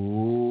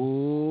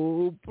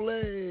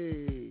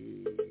play.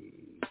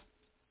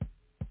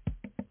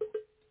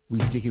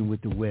 We're sticking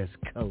with the West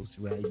Coast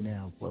right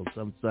now, folks.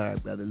 I'm sorry,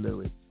 Brother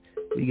Lewis.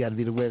 We got to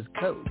be the West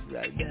Coast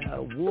right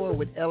now. War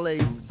with LA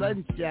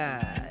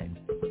Sunshine.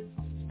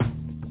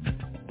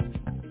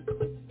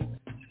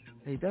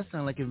 Hey, that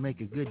sounds like it would make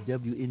a good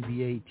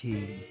WNBA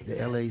team, the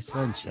LA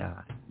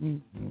Sunshine.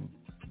 Mm-hmm.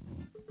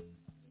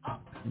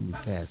 Let me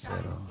pass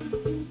that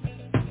on.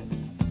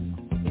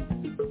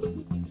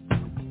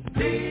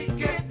 We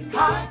get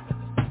high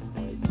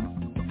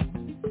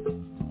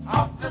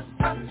off the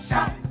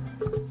sunshine.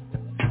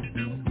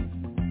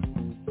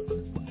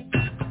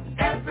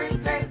 Every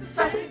day the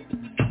same.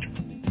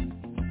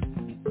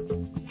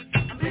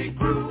 We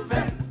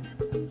grooving.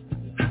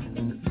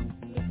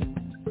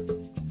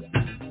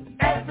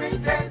 Every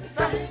day the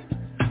same.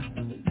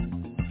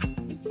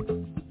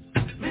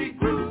 We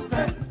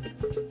grooving.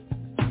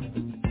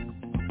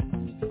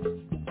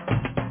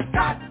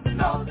 Got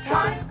no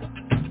time.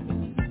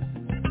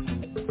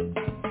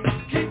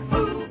 Keep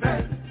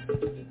moving.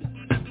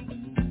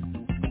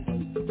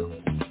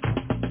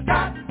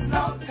 Got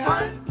no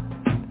time.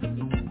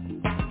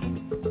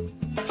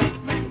 Keep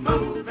me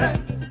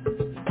moving.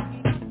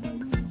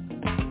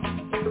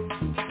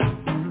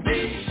 We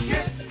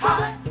get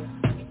high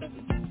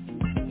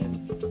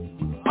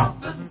off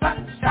the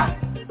sunshine.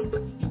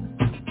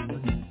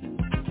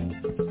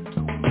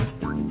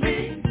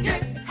 We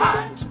get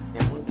high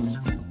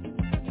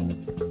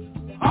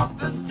off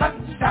the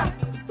sunshine.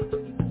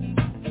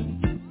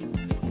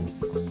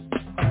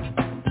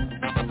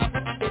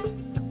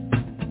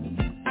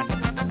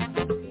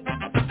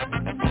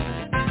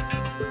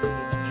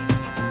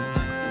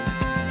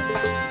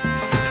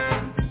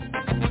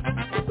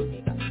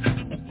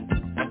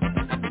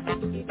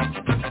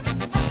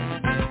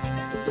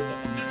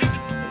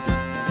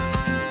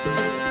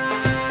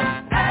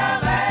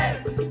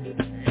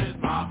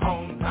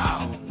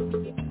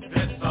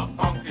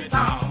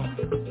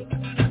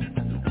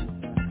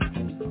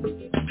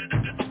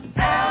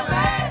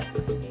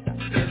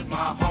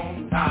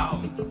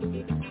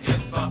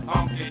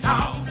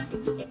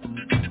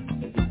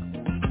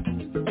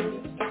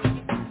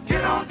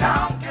 Get on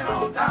down, get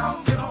on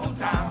down, get on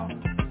down.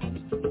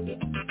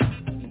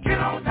 Get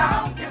on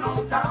down, get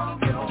on down,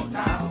 get on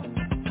down.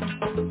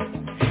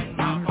 In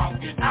my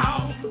funky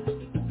town.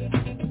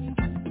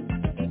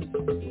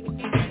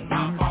 In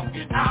my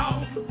funky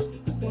town.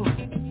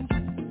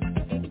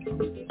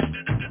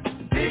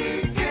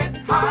 We get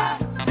high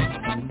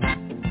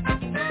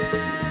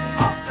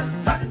off the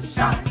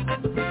sunshine.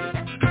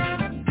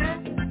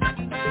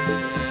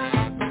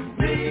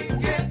 We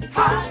get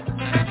high.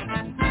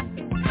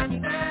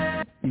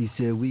 He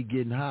said we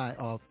getting high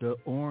off the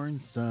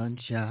orange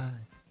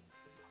sunshine.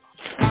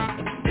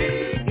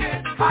 We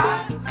get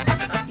high.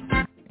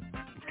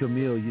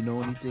 Camille, you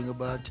know anything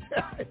about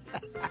that?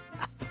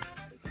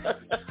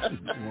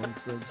 Orange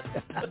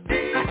sunshine. We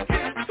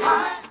get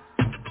high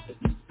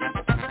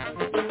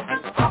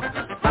off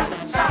the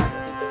sunshine.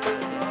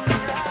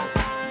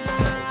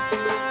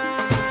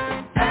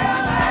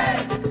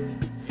 LA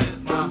is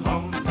my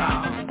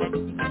hometown.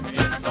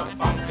 It's a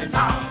funky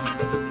town.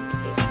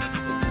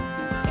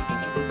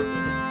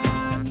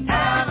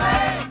 LA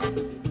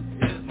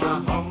is my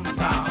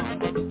hometown.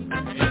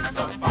 It's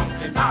a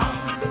funky town.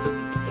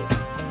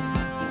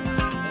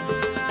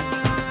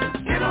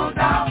 Get on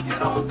down,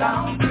 get on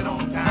down, get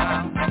on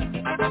down.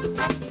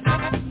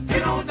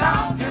 Get on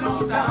down, get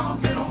on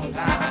down, get on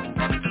down.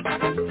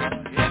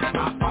 It's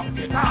my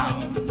funky town.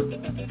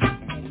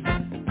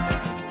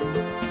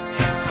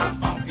 It's my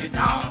funky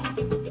town.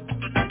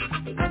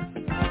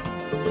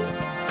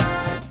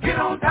 Get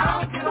on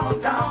down, get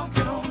on down,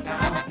 get on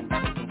down.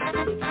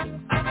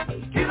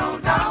 Get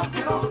on down,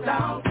 get on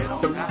down, get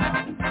on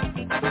down.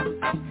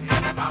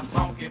 It's my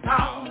funky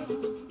town.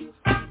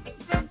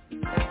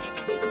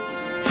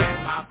 It's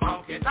my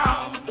funky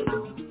town.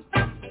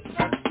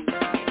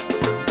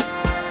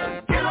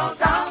 Get on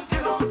down,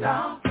 get on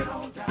down, get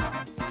on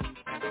down.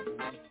 Get on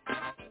down,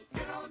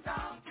 get on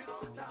down, get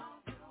on down.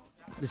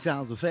 The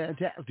sounds of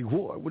fantastic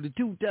war with the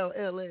 2-town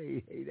LA.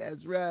 Hey,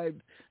 that's right.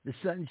 The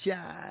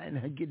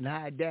sunshine, getting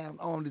high down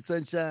on the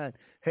sunshine.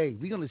 Hey,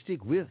 we're going to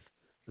stick with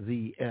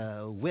the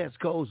West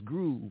Coast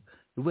groove,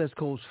 the West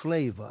Coast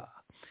flavor.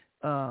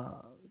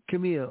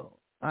 Camille,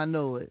 I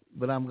know it,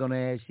 but I'm going to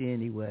ask you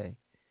anyway.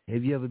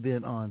 Have you ever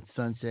been on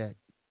Sunset?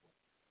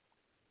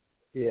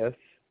 Yes.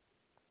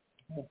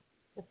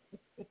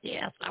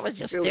 Yes, I was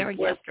just It was there West-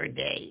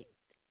 yesterday.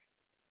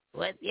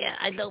 What? Yeah,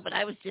 I know, but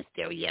I was just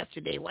there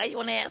yesterday. Why do you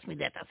want to ask me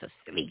that? That's a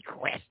silly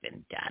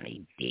question,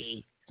 Donny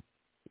D.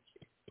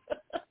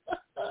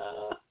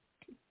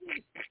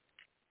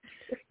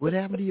 What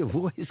happened to your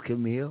voice,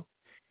 Camille?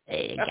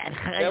 Hey, got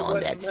high That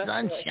on that wasn't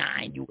my voice.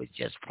 sunshine you was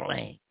just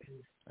playing.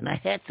 And I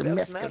had some That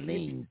was not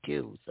mescaline,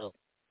 too, so.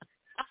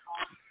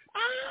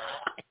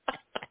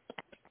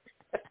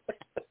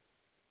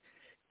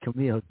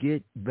 Camille,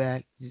 get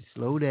back,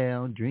 slow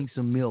down, drink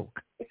some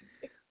milk.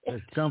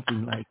 or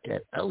something like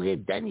that. Oh, yeah,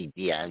 Donny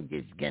D, I'm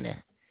just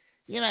gonna,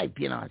 I've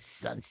been on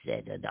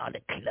Sunset and all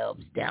the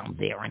clubs down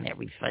there and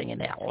everything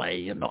in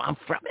L.A. I'm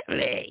from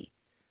L.A.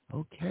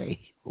 Okay.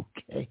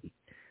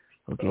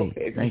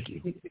 Thank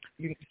you.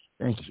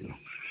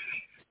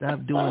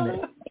 Stop doing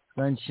that.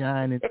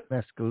 Sunshine and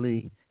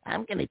mescaline.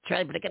 I'm gonna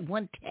try, but I got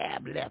one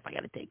tab left. I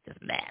gotta take this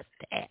last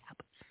tab.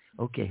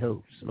 Okay,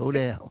 Hope, slow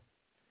down.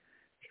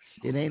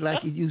 It ain't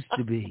like it used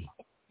to be.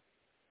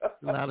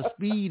 A lot of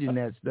speed in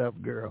that stuff,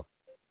 girl.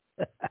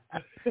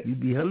 You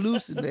be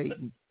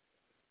hallucinating.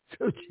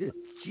 So just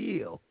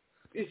chill.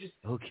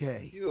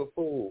 Okay. You're a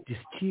fool.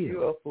 Just chill.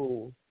 You're a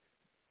fool.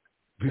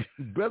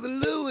 Brother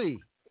Louie,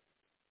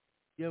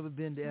 you ever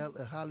been to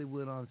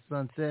Hollywood on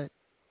Sunset?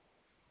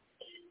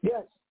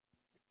 Yes.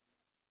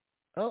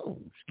 Oh,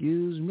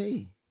 excuse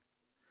me.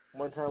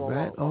 One time,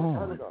 Right long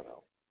time ago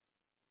now.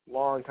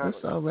 Long time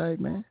That's ago. all right,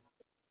 man.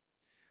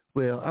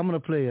 Well, I'm going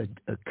to play a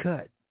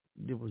cut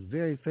that was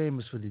very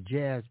famous for the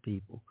jazz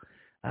people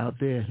out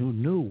there who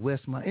knew Wes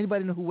Montgomery.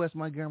 Anybody know who Wes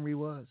Montgomery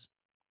was?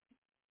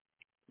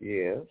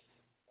 Yes.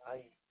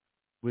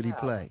 Would he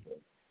play?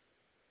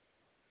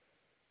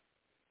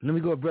 Let me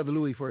go with Brother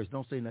Louie first.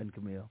 Don't say nothing,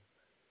 Camille.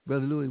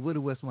 Brother Louie, what did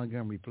Wes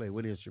Montgomery play?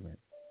 What instrument?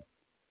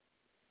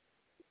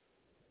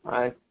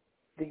 I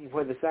think he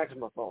played the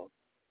saxophone.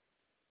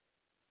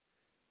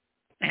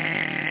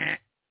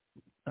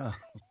 Oh.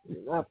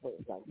 Not playing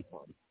the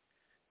saxophone.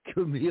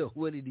 Camille,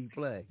 what did he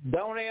play?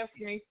 Don't ask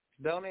me.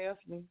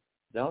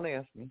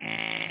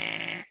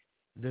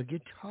 The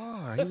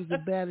guitar. He was the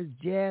baddest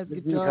jazz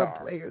guitar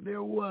player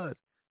there was.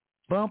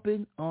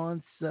 Bumping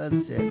on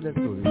Sunset. Let's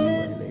go this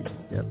way, ladies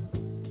and gentlemen.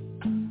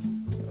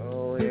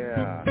 Oh,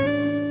 yeah.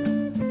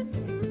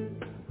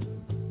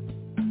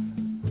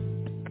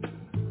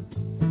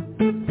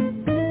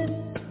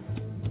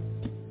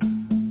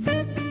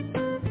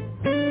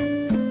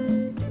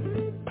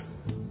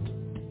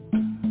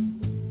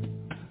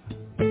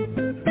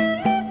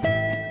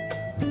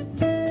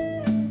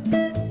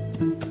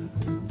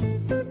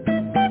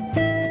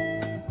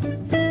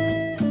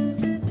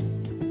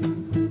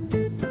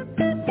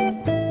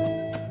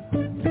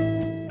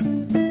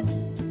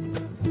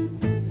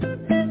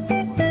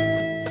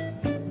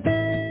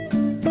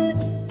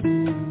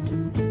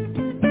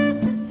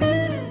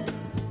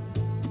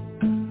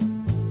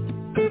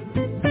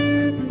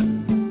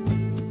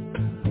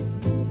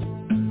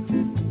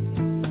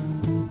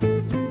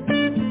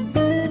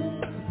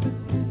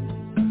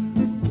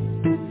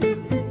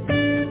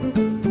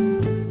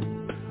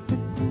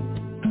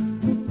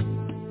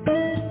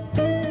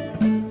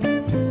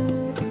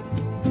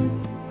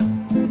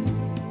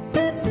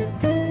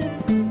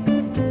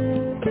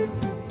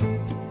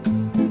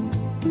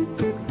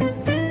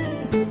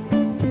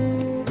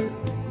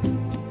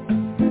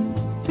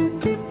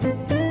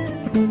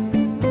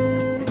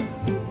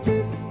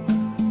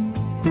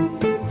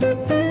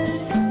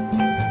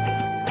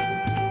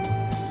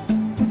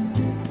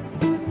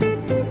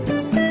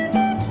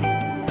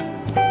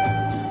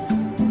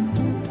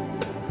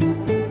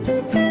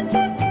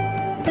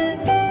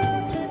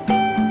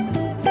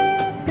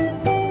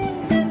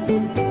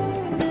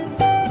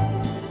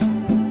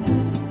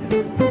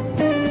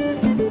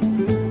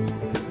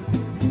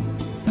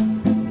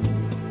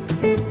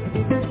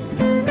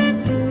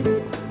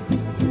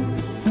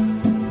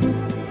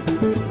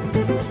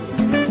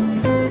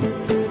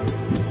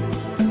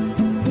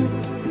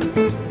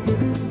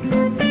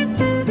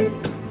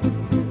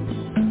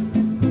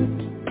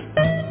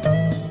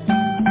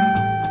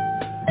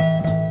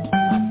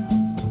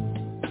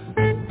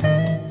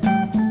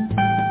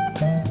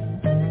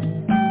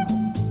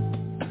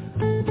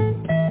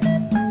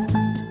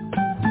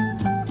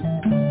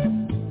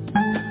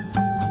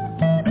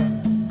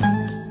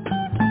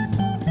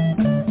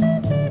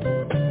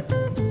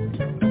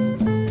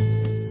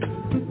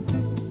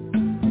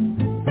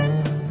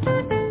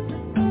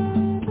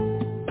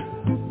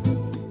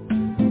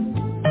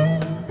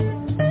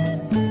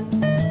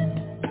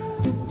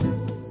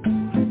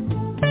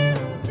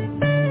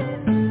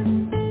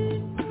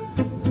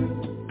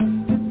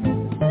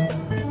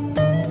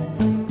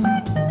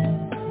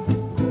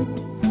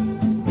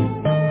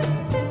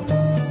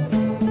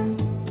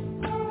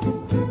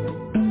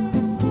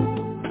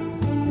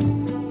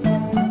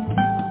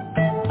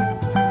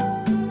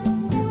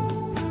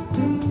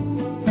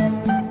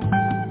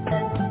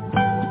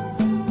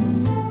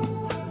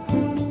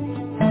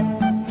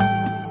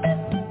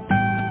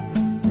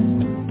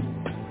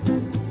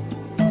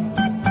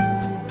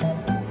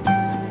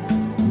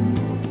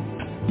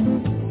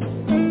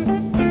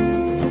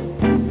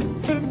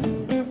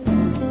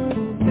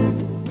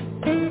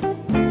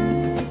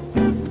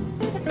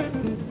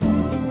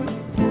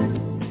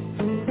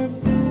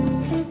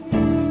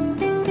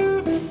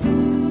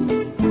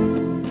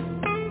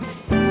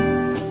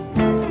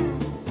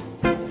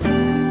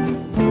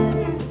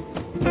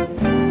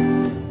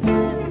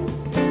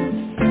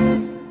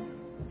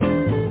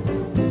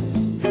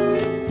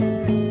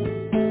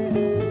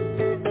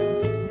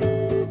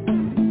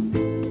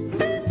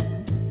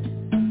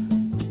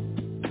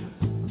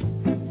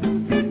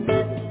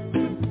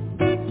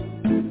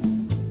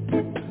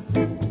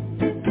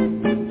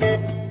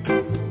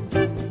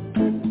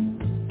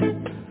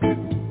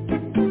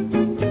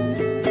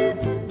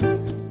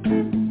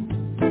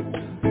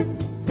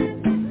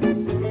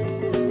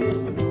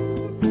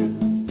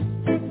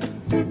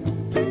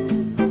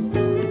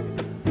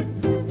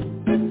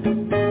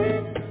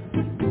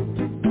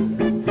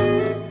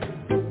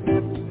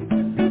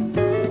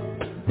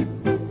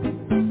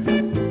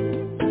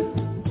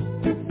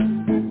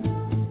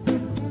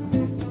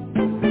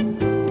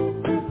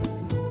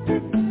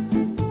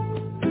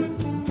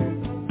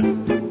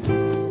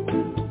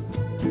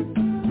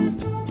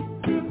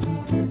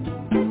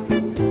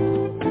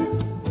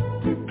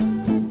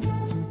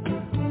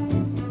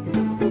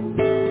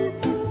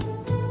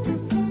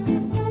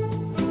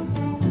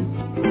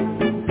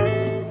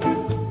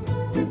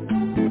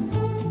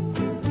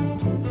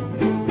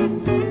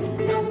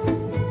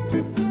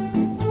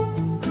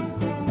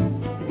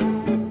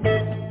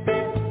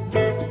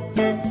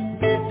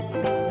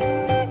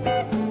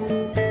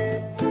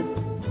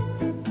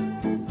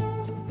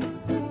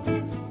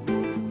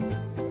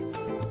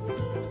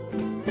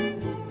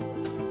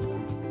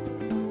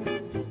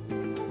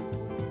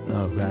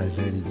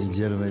 ladies and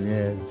gentlemen,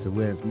 yes, the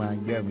West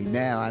Montgomery.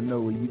 Now I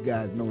know you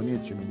guys know an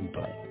instrument he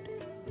played.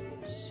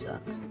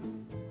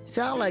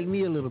 Sound like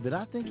me a little bit.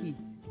 I think he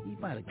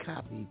might have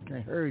copied,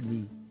 heard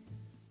me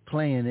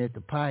playing at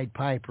the Pied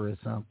Piper or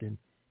something,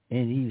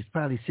 and he was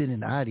probably sitting in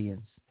the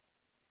audience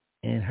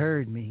and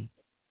heard me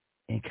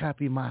and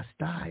copied my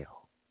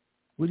style.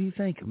 What do you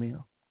think,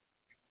 Camille?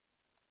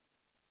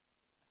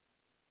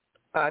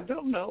 I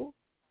don't know.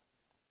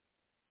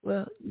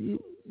 Well, you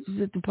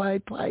at the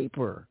Pied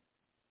Piper.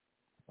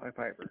 Pied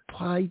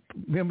Piper.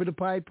 Remember the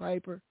Pied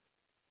Piper?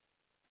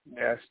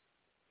 Yes.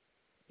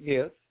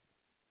 Yes.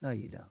 No,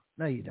 you don't.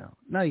 No, you don't.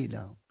 No, you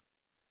don't.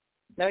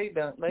 No, you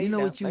don't. No, you know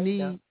don't. what you no, need? You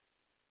don't.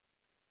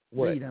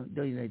 What? No, you don't.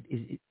 No, you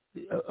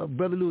don't.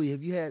 Brother Louis,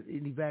 have you had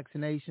any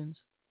vaccinations?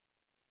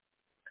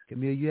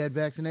 Camille, you had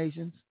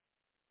vaccinations?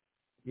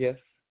 Yes.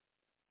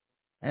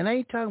 And I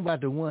ain't talking about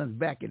the ones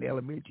back in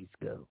elementary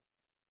school.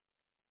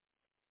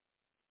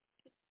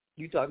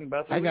 You talking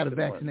about the I got a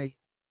recent vaccination.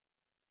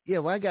 Yeah,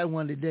 well, I got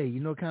one today. You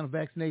know what kind of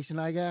vaccination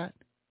I got?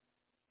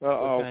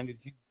 Uh-oh. What kind did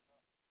you?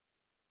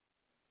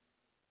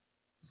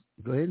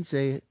 Go ahead and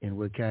say it. And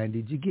what kind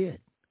did you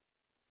get?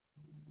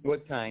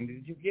 What kind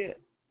did you get?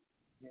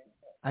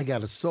 I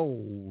got a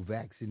soul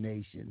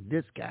vaccination.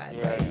 This guy.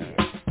 Right.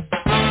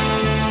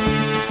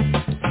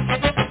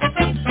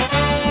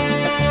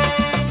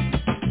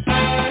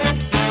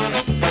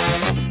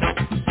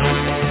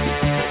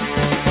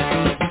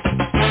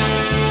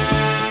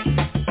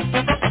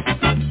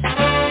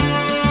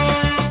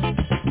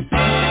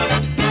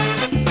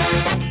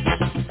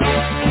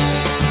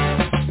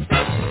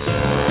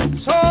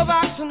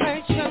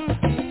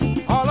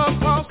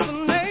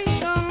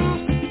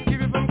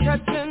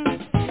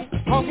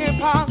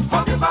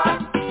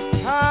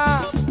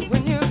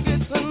 When you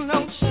get the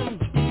notion,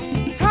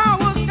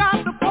 power's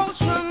got the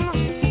potion,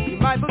 you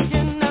might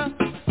begin to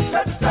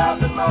set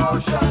yourself in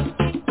motion.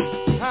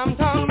 I'm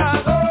talking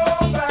about no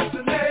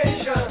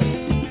vaccination.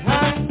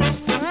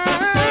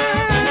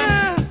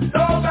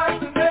 No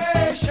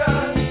vaccination.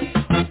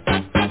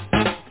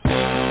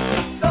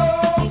 No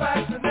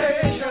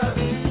vaccination.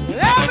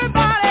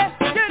 Everybody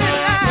get it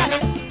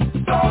right.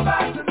 No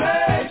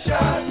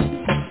vaccination.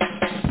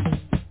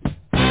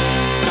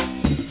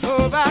 No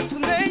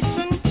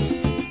vaccination,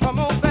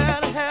 promote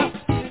better health.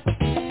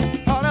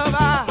 Part of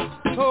our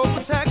whole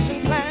protection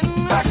plan.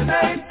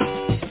 Vaccinate,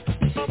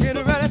 get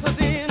ready for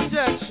the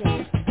injection.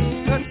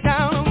 Cut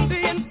down on the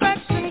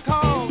infection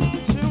cause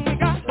soon we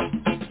got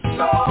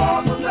no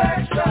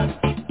protection.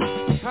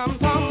 I'm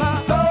talking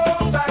about no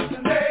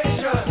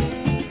vaccination.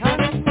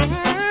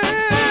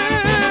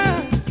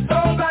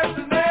 No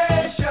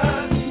vaccination.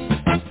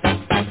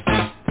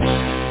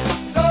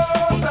 No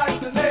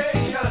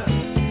vaccination.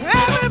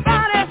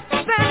 Everybody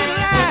stand in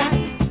line.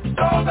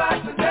 No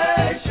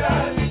vaccination.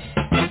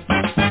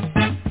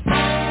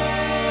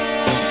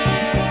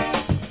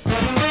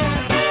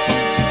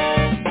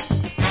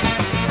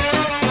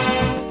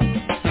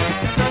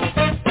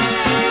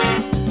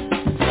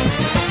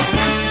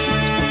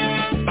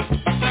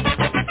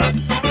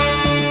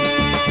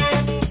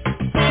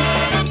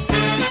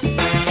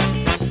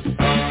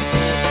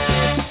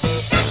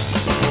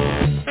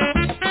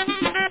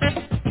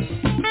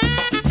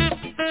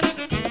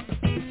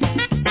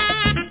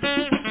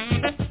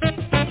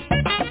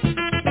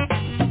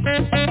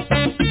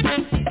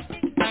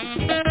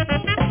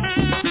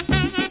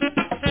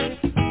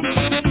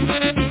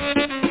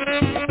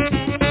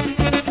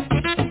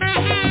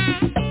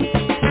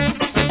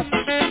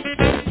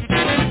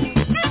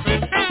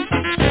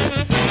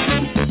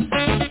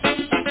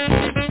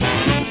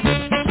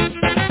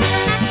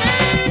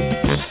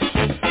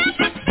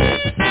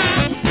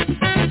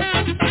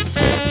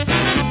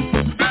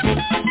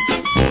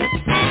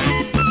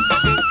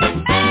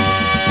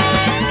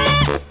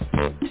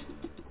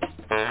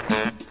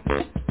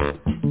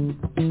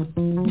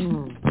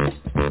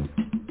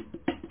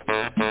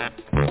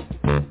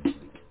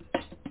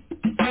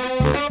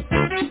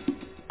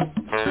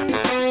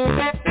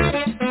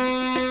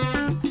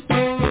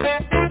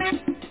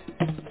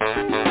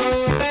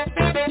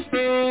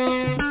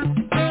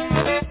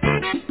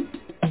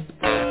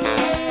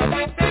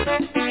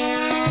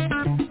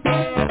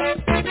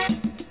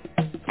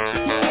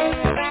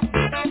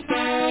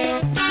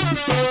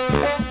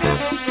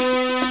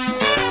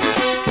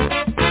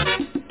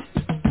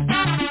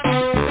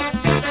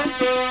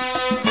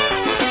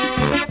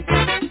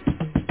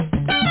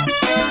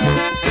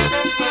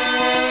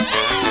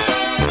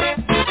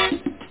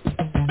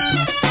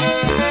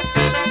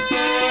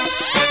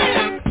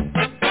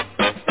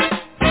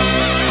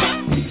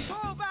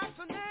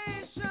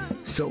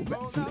 So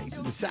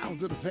vaccination, the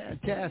sounds of the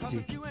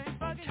fantastic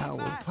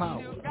Tower of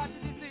Power.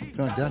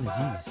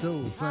 Donnyds, he's so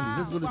funny.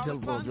 Let's go to the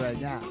telephones right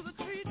now.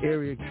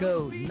 Area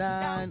code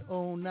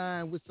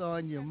 909. What's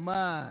on your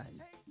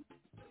mind?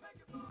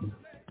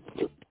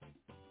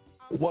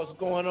 What's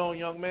going on,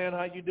 young man?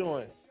 How you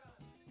doing?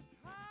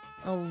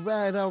 All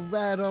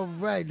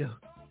right.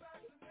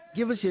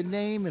 Give us your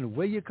name and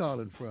where you're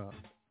calling from.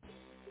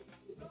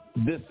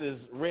 This is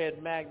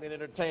Red Magnet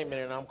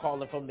Entertainment, and I'm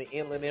calling from the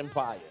Inland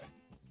Empire.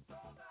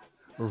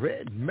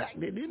 Red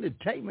Magnet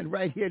Entertainment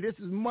right here. This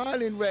is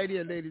Marlon right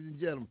here, ladies and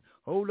gentlemen.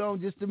 Hold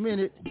on just a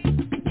minute.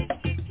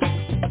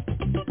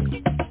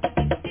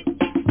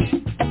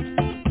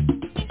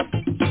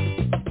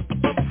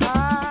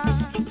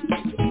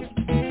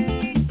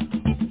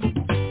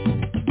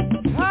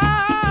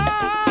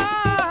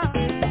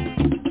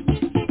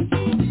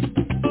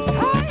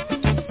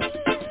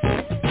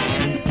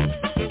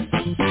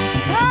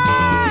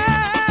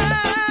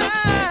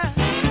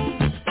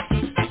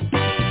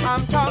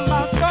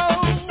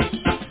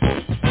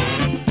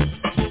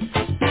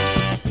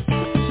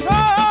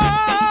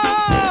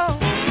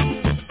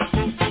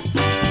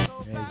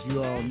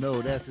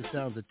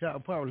 Sounds of Tower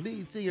Power.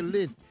 Lead singer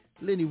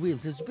Lenny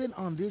Williams has been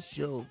on this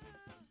show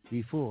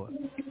before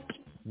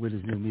with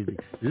his new music.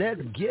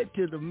 Let's get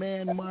to the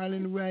man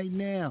Marlon right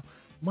now.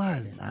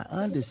 Marlon, I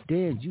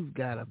understand you've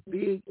got a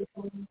big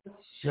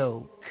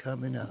show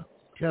coming up.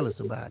 Tell us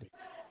about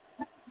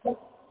it.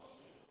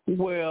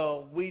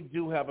 Well, we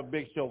do have a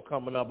big show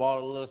coming up. All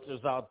the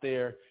listeners out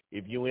there,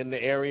 if you're in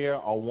the area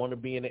or want to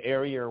be in the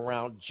area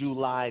around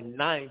July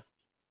 9th,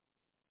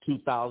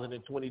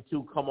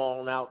 2022, come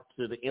on out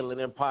to the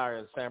Inland Empire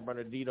in San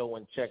Bernardino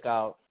and check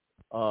out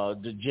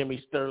the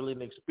Jimmy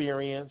Sterling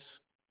Experience.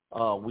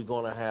 We're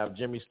going to have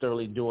Jimmy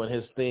Sterling doing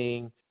his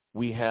thing.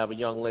 We have a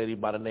young lady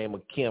by the name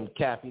of Kim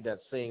Caffey that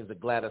sings the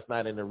Gladys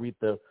Knight and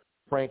Aretha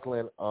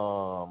Franklin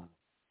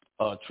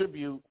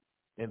tribute.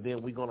 And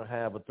then we're going to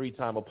have a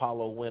 3-time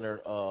Apollo winner,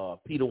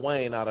 Peter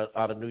Wayne, out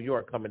of New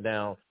York, coming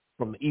down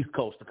from the East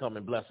Coast to come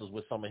and bless us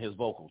with some of his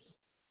vocals.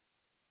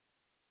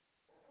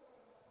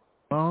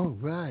 All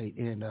right,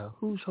 and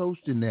who's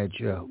hosting that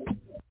show?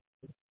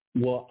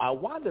 Well,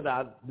 why did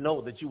I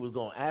know that you was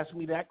going to ask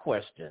me that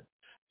question?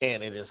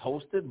 And it is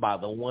hosted by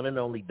the one and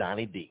only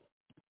Donny D.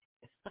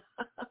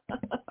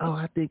 Oh,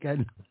 I think I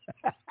know.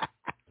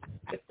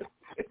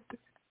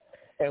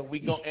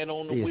 And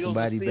on the Wheels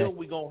of Steel,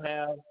 we're going to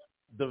have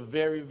the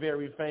very,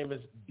 very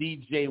famous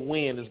DJ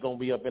Wynn is going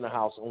to be up in the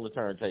house on the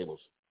turntables.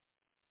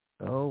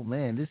 Oh,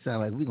 man, this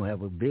sounds like we're going to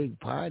have a big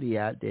party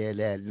out there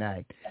that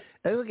night.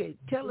 Okay,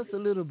 tell us a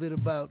little bit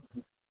about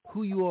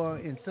who you are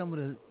and some of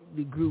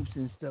the groups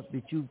and stuff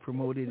that you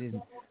promoted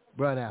and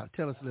brought out.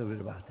 Tell us a little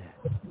bit about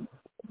that.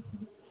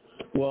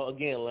 Well,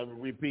 again, let me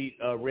repeat.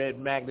 Red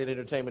Magnet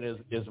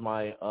Entertainment is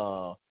my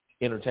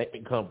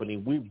entertainment company.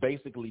 We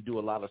basically do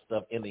a lot of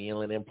stuff in the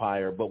Inland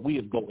Empire, but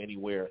we go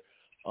anywhere.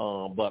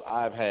 But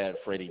I've had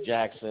Freddie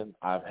Jackson.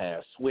 I've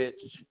had Switch.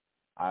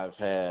 I've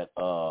had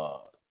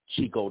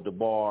Chico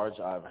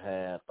DeBarge. I've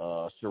had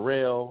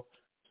Sherelle,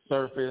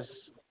 Surface,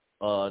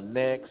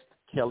 Next,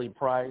 Kelly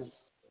Price,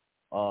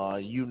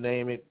 you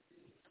name it.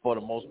 For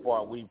the most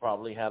part, we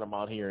probably had them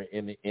out here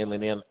in the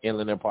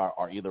Inland Empire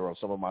or either on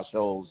some of my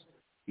shows,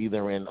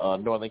 either in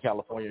Northern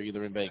California or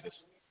either in Vegas.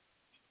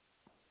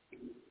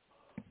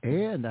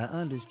 And I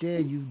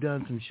understand you've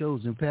done some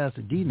shows in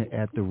Pasadena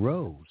at the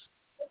Rose.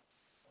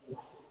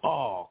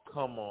 Oh,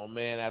 come on,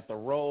 man. At the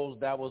Rose,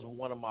 that was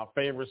one of my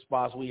favorite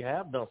spots. We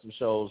have done some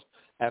shows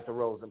at the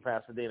Rose in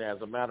Pasadena.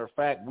 As a matter of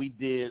fact, we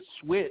did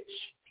Switch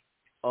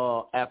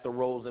at the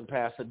Rose in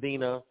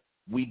Pasadena.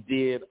 We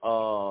did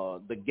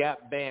the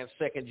Gap Band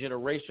Second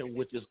Generation,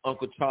 which is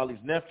Uncle Charlie's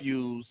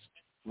nephews,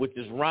 which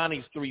is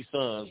Ronnie's 3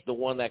 sons, the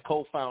one that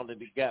co-founded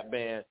the Gap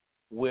Band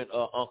with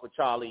Uncle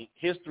Charlie.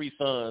 His 3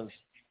 sons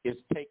is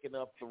taking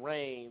up the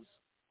reins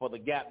for the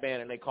Gap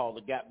Band, and they call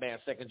the Gap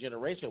Band Second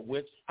Generation,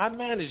 which I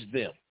managed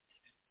them.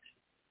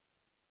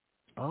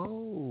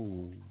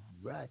 Oh,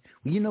 right.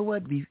 Well, you know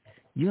what? You're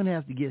going to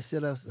have to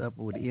set us up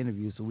with an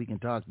interview so we can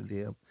talk to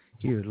them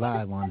here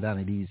live on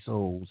Donny D's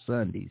Soul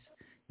Sundays.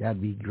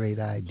 That'd be a great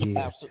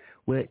idea.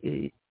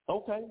 Absolutely.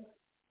 Well, okay.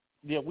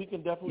 Yeah, we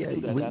can definitely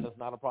do that. That is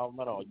not a problem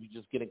at all. You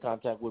just get in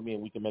contact with me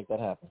and we can make that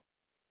happen.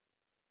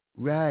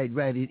 Right.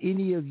 And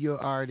any of your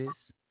artists,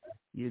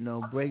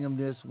 bring them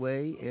this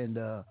way, and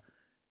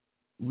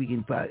we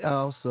can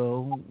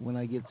also, when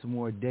I get some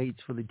more dates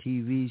for the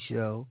TV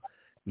show,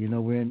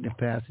 we're in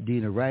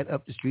Pasadena, right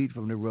up the street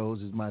from the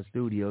Rose is my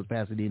studio,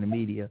 Pasadena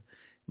Media.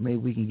 Maybe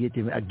we can get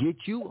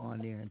you on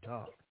there and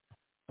talk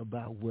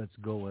about what's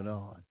going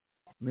on.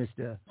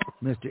 Mr.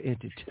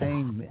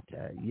 Entertainment.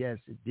 Yes,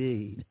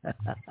 indeed.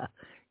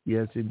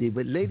 Yes, indeed.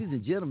 But ladies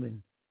and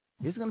gentlemen,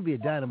 it's going to be a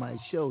dynamite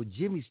show.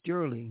 Jimmy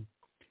Sterling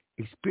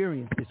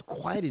Experience is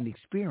quite an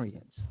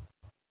experience.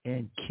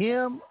 And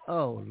Kim,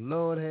 oh,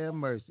 Lord have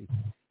mercy.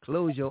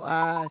 Close your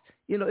eyes.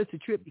 It's a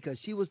trip because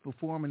she was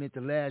performing at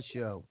the last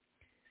show.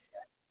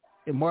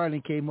 And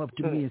Marlon came up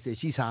to me and said,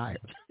 she's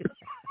hired.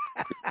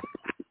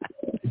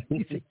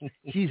 He said,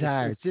 she's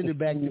hired. Send her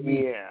back to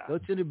me. Yeah. Go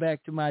send her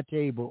back to my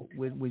table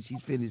when she's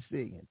finished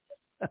singing.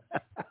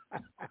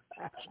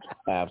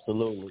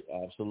 Absolutely.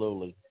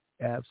 Absolutely.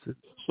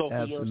 So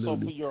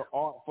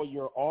for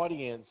your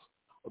audience,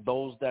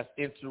 those that's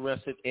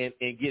interested in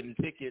getting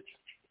tickets,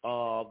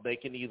 they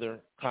can either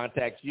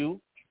contact you,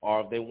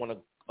 or if they want to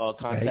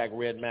contact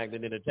Red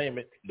Magnet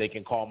Entertainment, they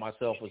can call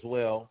myself as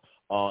well.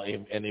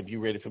 And if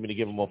you're ready for me to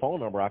give them a phone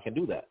number, I can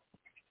do that.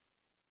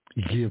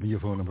 Give me your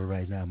phone number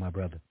right now, my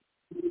brother.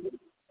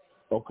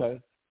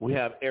 Okay. We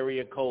have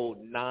area code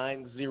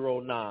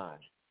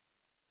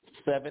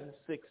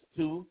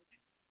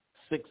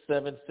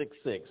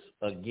 909-762-6766.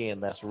 Again,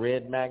 that's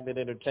Red Magnet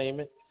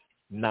Entertainment,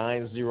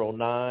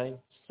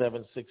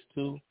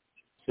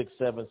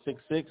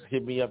 909-762-6766.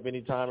 Hit me up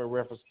anytime in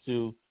reference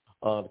to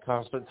the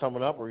concert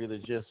coming up, or either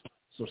just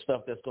some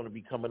stuff that's going to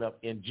be coming up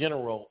in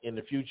general in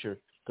the future,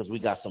 because we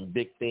got some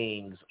big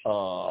things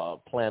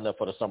planned up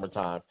for the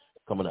summertime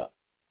coming up.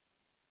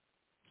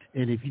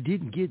 And if you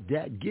didn't get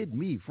that, get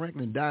me,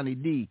 Franklin Donny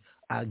D.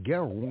 I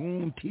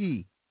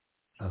guarantee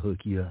I'll hook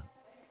you up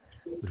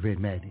with Red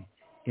Magnet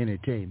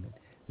Entertainment.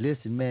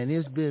 Listen, man,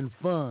 it's been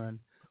fun.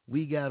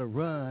 We got to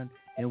run,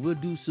 and we'll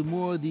do some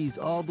more of these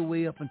all the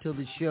way up until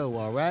the show,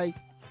 all right?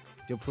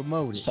 To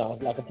promote it.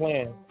 Sounds like a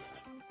plan.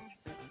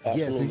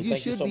 Absolutely. Yes, and you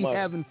Thank should you so be much.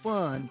 having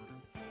fun.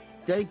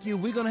 Thank you.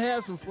 We're going to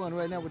have some fun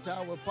right now with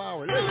Tower of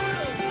Power.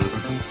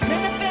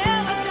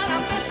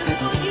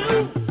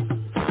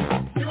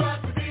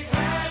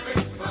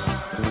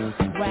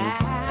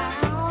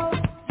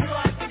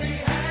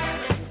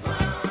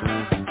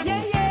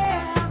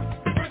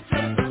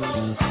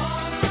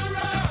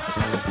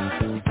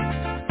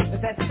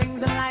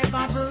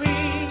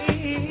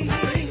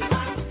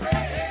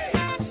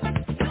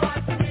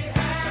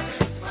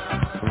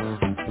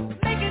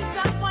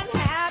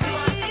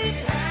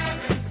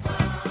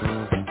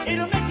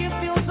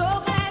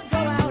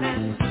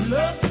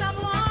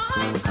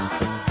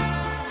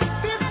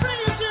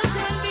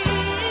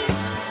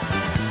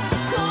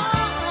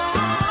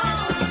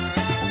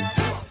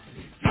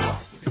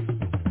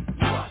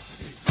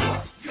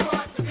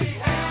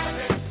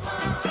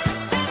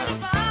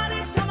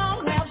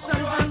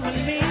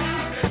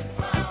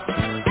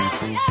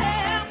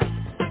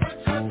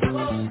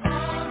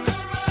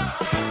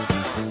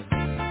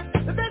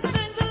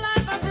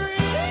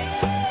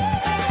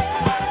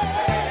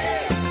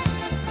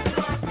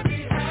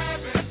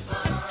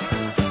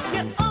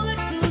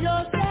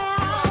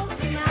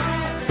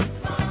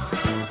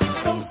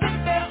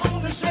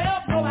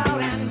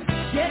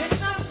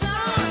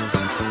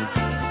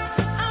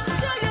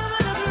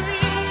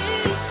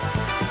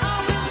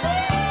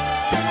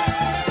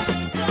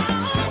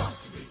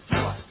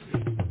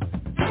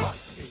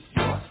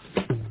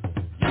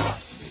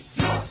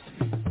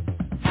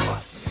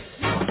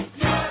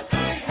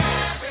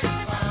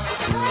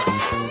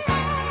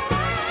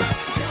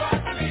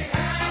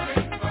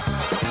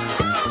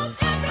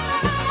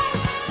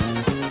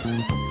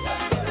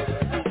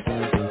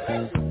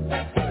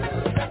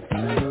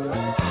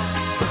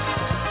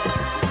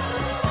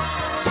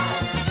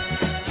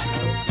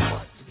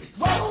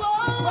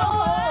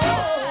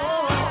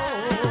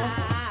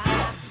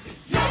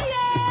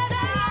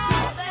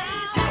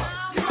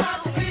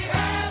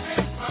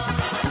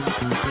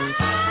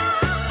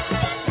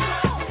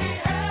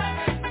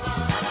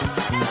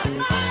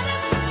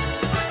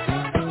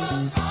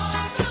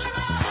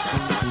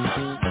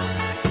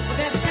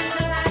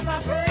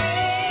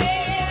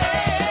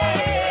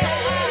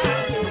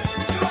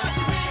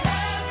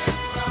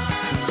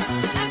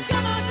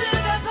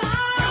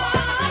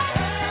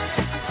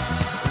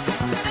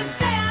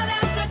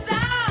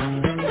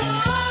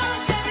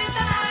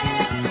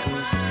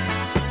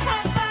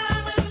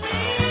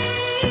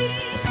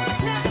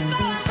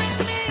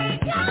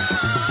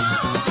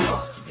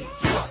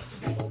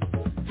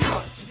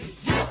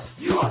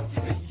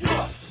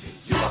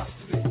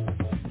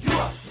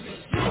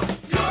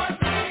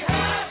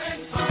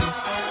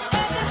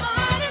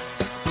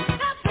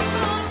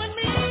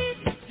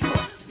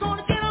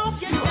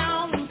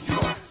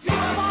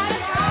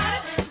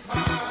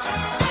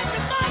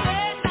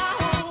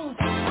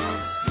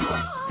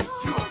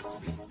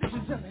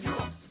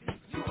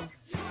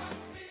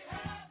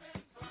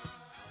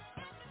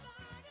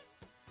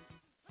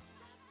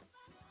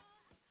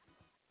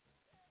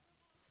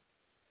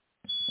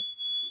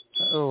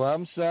 Oh,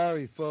 I'm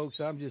sorry, folks.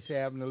 I'm just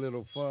having a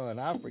little fun.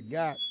 I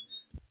forgot.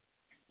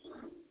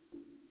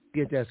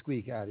 Get that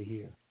squeak out of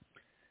here.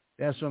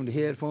 That's from the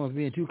headphones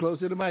being too close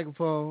to the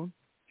microphone.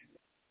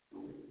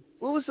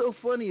 What was so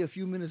funny a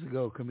few minutes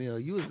ago, Camille?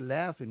 You was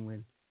laughing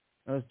when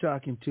I was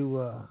talking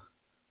to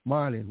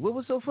Marlon. What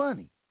was so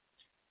funny?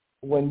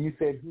 When you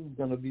said who's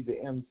going to be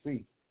the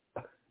MC.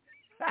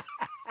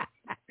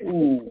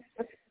 Ooh.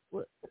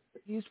 What,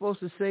 you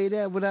supposed to say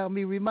that without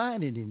me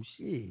reminding him.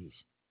 Sheesh.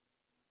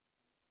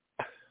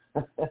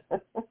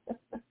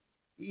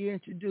 He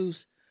introduced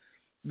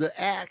the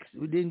acts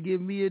who didn't give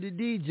me or the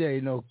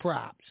DJ no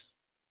props.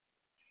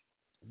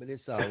 But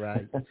it's all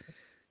right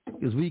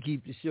because we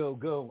keep the show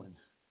going.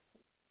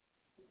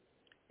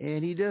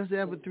 And he does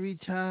have a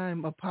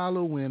 3-time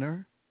Apollo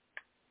winner,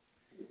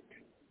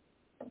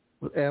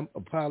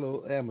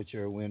 Apollo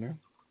amateur winner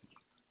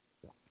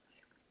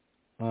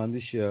on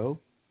the show.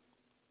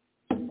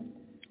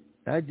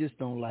 I just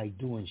don't like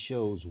doing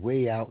shows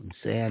way out in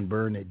San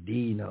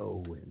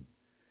Bernardino, and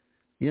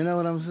you know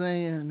what I'm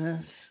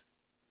saying?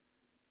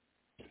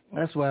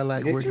 That's why I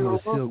like working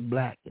with Silk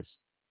Black.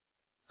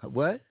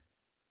 What?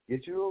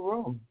 Get you a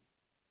room.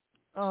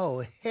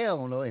 Oh,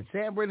 hell no. In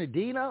San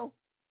Bernardino?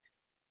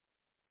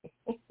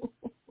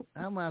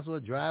 I might as well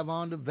drive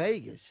on to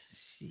Vegas.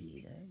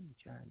 Shit, I ain't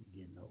trying to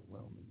get no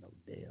room in no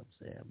damn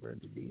San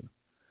Bernardino.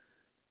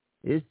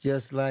 It's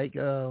just like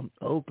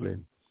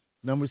Oakland.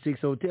 Number 6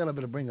 hotel, I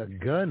better bring a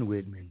gun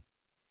with me.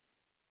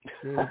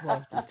 Save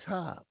off the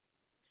top.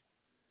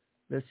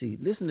 Let's see.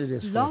 Listen to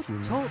this. Blog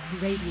Talk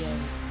Radio.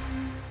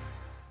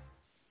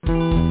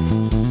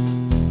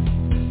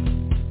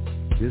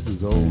 This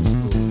is old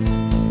school.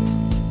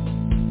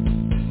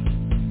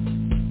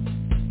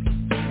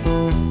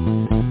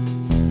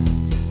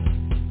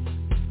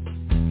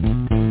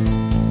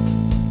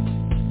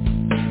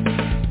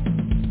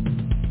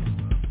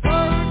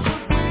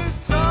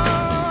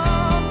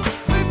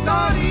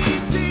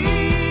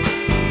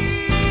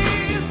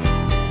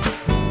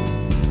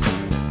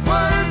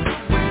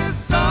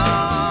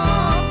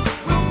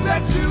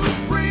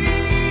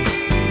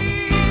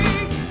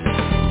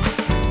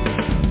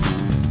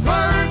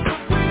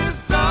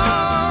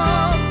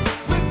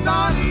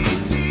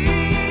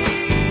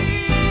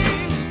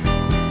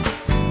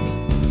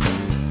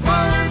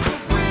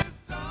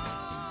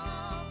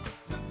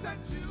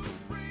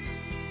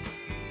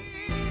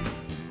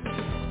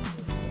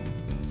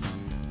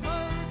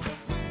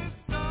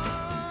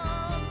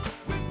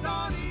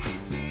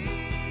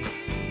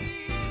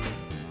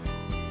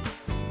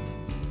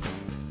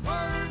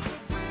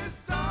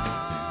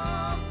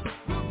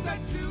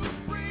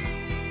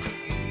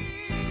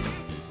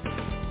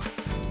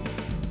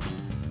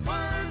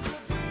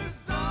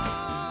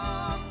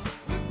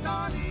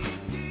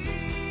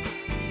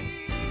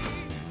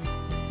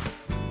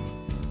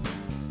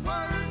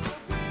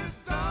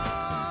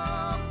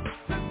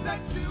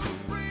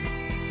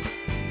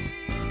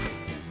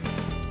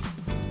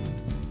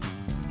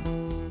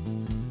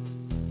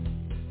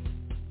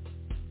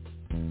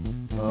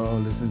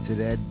 To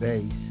that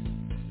bass.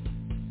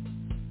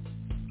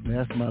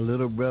 That's my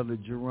little brother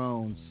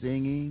Jerome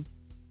singing,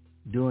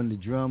 doing the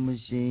drum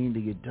machine,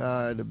 the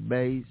guitar, the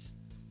bass.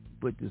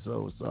 Put this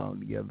whole song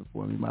together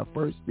for me. My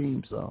first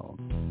theme song.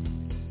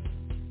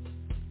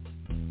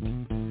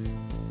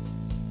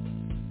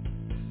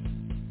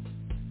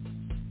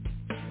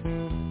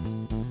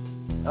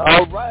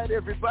 All right,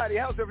 everybody.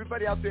 How's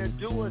everybody out there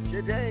doing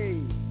today?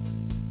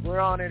 We're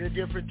on at a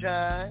different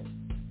time.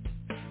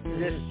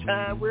 This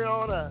time we're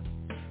on a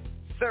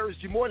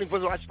Thursday morning,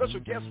 but our special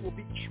guest will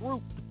be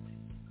Troop.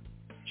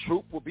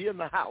 Troop will be in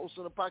the house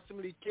in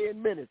approximately 10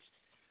 minutes.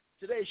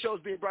 Today's show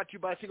is being brought to you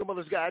by Single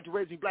Mother's Guide to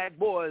Raising Black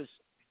Boys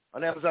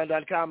on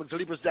Amazon.com and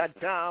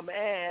Delibras.com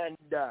and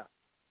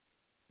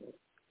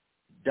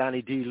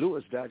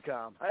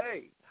DonnyDLewis.com.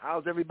 Hey,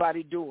 how's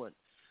everybody doing?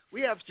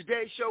 We have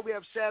today's show, we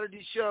have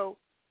Saturday's show,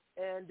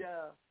 and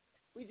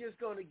we're just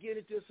going to get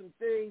into some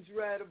things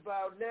right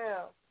about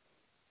now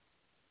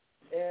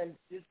and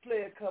just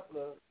play a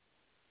couple of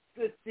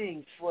good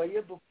things for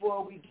you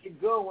before we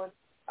get going.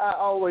 I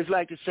always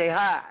like to say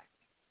hi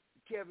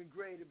to Kevin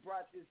Gray that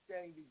brought this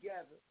thing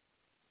together.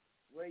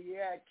 Where you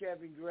at,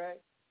 Kevin Gray?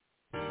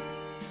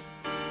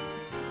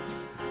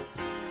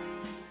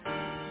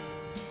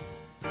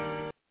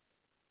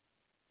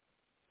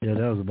 Yeah,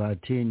 that was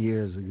about 10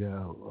 years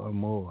ago or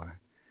more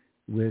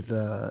with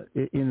an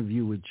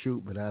interview with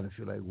Troop, but I didn't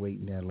feel like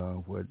waiting that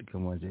long for it to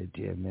come on to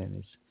 10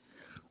 minutes.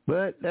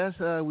 But that's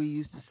how we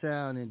used to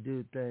sound and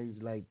do things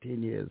like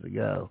 10 years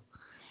ago.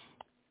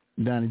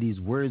 Donny's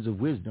Words of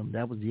Wisdom,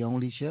 that was the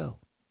only show.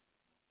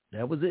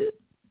 That was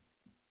it.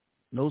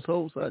 No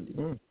Soul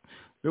Sunday.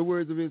 No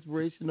words of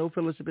inspiration, no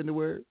fellowship in the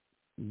Word.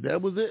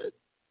 That was it.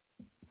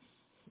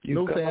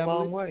 You've come a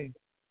long way.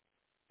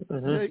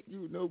 Thank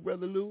you. No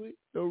Brother Louis,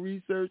 no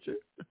researcher.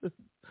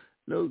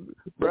 No.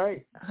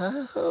 Right.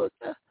 Oh,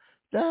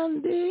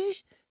 Donny,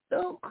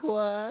 don't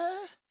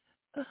cry.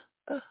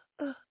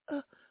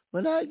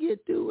 When I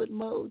get through with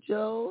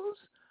Mojo's,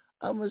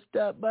 I'm going to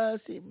stop by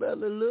and see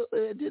Brother Louis,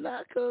 and then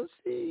I come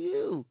see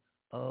you.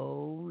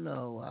 Oh,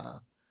 no.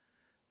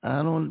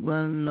 I don't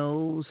run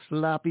no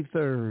sloppy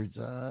thirds.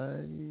 I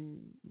ain't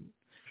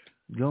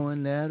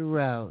going that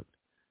route.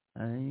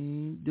 I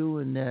ain't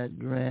doing that,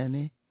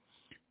 Granny.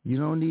 You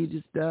don't need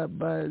to stop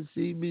by and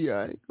see me.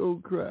 I ain't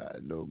going to cry.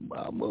 No,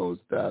 I won't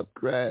stop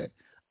crying.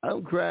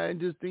 I'm crying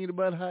just thinking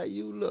about how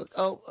you look.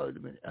 Oh, wait a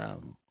minute.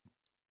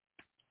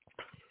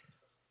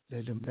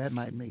 That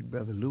might make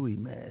Brother Louis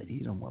mad. He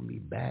don't want me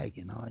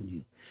bagging on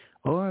you.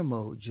 Or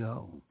Mo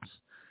Jones.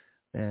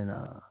 And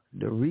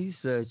the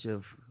research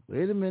of,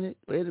 wait a minute.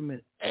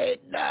 Hey,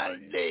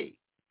 Donny,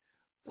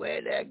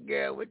 where that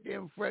girl with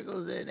them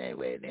freckles and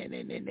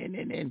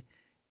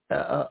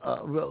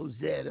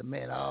Rosetta,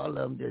 man, all of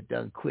them just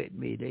done quit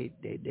me. They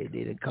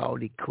done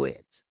called it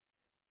quits.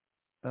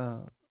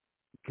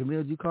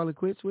 Camille, did you call it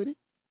quits with it?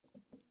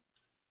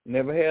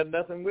 Never had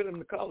nothing with him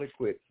to call it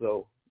quits,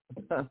 so.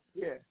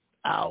 Yeah.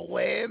 Oh,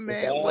 wait a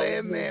minute.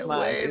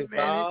 It's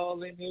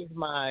all in his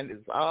mind.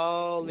 It's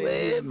all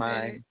in his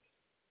mind.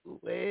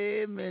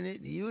 Wait a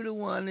minute. You the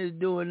one that's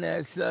doing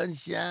that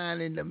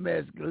sunshine and the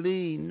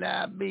mescaline,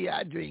 not me.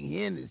 I drink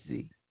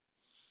Hennessy.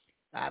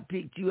 I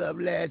picked you up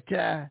last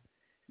time.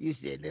 You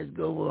said, let's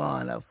go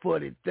on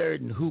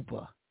 43rd and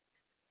Hooper.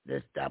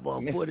 Let's stop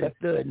on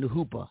 43rd and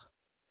Hooper.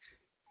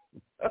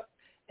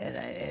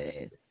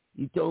 And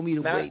you told me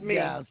to wait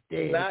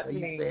downstairs. Not so me.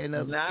 You staying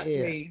upstairs. Not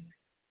me.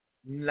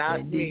 Not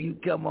and me. then you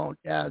come on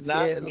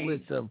downstairs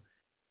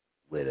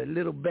with a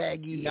little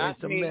baggie and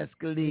some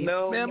mescaline.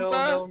 No.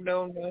 Remember?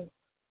 No.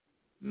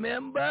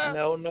 Remember?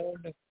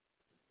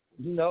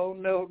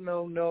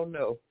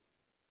 No.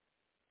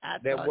 I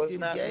that thought was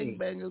them not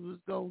gangbangers was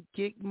going to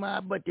kick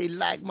but they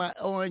liked my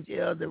orange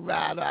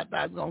Eldorado. I thought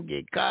I was going to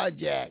get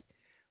carjacked.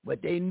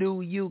 But they knew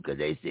you because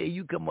they said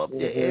you come up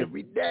there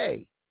every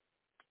day.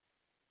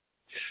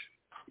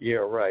 Yeah,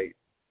 right.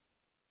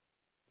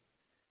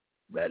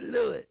 Brother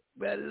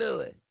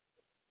Louis.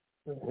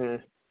 Mm-hmm.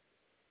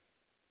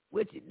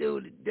 What you do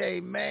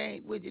today,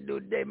 man?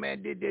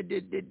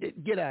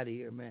 Get out of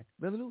here, man.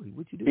 Brother Louis,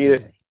 what you do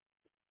today?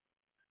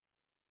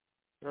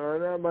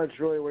 Not much,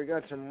 really. We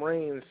got some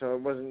rain, so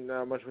it wasn't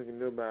much we can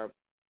do about it.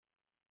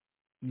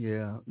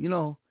 Yeah.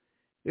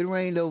 It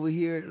rained over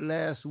here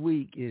last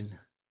week, and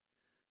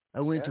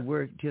I went to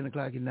work at 10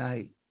 o'clock at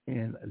night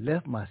and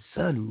left my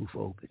sunroof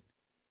open.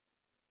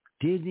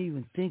 Didn't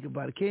even think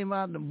about it. Came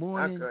out in the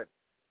morning. Not good.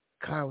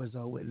 Car was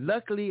all wet.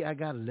 Luckily, I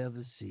got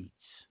leather seats,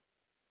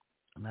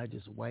 and I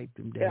just wiped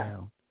them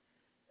down.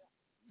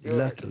 Yeah.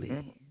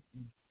 Luckily.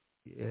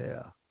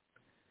 Yeah.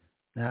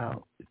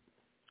 Now,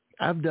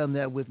 I've done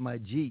that with my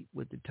Jeep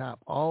with the top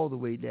all the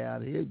way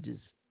down.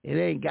 It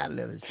ain't got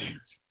leather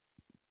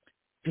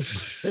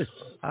seats.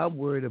 I'm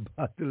worried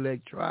about the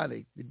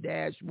electronics, the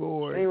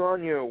dashboard. Shame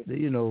on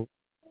you.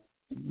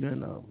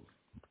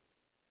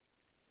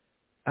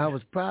 I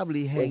was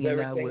probably hanging out with.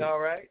 Was everything all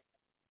right?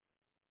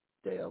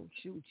 They'll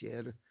shoot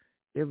you.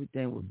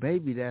 Everything was.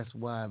 Maybe that's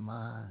why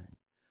my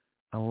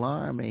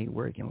alarm ain't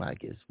working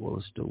like it's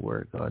supposed to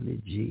work on the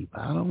Jeep.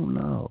 I don't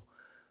know,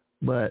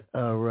 but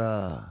You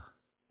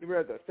better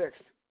have that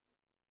fixed.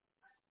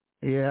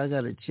 Yeah, I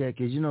gotta check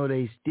it.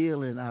 They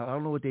stealing. I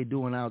don't know what they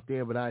doing out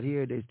there, but out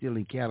here they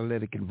stealing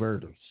catalytic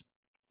converters.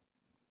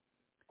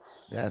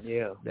 That's.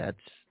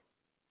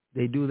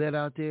 They do that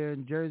out there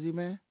in Jersey,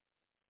 man.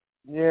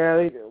 Yeah,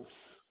 they do.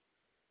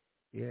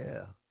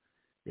 Yeah,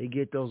 they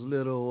get those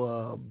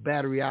little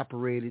battery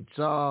operated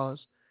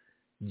saws,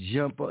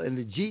 jump up, and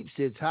the Jeep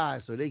sits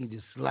high, so they can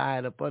just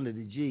slide up under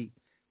the Jeep.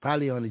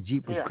 Probably on the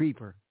Jeepers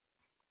Creeper.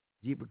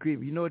 Jeeper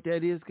Creeper. You know what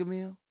that is,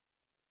 Camille?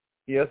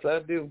 Yes, I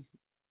do.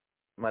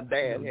 My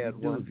dad had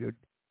one.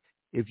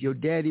 If your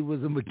daddy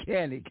was a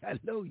mechanic, I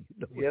know you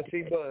know. Yes,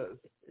 he was.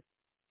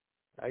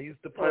 I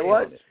used to play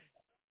on it.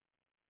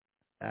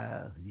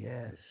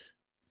 Yes.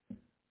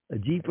 A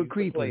Jeeper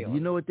Creeper.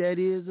 You know what that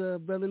is,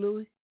 Brother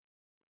Louis?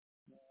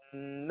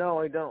 No,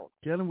 I don't.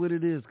 Tell him what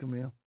it is,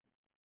 Camille.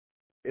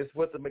 It's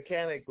what the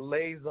mechanic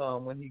lays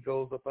on when he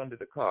goes up under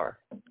the car.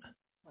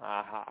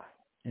 Aha.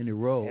 And it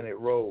rolls.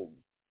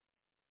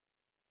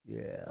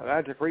 Yeah. Well,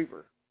 that's a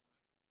creeper.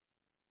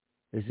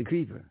 It's a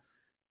creeper.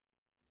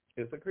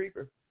 It's a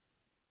creeper.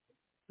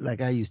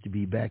 Like I used to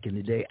be back in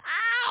the day.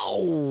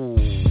 Ow!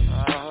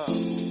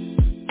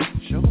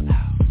 Show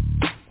out.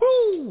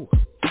 Woo!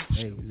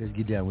 Hey, let's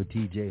get down with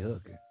T.J.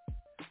 Hooker,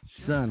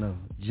 son of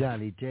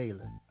Johnny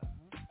Taylor.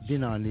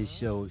 Been on this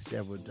show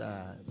several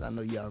times. I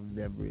know y'all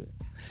remember it.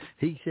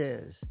 He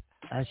says,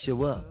 I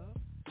show up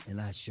and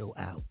I show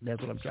out.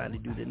 That's what I'm trying to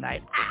do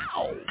tonight.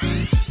 Ow!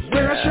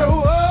 When I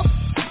show up,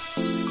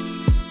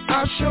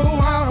 I show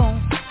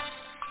out.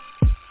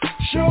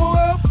 Show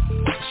up,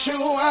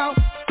 show out.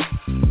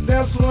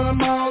 That's what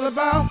I'm all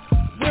about.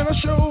 When I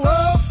show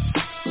up,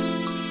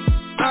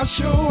 I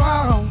show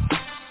out.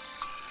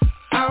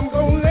 I'm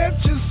gonna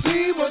let you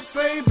see what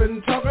they've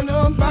been talking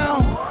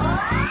about.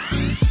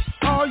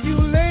 All you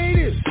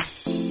ladies,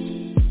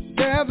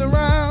 gather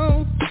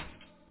round.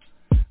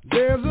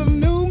 There's a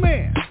new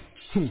man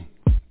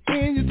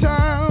in your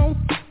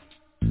town.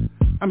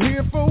 I'm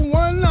here for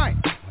one night,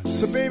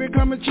 so baby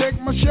come and check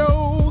my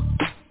show.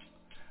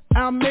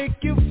 I'll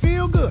make you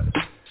feel good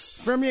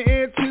from your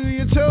head to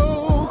your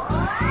toe.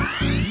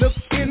 Look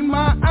in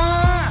my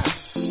eyes,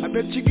 I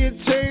bet you get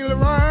tailored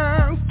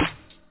around.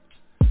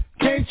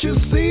 Can't you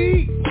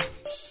see,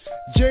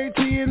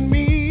 JT and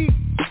me?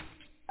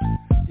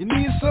 You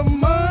need some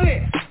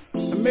money,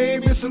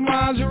 maybe some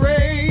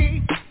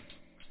lingerie.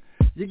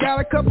 You got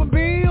a couple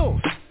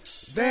bills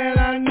that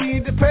I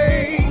need to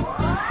pay.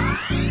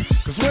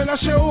 Cause when I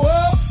show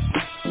up,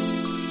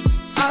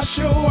 I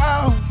show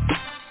out.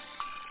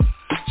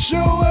 Show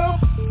up,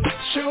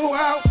 show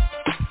out.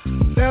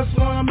 That's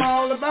what I'm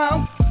all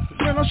about.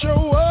 When I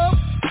show up,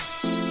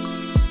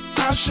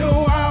 I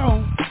show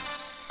out.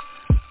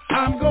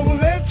 I'm gonna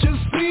let you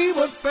see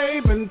what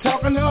they've been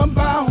talking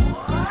about.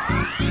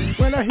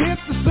 When I hit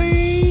the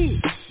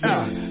scene,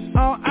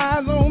 all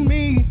eyes on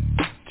me.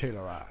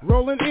 Taylor Eye.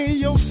 Rolling in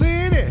your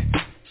city,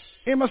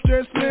 in my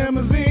stretch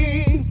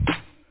limousine.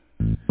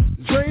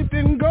 Draped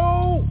in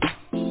gold,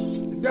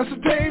 that's a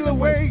Taylor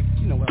way.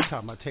 You know what I'm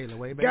talking about, Taylor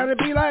way, baby. Gotta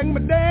be like my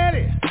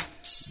daddy.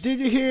 Did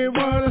you hear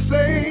what I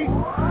say?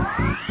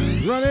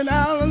 Running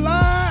out of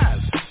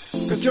lies,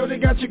 cause Jody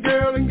got your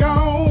girl and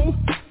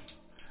gone.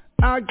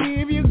 I'll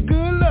give you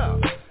good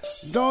love.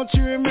 Don't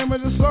you remember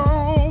the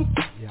song?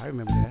 Yeah, I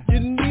remember that. You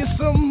need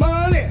some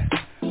money,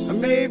 or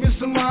maybe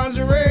some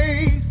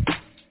lingerie.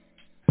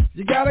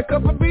 You got a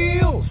couple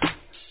bills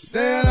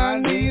that I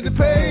need to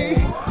pay.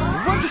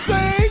 What you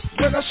say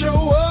when I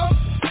show up?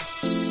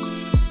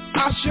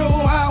 I show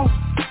out.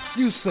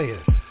 You say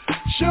it.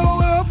 Show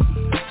up,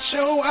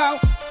 show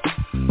out.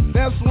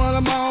 That's what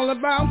I'm all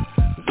about.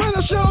 When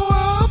I show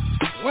up,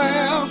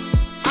 well,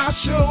 I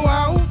show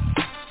out.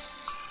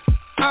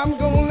 I'm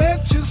gonna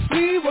let you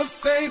see what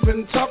they've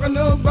been talking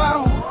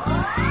about.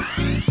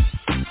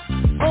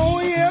 Oh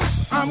yes,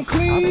 I'm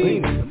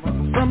clean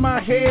from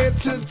my head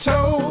to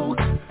toe.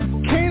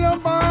 Can't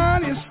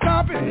nobody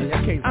stop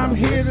it. I'm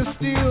here to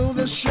steal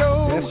the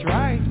show. That's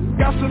right.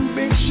 Got some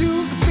big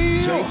shoes to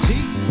fill,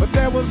 JT. but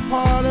that was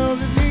part of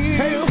the deal.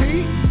 Hey,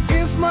 Pete.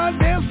 It's my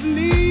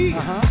destiny.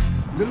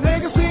 The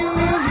legacy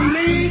lives in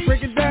me.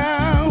 Break it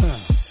down.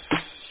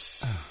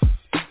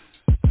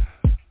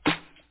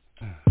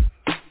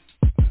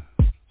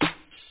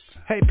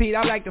 Hey Pete,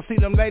 I like to see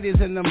them ladies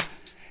in them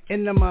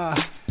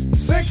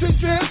sexy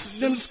dress,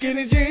 them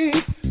skinny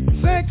jeans.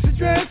 Sexy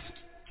dress,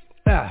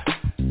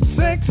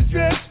 sexy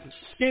dress,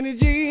 skinny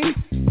jeans.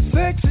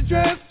 Sexy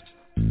dress,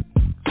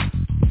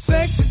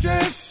 sexy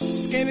dress,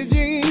 skinny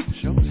jeans.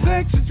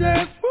 Sexy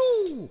dress,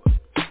 woo.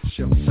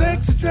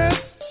 Sexy dress,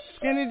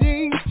 skinny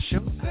jeans.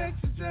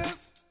 Sexy dress.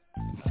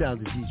 Tell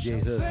the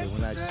DJ Hooker,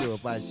 when I show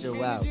up, I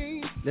show out.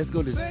 Let's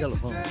go to the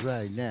telephones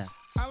right now.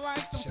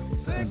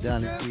 And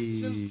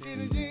Donny's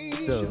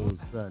Soul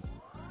Son.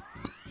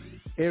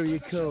 Area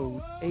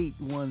code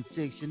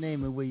 816. Your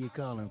name and where you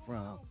calling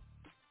from?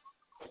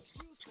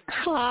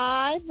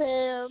 Hi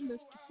there, Mr.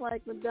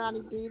 Franklin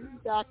Donny D,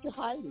 Dr.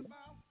 Heidi.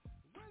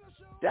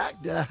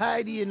 Dr.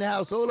 Heidi in the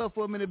house. Hold up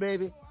for a minute,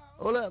 baby.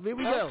 Hold up. Here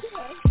we go.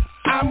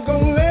 I'm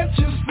gonna let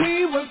you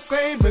see what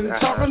they've been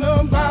talking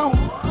about.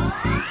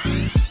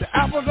 The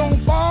apple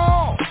don't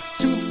fall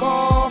too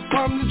far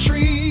from the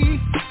tree.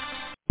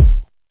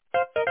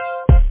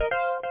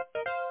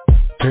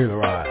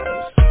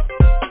 Taylorized.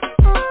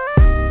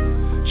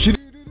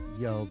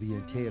 Y'all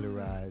being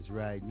Taylorized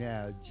right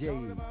now.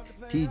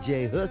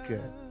 TJ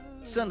Hooker,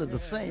 son of the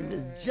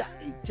famous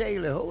Johnny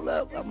Taylor. Hold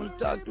up, I'm going to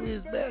talk to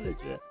his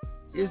manager.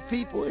 His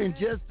people in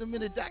just a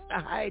minute. Dr.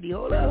 Heidi,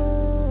 hold up.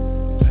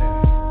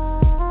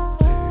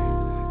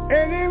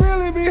 And they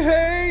really be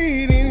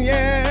hating,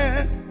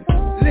 yeah.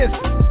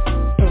 Listen.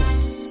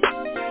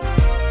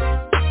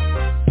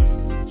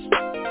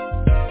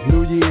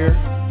 New Year.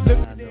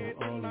 I know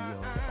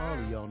all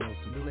of y'all know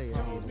some players.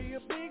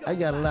 I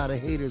got a lot of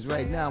haters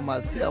right now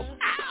myself.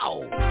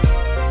 Ow!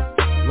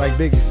 Like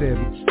Biggie said,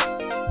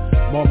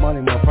 more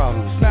money, more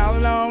problems.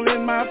 Smiling all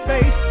in my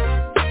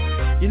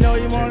face. You know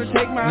you want to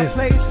take my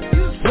place.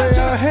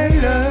 Player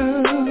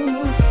haters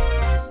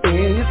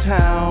in your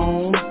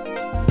town.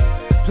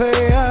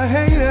 Player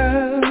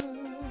haters.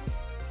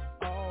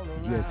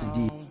 Yes,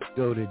 indeed.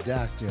 Go to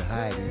Dr.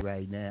 Heidi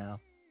right now.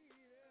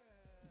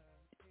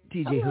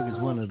 TJ Hook is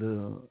one of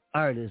the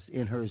artists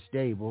in her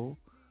stable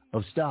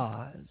of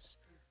stars.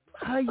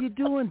 How you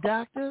doing,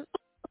 Doctor?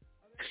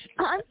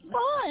 I'm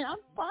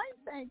fine,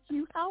 thank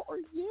you. How are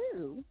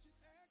you?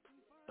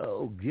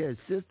 Oh, yes,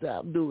 sister,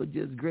 I'm doing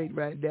just great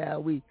right now.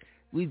 We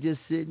just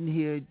sitting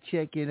here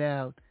checking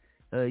out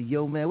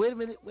Yo Man. Wait a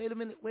minute.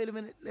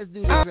 Let's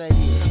do this right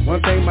here.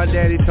 One thing my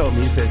daddy told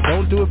me, he said,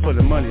 don't do it for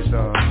the money,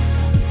 son.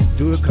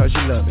 Do it because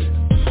you love it.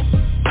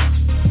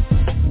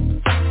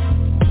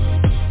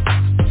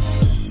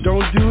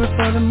 Don't do it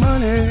for the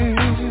money.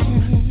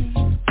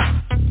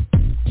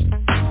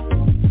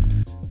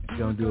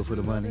 Don't do it for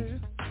the money.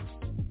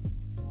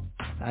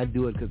 I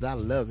do it because I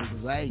love it,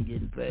 because I ain't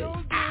getting paid.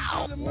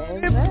 Ow!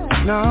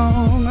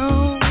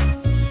 No.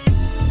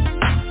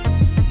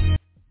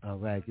 All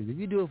right, because if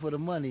you do it for the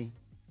money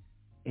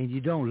and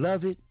you don't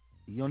love it,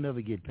 you'll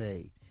never get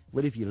paid.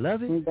 But if you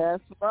love it,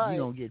 that's right.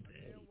 You're going to get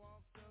paid.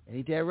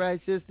 Ain't that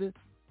right, sister?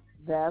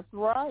 That's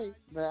right.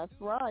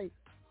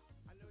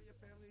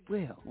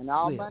 Well, and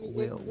all money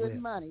is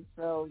good money,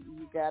 so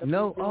you got to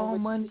all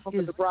money for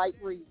is the right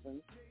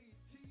reasons.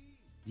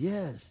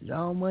 Yes,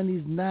 all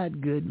money's not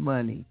good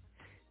money.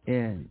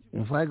 And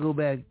if I go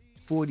back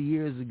 40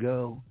 years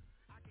ago,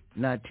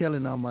 not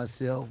telling on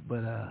myself,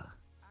 but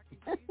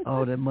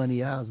all that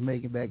money I was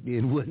making back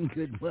then wasn't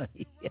good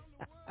money.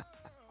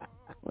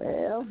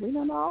 Well, we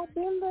done all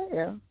been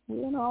there.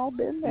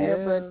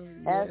 Yeah, but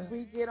as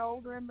we get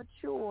older and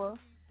mature,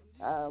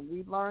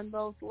 we learn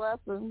those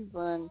lessons,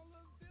 and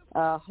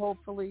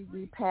hopefully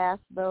we pass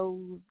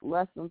those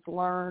lessons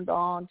learned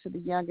on to the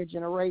younger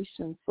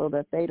generation so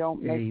that they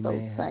don't make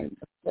those same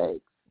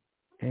mistakes.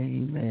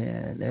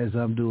 Amen. As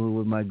I'm doing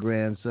with my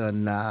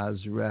grandson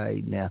Nas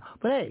right now.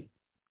 But hey,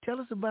 tell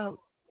us about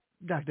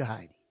Dr.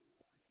 Heidi.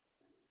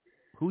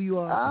 Who you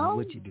are and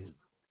what you do.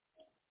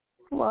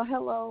 Well,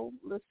 hello,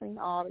 listening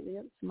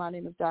audience. My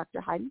name is Dr.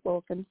 Heidi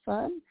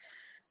Wilkinson.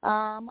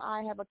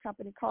 I have a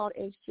company called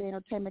HJ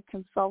Entertainment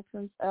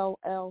Consultants,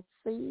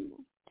 LLC,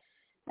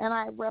 and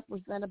I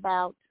represent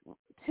about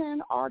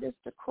 10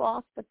 artists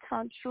across the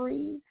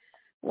country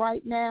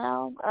right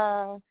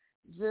now.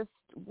 Just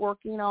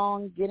working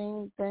on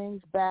getting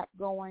things back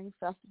going,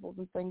 festivals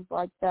and things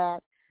like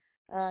that.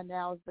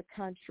 Now as the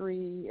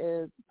country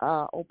is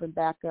open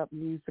back up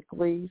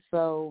musically,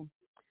 so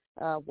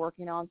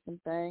working on some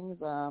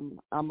things.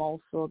 I'm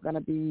also going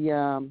to be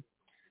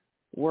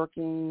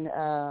working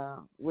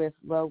with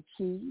Low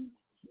Key,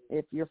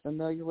 if you're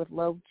familiar with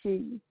Low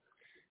Key.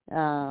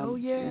 Oh,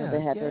 yeah.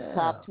 They had their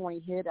top 20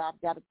 hit, I've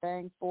Got a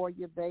Thing for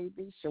You,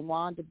 Baby,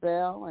 Shawanda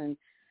Bell, and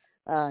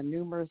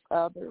numerous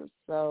others.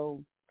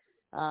 So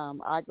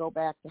I go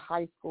back to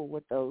high school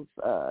with those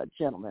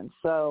gentlemen.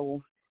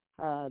 So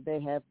they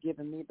have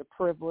given me the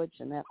privilege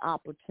and that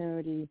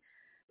opportunity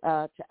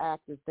to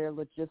act as their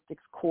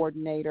logistics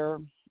coordinator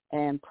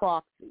and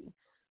proxy.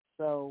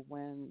 So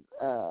when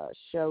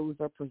shows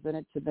are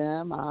presented to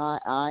them,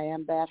 I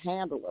am that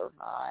handler.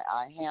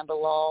 I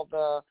handle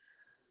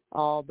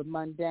all the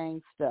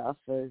mundane stuff,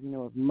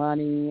 of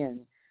money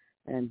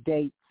and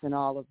dates and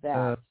all of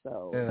that.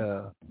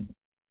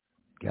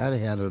 Gotta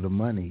handle the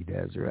money.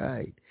 That's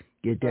right.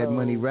 Get that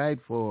money right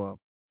for them.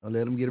 Don't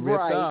let them get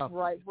ripped off.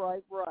 Right.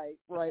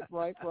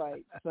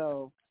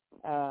 So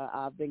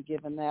I've been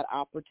given that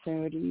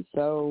opportunity.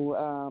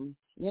 So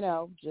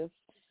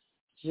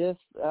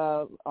just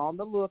on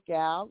the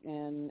lookout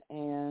and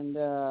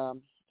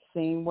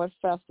seeing what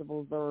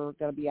festivals are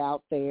going to be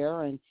out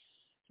there, and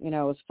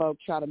as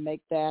folks try to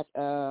make that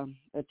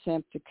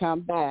attempt to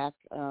come back.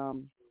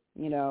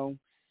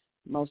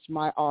 Most of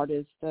my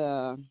artists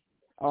are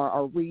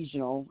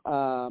regional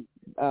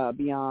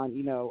beyond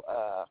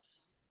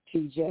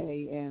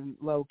TJ and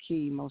Low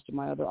Key. Most of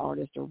my other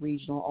artists are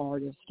regional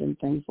artists and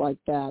things like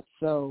that.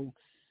 So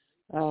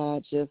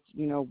just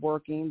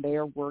working.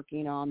 They're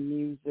working on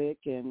music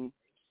and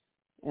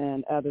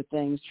other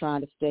things,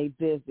 trying to stay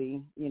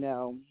busy,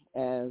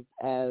 as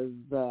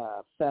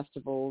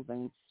festivals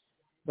and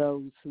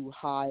those who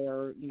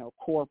hire,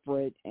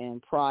 corporate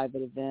and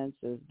private events,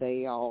 as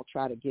they all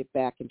try to get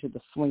back into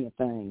the swing of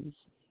things.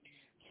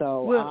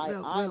 So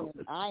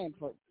I am.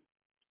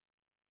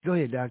 Go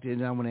ahead, Doctor,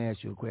 and I want to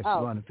ask you a question.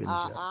 Go on and finish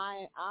up.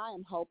 I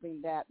am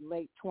hoping that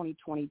late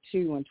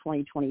 2022 and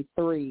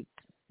 2023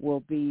 will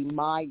be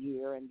my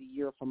year and the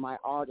year for my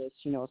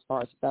artists, as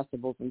far as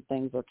festivals and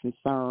things are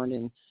concerned,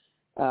 and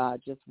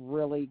just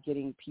really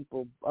getting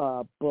people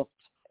booked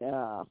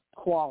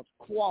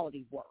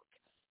quality work.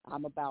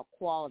 I'm about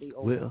quality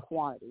over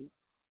quantity.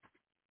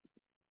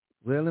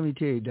 Well, let me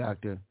tell you,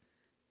 Doctor,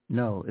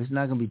 no, it's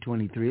not going to be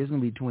 23. It's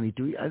going to be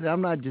 23.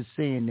 I'm not just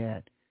saying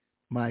that.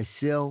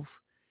 Myself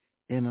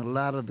and a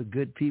lot of the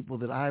good people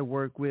that I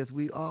work with,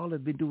 we all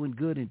have been doing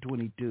good in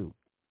 22.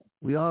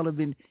 We all have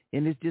been,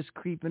 and it's just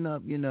creeping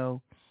up,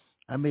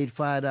 I made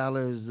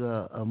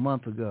 $5 a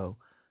month ago.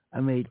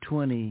 I made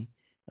 20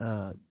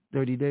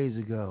 30 days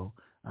ago.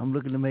 I'm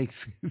looking to make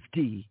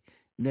 50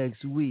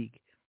 next week,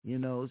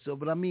 So,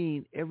 but I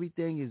mean,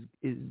 everything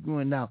is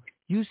going now.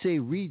 You say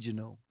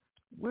regional.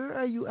 Where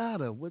are you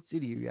out of? What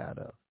city are you out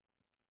of?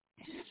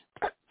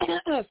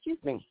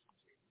 Excuse me.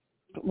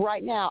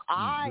 Right now,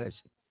 I'm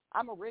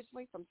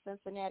originally from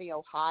Cincinnati,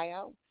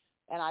 Ohio,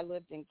 and I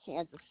lived in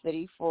Kansas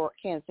City,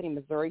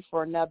 Missouri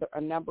for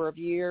a number of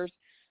years.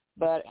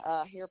 But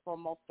here for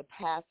almost the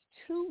past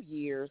 2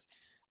 years,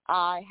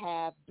 I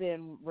have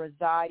been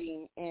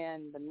residing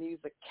in the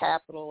music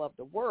capital of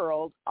the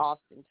world,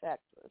 Austin,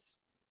 Texas.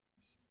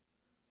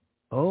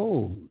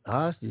 Oh,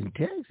 Austin,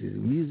 Texas,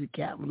 music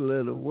capital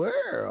of the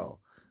world.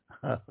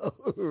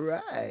 All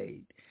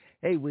right.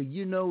 Hey, well,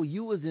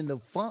 you was in the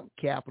funk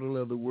capital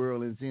of the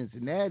world in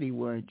Cincinnati,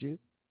 weren't you?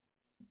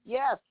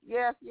 Yes.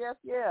 Yeah,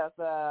 that's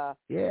Ohio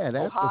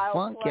the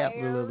funk players,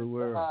 capital of the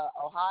world.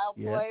 Ohio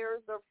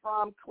players are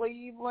from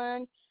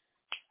Cleveland,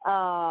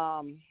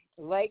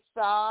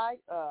 Lakeside,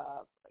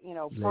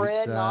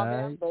 Fred and all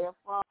them. They're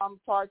from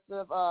parts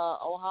of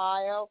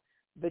Ohio.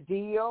 The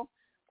Deal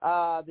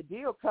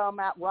come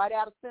out right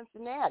out of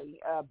Cincinnati.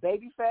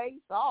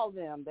 Babyface, all of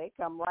them, they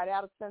come right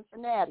out of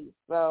Cincinnati.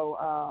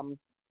 So,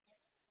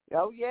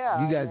 You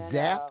got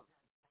Zap?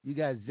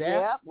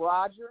 Yeah,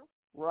 Roger,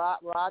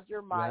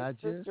 my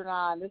sister and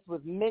I, and this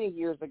was many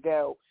years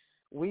ago,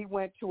 we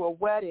went to a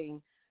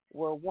wedding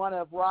where one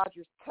of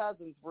Roger's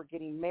cousins were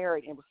getting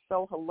married, and it was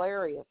so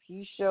hilarious.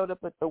 He showed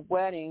up at the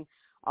wedding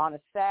on a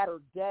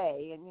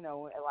Saturday, and,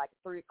 at like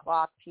 3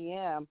 o'clock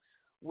p.m.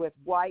 with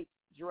white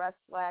dress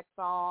slacks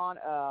on,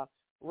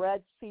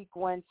 red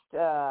sequenced,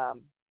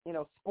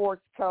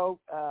 sports coat,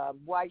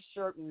 white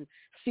shirt, and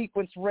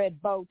sequenced red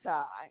bow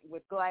tie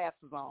with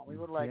glasses on. We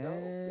were like,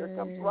 oh, here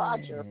comes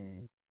Roger.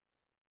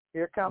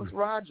 Here comes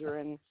Roger.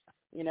 And,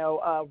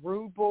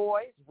 Rude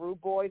Boys.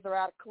 Rude Boys are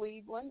out of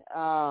Cleveland.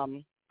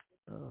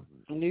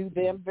 Knew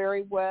them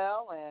very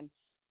well.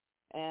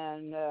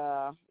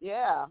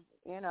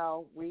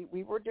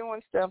 We were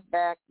doing stuff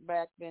back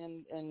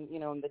then in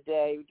the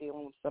day,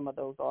 dealing with some of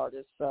those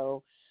artists.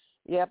 So,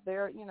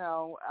 they're,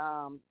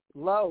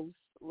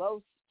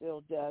 Los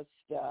still does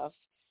stuff,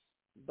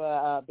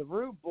 but the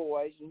Rude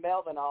Boys,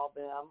 Melvin, all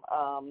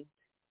them,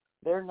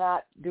 they're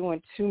not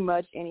doing too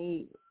much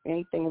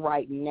anything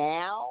right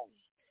now.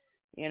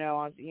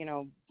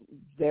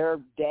 their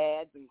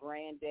dads and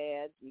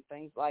granddads and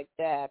things like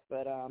that.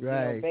 But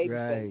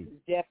Babyface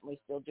is definitely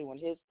still doing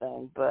his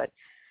thing. But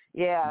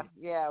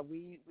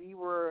we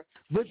were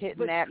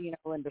hitting that, in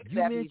the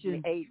 70s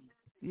and 80s.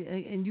 Yeah,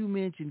 and you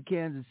mentioned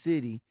Kansas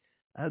City.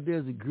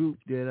 There's a group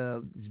that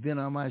has been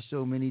on my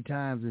show many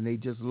times, and they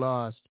just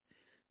lost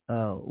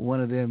one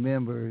of their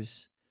members,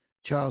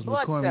 Charles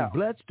McCormick,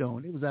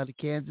 Bloodstone. It was out of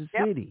Kansas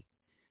City.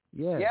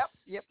 Yes.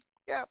 Yep.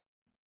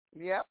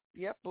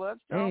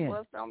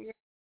 Bloodstone. Yeah.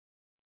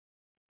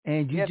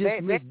 And you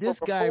just missed this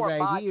guy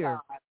right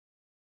here. Time.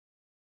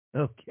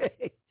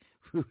 Okay,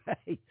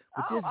 right.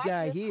 But this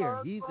guy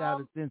here, he's out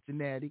of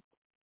Cincinnati.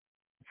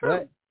 True.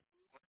 What?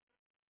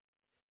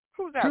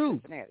 Who's out of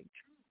Cincinnati?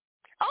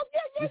 Oh,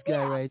 yeah. This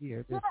guy right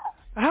here. Yeah.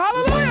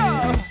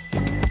 Hallelujah!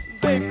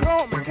 They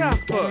call me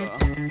Casper,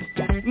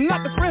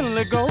 not the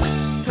friendly ghost,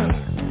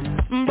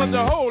 but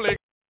the holy.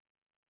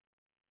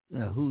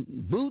 Who?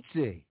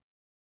 Bootsy.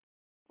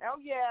 Oh,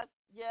 yes.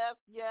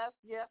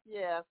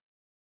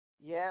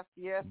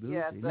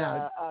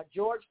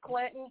 George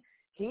Clinton,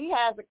 he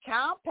has a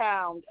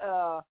compound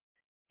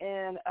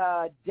in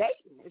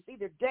Dayton. It's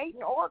either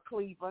Dayton or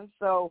Cleveland,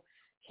 so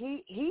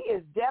he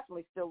is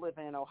definitely still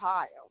living in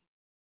Ohio.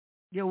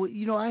 Yeah,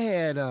 well, I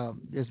had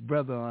this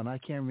brother on. I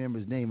can't remember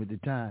his name at the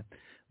time,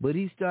 but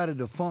he started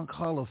the Funk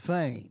Hall of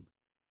Fame.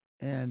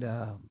 And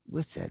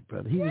what's that,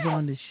 brother? He was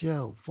on the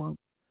show, Funk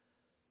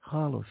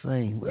Hall of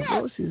Fame.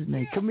 What was his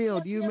name? Camille,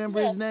 do you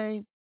remember his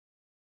name?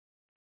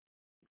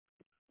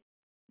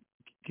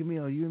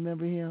 Camille, you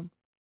remember him?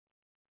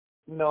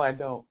 No, I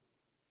don't.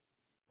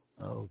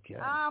 Okay.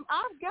 I've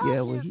got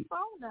his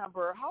phone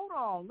number. Hold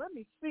on, let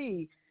me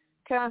see,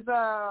 because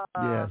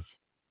yes.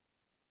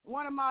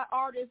 One of my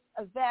artists,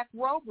 Zach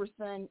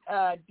Roberson,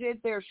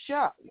 did their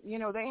show.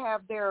 They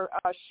have their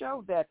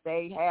show that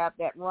they have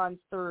that runs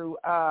through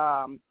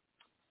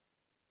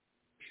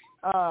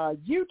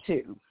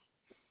YouTube.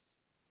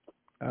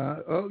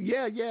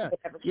 Yeah.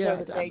 I've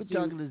been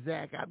talking to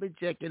Zach. I've been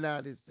checking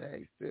out his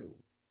things too.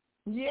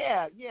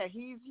 Yeah.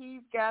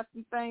 He's got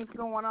some things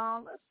going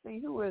on. Let's see,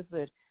 who is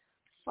it?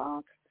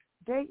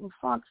 Dayton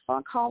Funk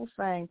Hall of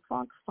Fame.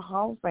 Funk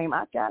Hall of Fame.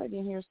 I got it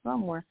in here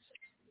somewhere.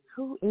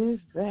 Who is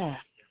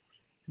that?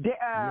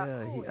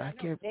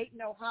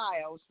 Dayton,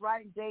 Ohio. It's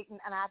right in Dayton,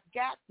 and I've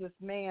got this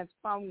man's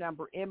phone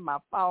number in my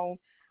phone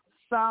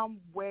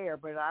somewhere,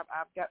 but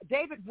I've got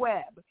David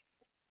Webb.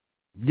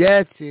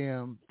 That's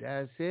him.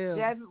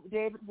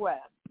 David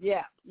Webb.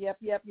 Yeah. Yep.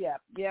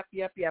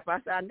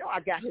 I know I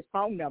got his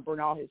phone number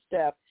and all his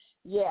stuff.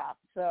 Yeah.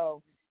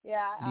 So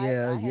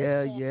I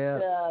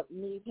had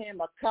meet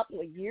him a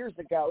couple of years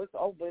ago. It's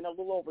been a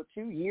little over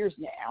 2 years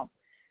now,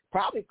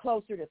 probably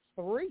closer to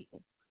 3.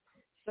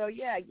 So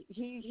yeah,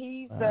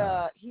 he's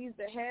the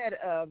head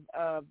of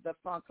the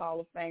Funk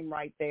Hall of Fame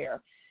right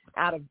there,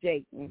 out of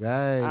Dayton.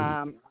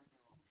 Right.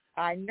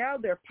 I know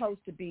they're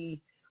supposed to be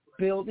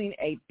building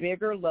a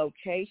bigger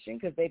location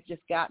because they've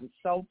just gotten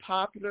so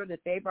popular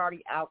that they've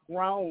already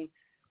outgrown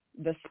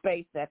the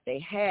space that they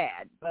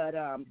had. But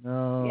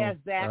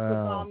Zach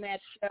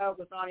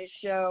was on his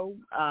show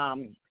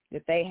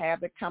that they have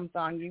that comes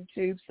on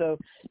YouTube. So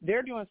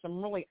they're doing some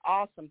really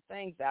awesome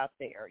things out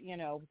there,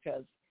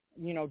 because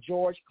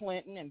George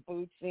Clinton and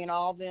Bootsy and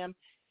all them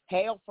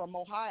hail from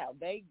Ohio.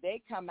 They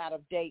come out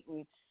of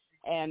Dayton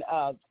and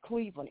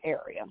Cleveland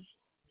area.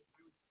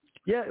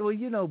 Yeah, well,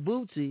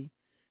 Bootsy,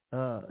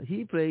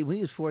 he played when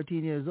he was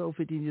 15 years old.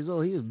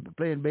 He was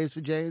playing bass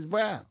for James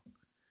Brown.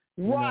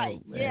 Right.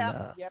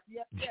 Yeah.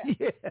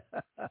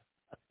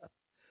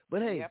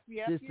 But hey,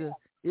 sister,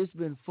 it's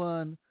been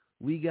fun.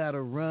 We got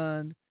to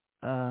run.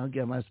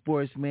 Got my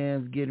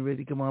sportsman getting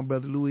ready to come on,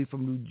 Brother Louis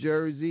from New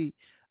Jersey.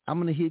 I'm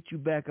going to hit you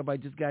back up. I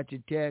just got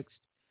your text,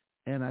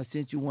 and I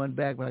sent you one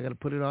back, but I got to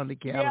put it on the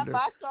calendar.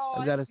 Yep, I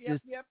saw it.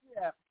 Yep.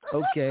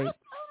 Okay.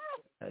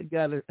 I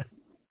got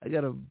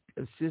a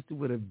sister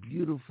with a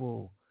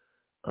beautiful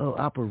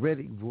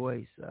operatic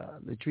voice.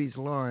 Latrice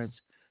Lawrence.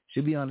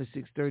 She'll be on at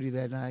 6:30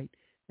 that night.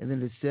 And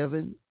then at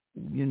 7,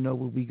 you know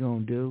what we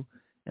going to do.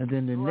 And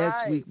then the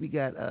next week, we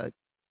got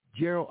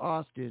Gerald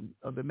Austin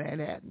of the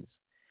Manhattans.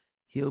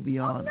 He'll be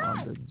on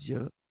the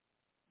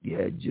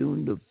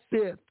June the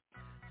 5th.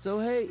 So,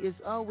 hey,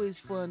 it's always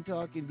fun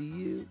talking to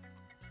you.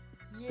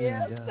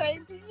 Yeah, and,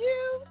 same to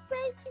you.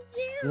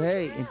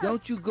 Hey, and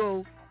don't you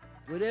go,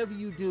 whatever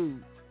you do,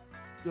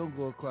 don't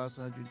go across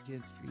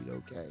 110th Street,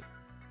 okay?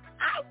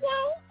 I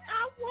won't.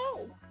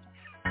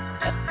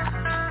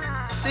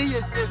 See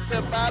you,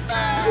 sister. Bye-bye.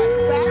 Bye.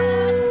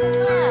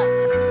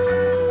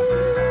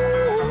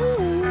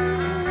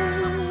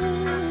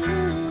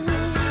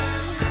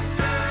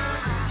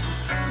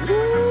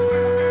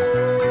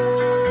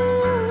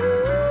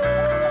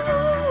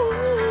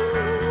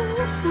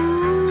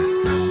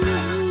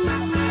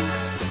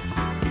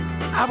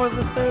 I was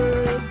the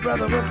third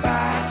brother of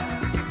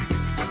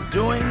 5,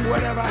 doing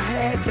whatever I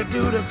had to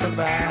do to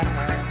survive.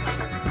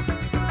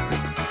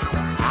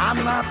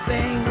 I'm not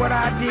saying what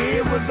I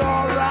did was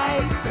all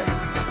right.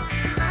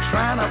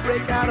 Trying to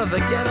break out of the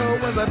ghetto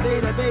was a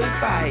day-to-day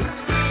fight.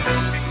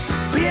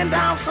 Being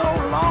down so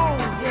long,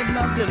 yet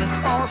nothing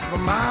crossed my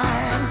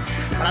mind.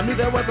 But I knew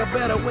there was a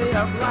better way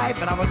of life,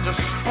 and I was just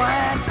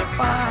trying to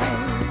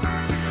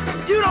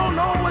find. You don't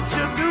know what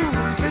you do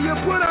till you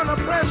put under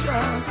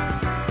pressure.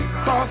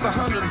 Across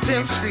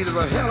 110th Street is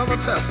a hell of a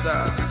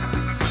tester.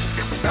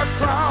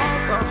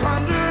 Across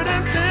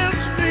 110th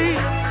Street,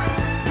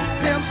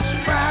 pimps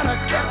trying to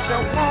catch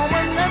a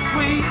woman that's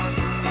weak.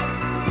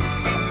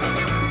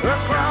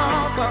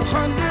 Across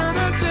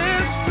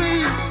 110th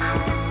Street,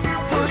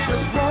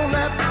 pushers won't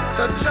let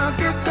the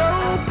junkie go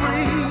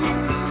free.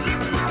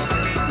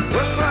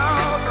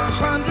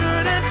 Across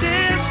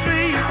 110th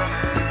Street,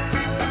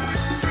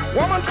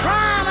 woman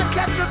trying to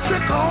catch a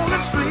trick on the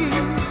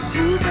street.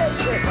 You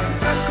baby,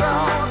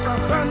 across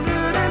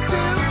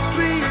 110th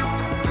Street,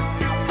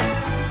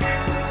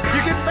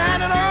 you can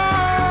find it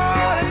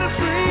all in the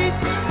street.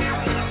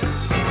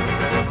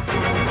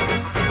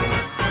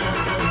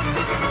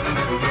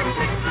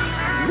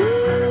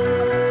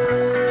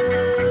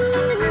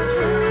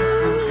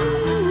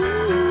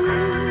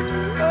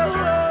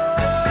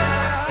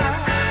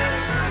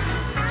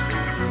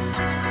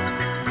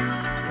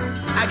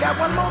 I got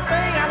one more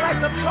thing I'd like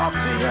to talk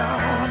to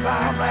y'all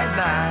about right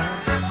now.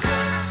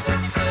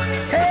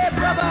 Hey,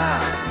 brother,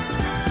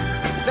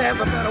 there's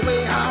a better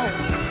way out.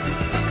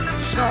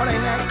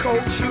 Snorting that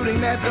coke, shooting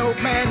that dope,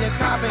 man, you're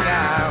copping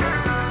out.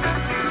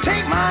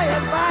 Take my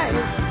advice,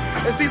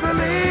 it's either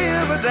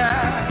live or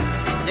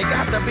die. You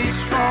got to be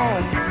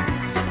strong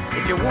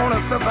if you want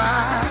to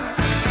survive.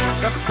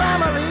 The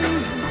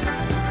family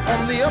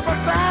on the upper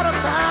side of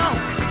town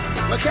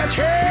will catch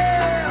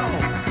hell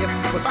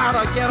without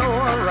a ghetto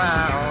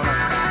around.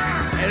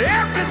 In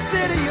every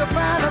city you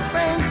find the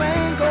same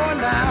thing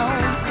going down.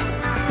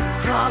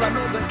 Harlem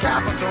is the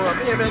capital of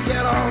every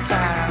ghetto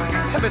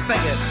town. Let me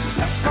sing it.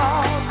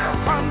 Across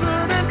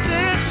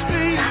 110th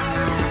Street,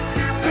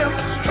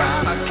 pimps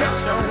trying to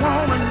catch a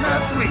woman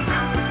that's weak.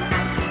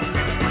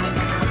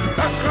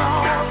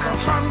 Across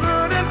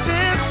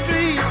 110th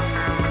Street,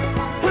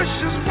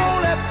 pushers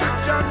won't let the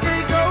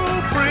junkie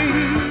go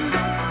free.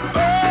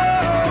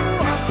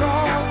 Oh,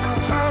 across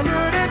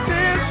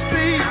 110th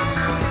Street,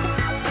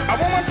 a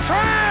woman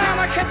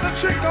trying to catch a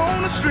trick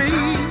on the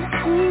street.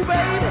 Ooh,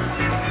 baby.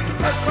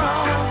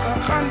 Across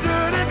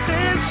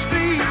 110th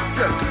Street,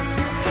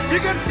 you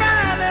can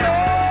find it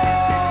all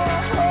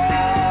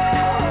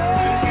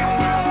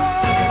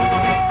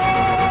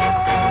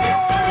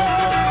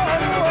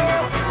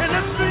in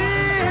the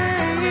street.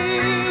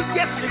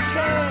 Yes, you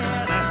can.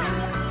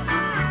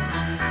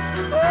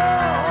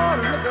 Oh,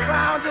 look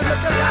around you,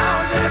 look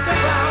around you, look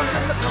around you,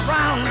 look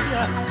around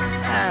you.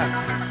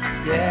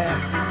 Yeah.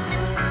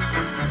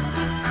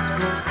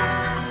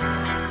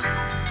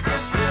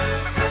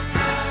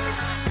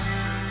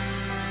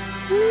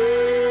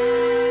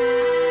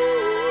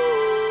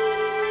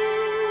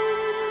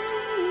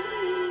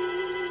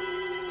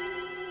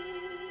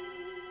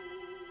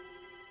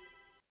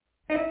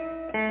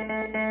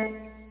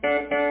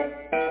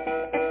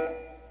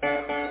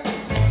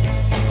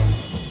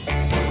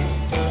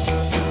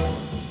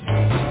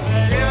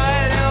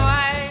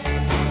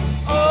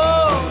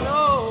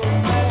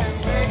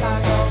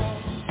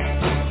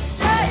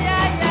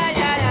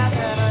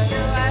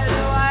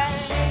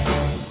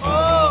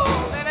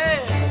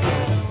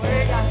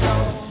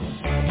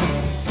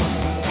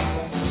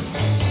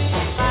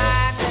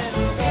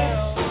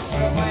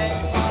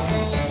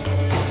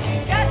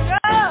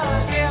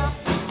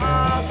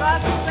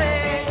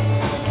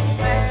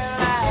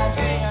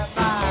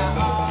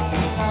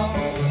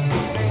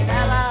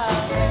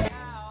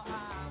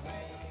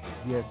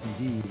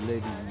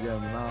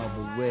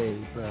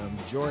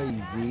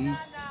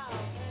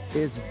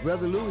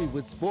 Brother Louie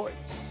with sports.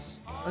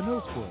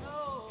 No sports.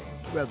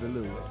 Brother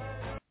Louie.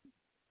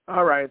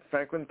 All right,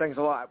 Franklin. Thanks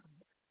a lot.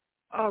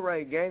 All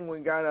right, gang. We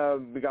got a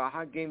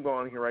hot game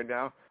going on here right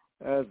now.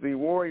 As the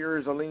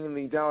Warriors are leading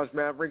the Dallas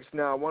Mavericks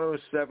now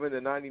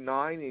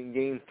 107-99 in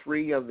Game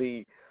 3 of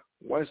the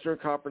Western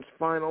Conference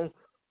Final,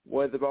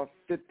 with about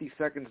 50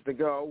 seconds to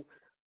go.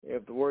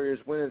 If the Warriors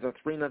win, it's a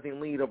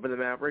 3-0 lead over the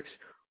Mavericks,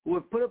 who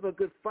have put up a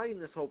good fight in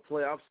this whole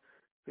playoffs,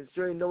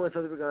 considering no one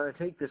thought they were going to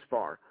take this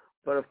far.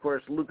 But, of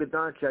course, Luka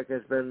Doncic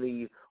has been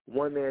the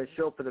one-man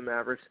show for the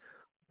Mavericks.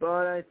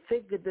 But I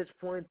think at this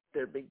point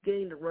they're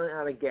beginning to run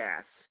out of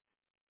gas.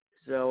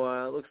 So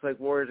it looks like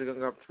Warriors are going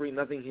to go up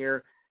 3-0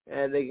 here,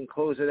 and they can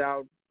close it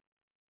out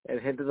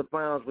and head to the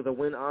finals with a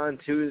win on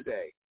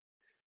Tuesday.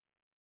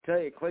 Tell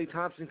you, Klay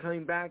Thompson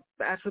coming back,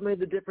 that's what made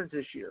the difference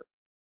this year.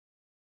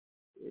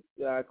 If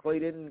Klay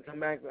didn't come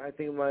back, I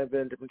think it might have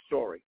been a different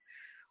story.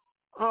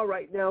 All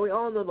right, now we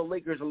all know the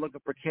Lakers are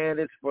looking for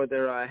candidates for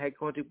their head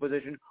coaching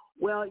position.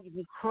 Well, you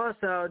can cross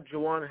out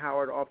Juwan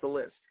Howard off the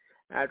list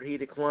after he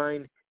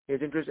declined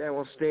his interest and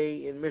will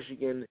stay in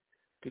Michigan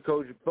to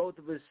coach both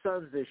of his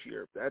sons this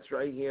year. That's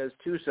right, he has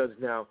two sons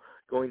now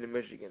going to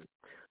Michigan.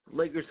 The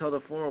Lakers have a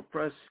formal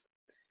process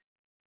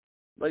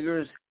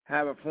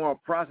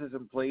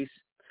in place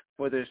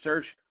for their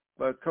search,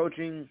 but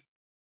courting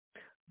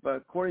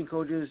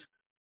coaches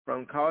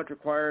from college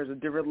requires a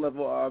different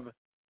level of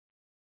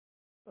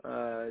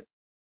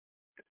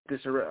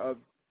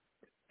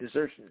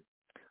desertion.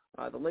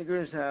 The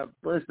Lakers have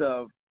a list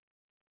of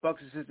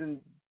Bucks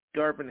assistant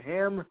Darvin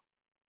Ham,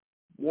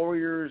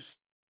 Warriors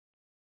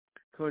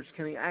coach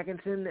Kenny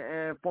Atkinson,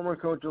 and former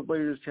coach of the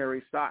Blazers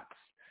Terry Stotts.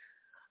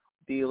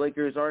 The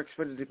Lakers are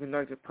expected to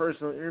conduct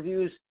personal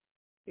interviews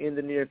in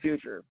the near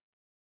future.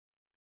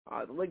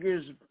 The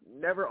Lakers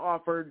never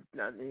offered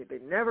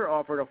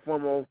a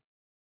formal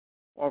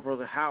offer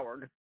to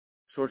Howard,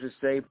 sources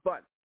say,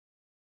 but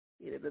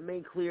it had been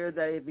made clear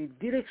that if he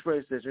did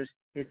express interest,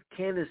 his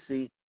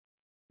candidacy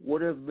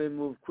would have been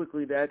moved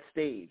quickly to that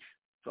stage.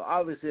 So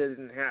obviously that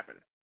didn't happen.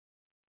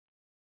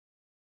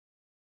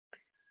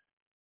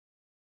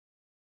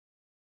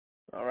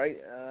 All right,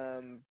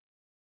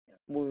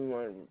 moving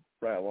on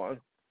right along.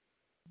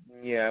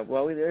 Yeah,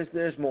 well,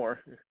 there's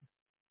more.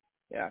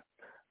 Yeah.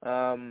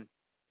 Well,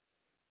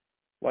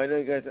 I know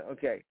you guys.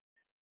 Okay.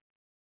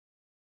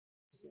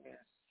 Just give me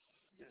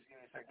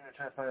a second. I'm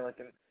trying to find like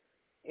an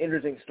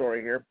interesting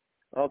story here.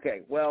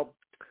 Okay. Well,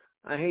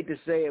 I hate to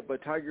say it,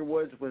 but Tiger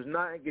Woods was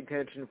not in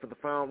contention for the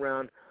final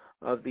round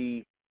of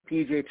the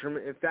PGA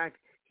Tournament. In fact,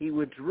 he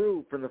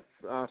withdrew from the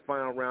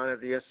final round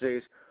after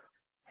yesterday's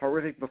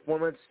horrific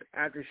performance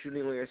after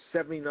shooting only a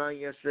 79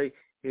 yesterday,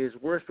 his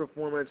worst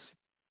performance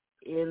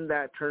in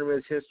that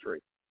tournament's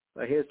history.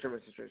 His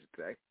tournament's history, I should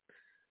say.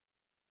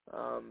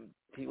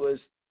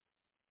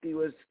 He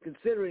was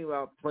considering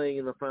about playing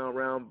in the final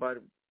round,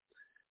 but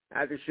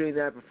after shooting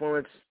that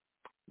performance,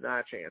 not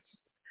a chance.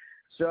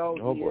 So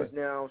he is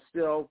now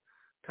still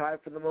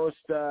tied for the most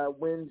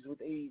wins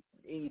with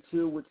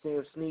 82 with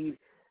Sam Snead,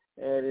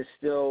 and is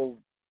still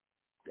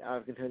out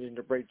of contention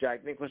to break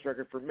Jack Nicklaus'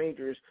 record for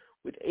majors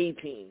with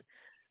 18.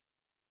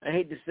 I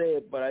hate to say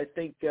it, but I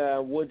think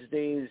Woods'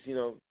 days,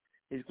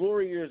 his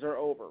glory years are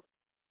over.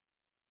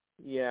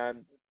 Yeah,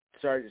 I'm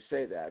sorry to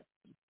say that.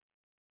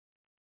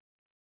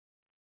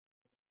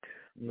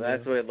 Yeah.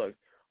 That's the way it looked.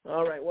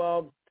 All right,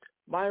 well,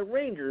 my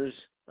Rangers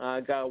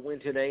got a win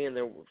today in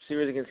their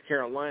series against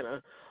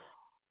Carolina,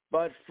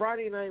 but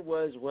Friday night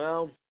was,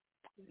 well,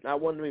 not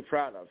one to be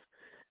proud of.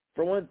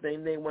 For one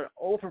thing, they went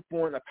 0 for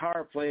 4 in the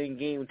power play in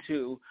Game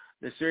 2.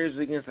 The series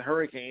was against the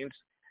Hurricanes,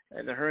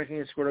 and the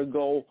Hurricanes scored a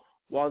goal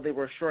while they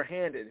were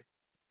shorthanded,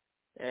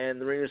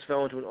 and the Rangers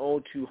fell into an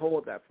 0-2 hole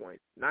at that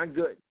point. Not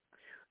good.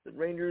 The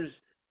Rangers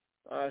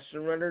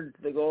surrendered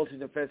the goal to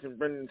defenseman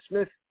Brendan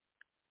Smith,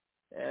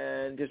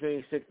 and just made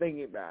me sick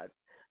thinking about it.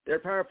 Their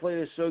power play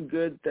is so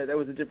good that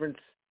was the difference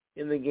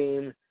in the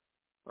game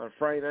on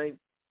Friday night.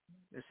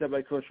 It's said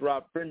by Coach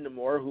Rob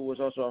Brindamore, who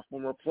was also a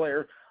former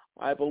player,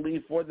 I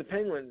believe, for the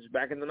Penguins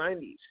back in the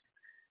 90s.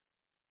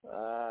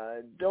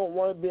 Don't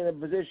want to be in a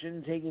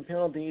position taking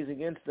penalties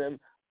against them,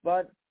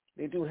 but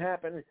they do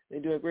happen. They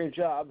do a great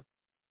job,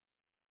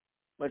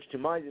 much to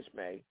my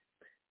dismay.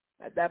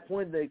 At that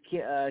point, the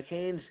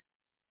Canes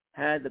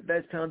had the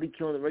best penalty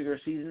kill in the regular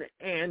season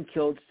and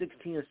killed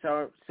 16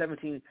 of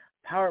 17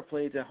 power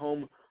plays at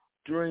home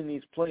during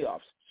these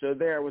playoffs. So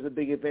there was a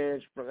big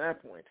advantage from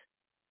that point.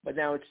 But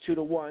now it's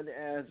 2-1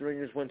 as the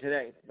Rangers win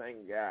today.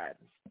 Thank God.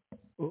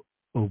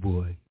 Oh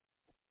boy.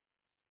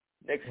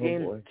 Next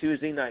game,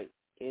 Tuesday night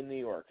in New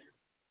York.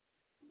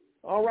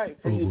 All right,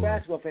 for you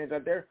basketball fans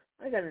out there,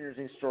 I got an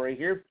interesting story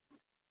here.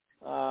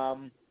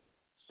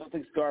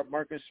 Celtics guard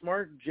Marcus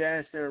Smart,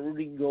 Jazz center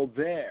Rudy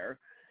Gobert,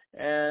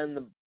 and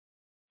the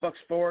Bucks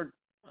forward,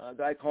 a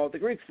guy called the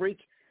Greek Freak,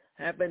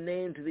 have been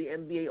named to the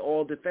NBA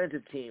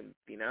All-Defensive Team.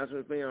 The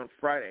announcement was made on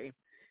Friday.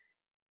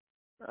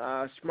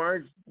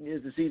 Smart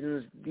is the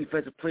season's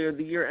Defensive Player of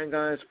the Year and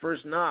got his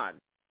first nod.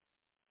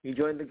 He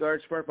joined the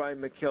guard spot by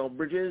Mikal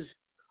Bridges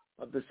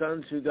of the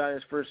Suns, who got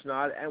his first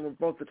nod, and were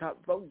both the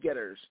top vote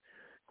getters.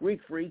 Greek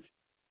Freak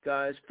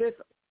got his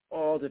 5th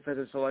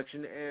All-Defensive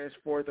selection and his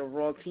 4th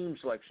overall team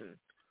selection.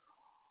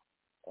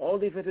 All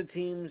defensive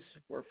teams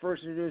were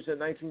first introduced in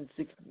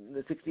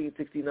the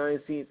 68-69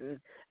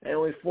 season, and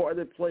only 4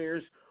 other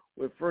players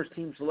with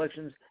first-team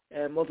selections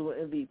and multiple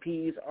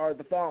MVPs are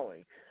the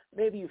following.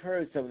 Maybe you've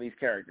heard some of these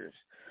characters.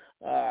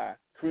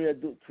 Kareem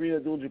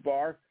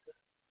Abdul-Jabbar,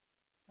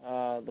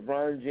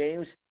 LeBron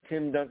James,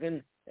 Tim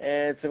Duncan,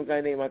 and some guy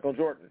named Michael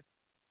Jordan.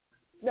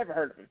 Never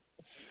heard of him.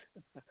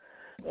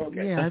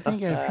 Okay. Yeah, I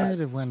think I've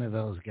heard of one of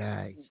those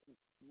guys.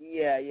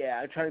 Yeah.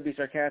 I'm trying to be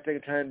sarcastic.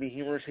 I'm trying to be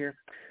humorous here.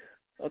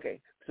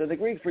 Okay, so the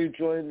Greek Freak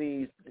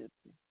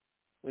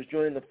was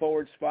joined the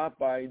forward spot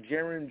by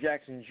Jaren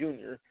Jackson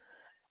Jr.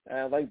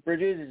 Like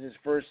Bridges is his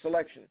first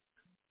selection,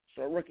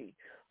 so a rookie.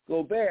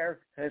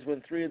 Gobert has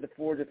won 3 of the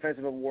 4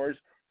 defensive awards,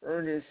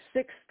 earned his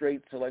 6th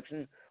straight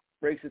selection,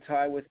 breaks the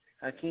tie with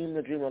Hakeem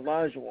the Dream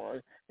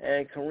Olajuwon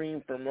and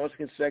Kareem for most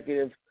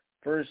consecutive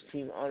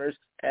first-team honors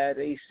at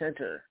a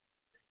center.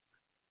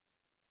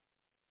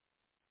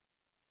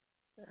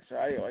 So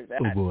how do you like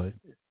that? Oh, boy.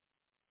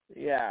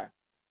 Yeah.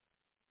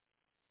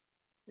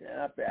 Yeah,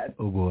 not bad.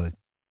 Oh, boy.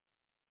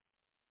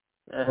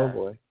 Uh-huh. Oh,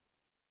 boy.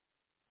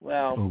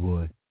 Well. Oh,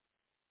 boy.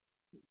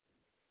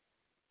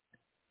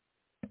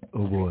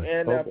 Oh, boy.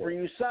 And for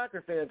you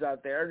soccer fans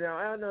out there, now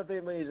I don't know if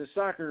anybody's a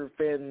soccer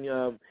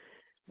fan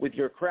with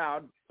your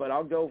crowd, but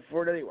I'll go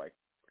for it anyway.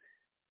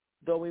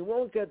 Though we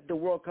won't get the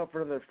World Cup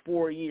for another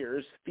 4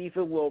 years,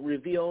 FIFA will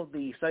reveal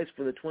the sites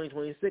for the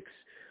 2026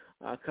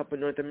 Cup in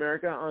North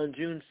America on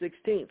June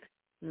 16th.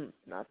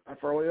 Not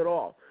far away at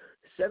all.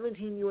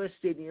 17 U.S.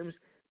 stadiums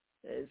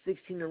and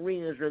 16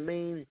 arenas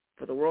remain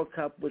for the World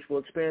Cup, which will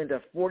expand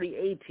to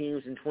 48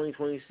 teams in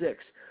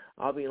 2026.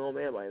 I'll be an old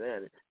man by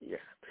then. Yeah.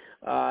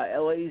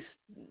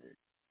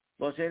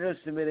 Los Angeles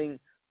submitting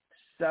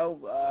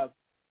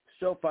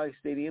SoFi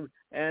Stadium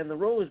and the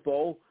Rose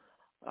Bowl,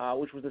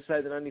 which was the site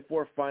of the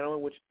 '94 final,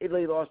 in which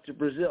Italy lost to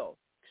Brazil.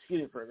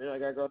 Excuse me for a minute, I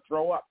gotta go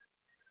throw up.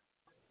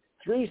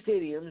 3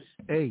 stadiums.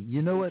 Hey,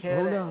 you know what?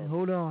 Canada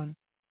Hold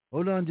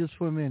on just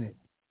for a minute.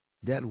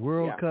 That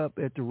World Cup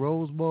at the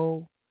Rose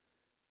Bowl,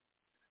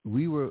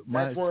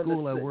 my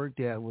school I worked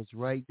at was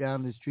right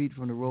down the street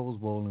from the Rose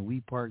Bowl, and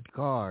we parked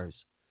cars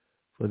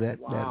for that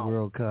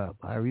World Cup.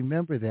 I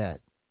remember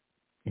that.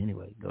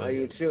 Anyway, go ahead.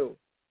 You too.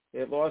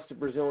 It lost to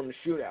Brazil in the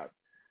shootout.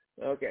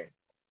 Okay.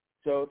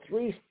 So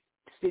 3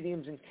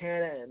 stadiums in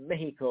Canada and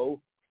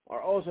Mexico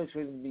are also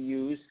expected to be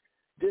used.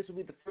 This will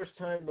be the first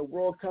time the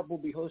World Cup will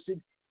be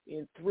hosted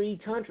in 3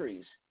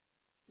 countries.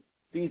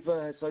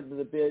 FIFA has selected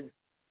the bid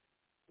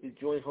to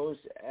join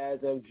hosts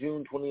as of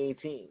June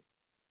 2018.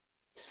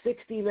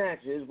 60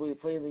 matches will be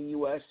played in the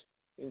U.S.,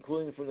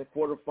 including from the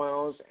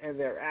quarterfinals and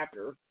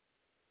thereafter.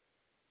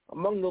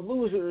 Among the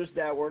losers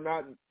that were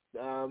not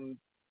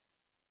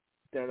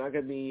they're not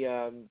going to be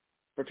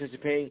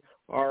participating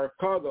are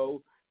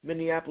Chicago,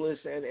 Minneapolis,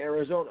 and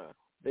Arizona.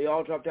 They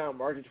all dropped out in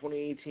March of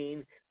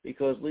 2018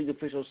 because league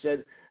officials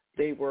said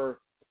they were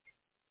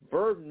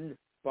burdened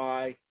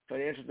by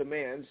financial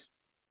demands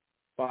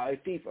by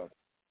FIFA.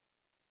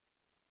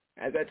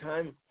 At that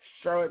time,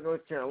 Charlotte,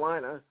 North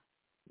Carolina,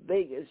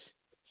 Vegas,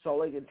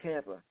 Salt Lake, and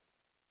Tampa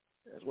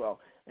as well.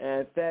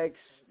 And FedEx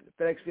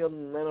Field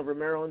in Landover,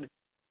 Maryland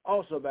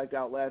also backed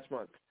out last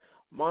month.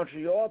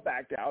 Montreal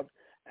backed out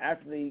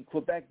after the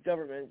Quebec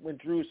government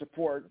withdrew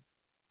support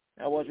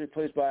and was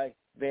replaced by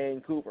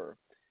Vancouver.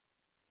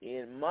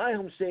 In my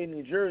home state,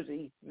 New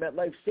Jersey,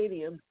 MetLife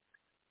Stadium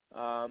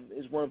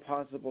is one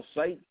possible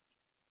site.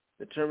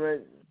 The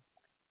tournament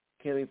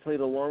can be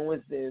played along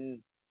with in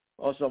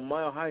also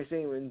Mile High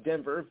Stadium in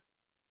Denver,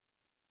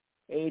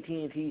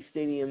 AT&T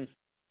Stadium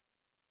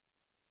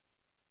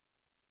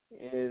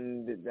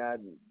in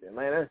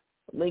Atlanta,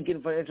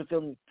 Lincoln Financial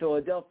Field in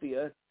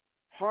Philadelphia,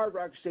 Hard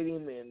Rock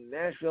Stadium in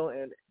Nashville,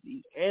 and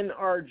the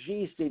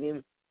NRG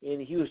Stadium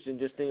in Houston,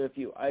 just to name a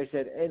few. I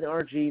said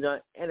NRG,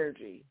 not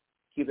energy.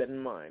 Keep that in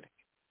mind.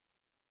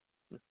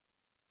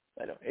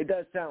 I know, it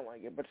does sound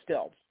like it, but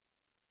still.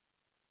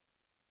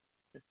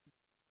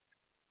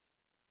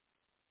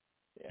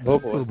 Yeah. Oh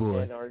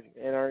boy.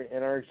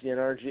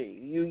 NRG.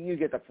 You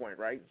get the point,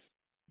 right?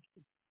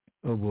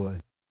 Oh boy.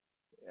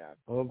 Yeah.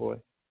 Oh boy.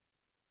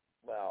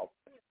 Well,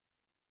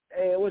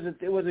 hey, it was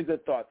a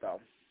good thought though.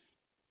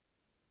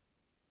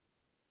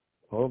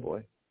 Oh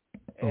boy.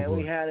 And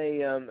we had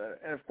and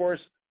of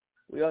course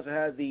we also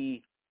had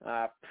the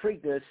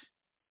Preakness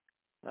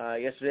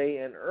yesterday.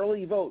 An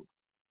early vote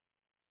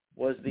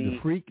was the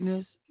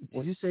Freakness.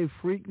 Did you say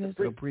Freakness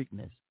or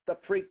Preakness? The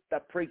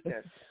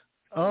Preakness.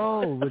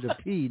 Oh, with a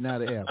P,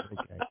 not an F.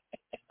 Okay.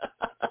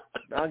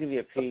 I'll give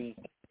you a P.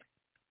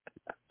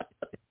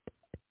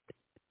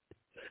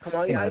 Come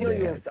on, I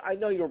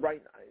know you were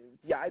right.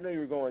 Yeah, I know you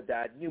were going with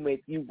that. You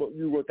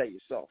wrote that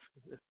yourself.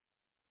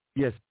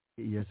 Yes,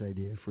 I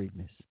did.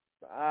 Freakness.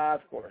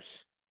 Of course.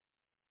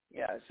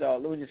 Yeah. So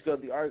let me just go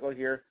to the article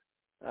here.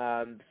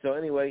 So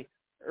anyway,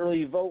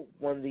 early vote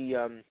won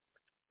the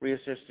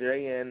research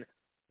today, and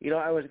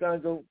I was gonna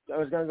go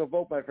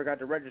vote, but I forgot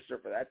to register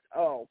for that.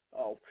 Oh.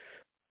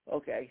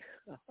 Okay.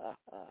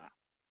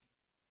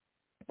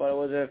 But it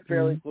was a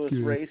fairly close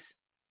race.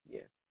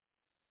 Yeah.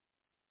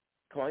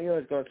 Come on, I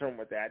was going to turn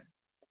with that,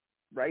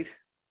 right?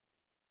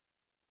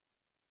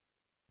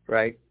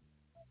 Right.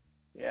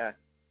 Yeah.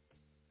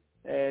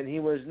 And he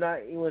was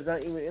not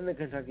even in the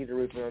Kentucky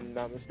Derby, if I'm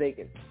not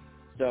mistaken.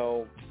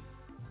 So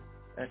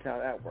that's how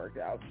that worked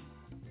out.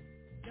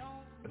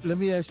 Let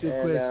me ask you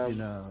a question,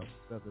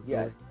 Brother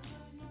yes. Boy.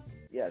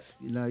 Yes.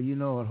 You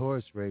know at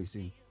horse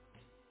racing,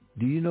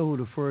 do you know who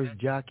the first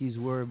jockeys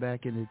were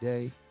back in the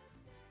day?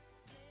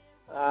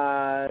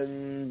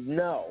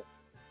 No.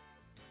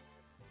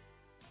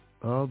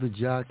 All the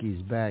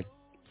jockeys back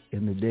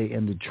in the day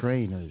and the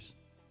trainers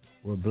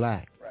were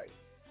black. Right.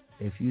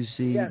 If you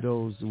see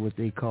those, what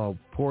they call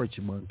porch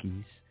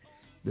monkeys,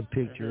 the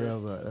picture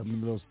of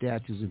those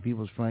statues in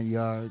people's front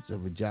yards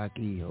of a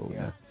jockey.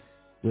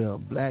 Well,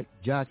 black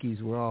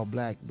jockeys were all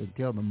black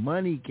until the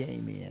money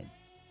came in.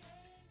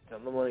 The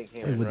money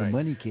came in, when right. the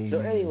money came in. So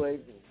anyway,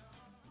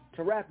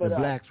 to wrap it up. The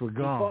blacks were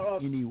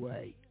gone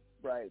anyway.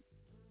 Right.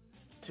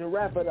 To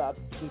wrap it up,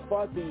 he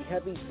fought the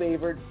heavy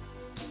favorite,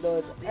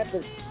 known as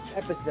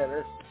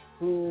Epicenter,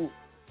 who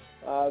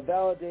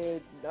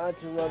validated not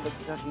to run the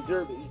Kentucky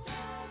Derby.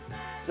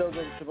 Still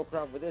getting Triple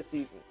Crown for this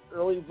season.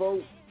 Early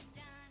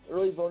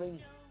voting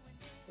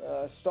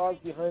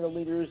stalked behind the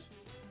leaders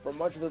for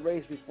much of the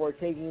race before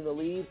taking the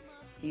lead.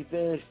 He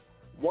finished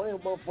 1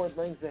 point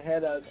lengths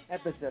ahead of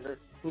Epicenter,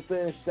 who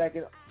finished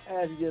second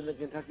as he did in the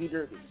Kentucky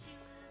Derby.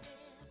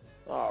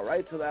 All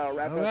right, so that'll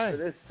wrap up for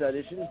this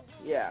edition.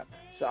 Yeah,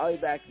 so I'll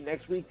be back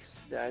next week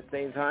at the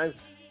same time.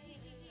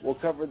 We'll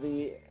cover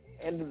the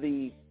end of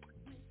the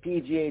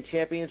PGA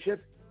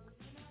Championship.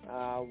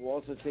 We'll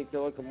also take a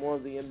look at more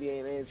of the NBA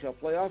and NHL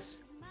playoffs.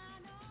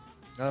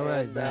 All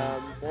right,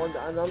 man. More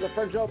on the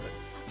French Open.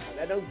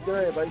 I don't do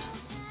everybody.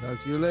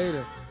 Talk to you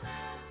later.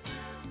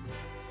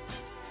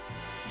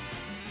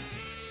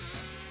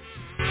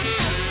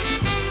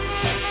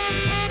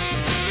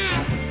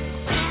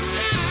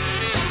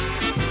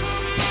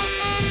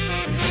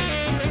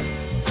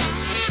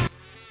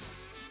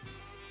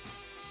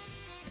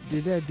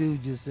 Did that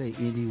dude just say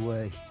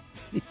anyway?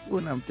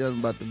 When I'm telling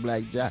about the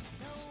black jockey.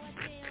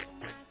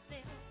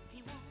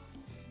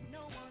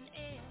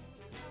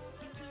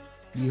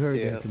 You heard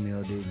that,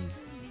 Camille, didn't you?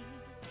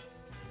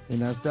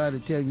 And I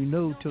started telling you,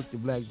 who took the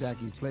black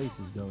jockey's places,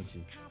 don't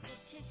you?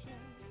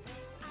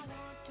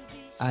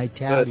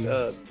 Italian.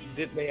 But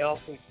didn't they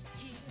also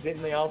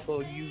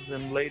use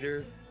them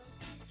later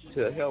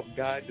to help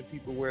guide the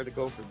people where to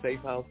go for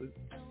safe houses?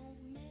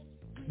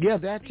 Yeah,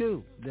 that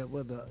too. That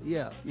was well,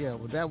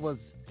 that was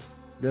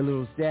the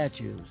little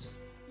statues.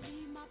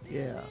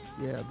 Yeah,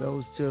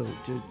 those two.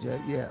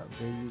 Yeah,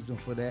 they used them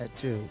for that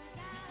too.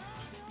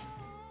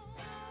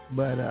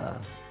 But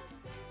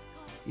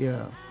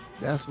yeah,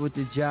 that's what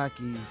the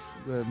jockeys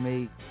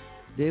made.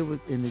 They were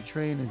in the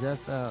trainers.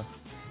 That's how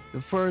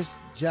the first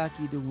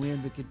jockey to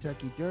win the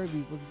Kentucky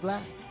Derby was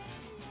black.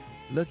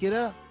 Look it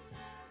up.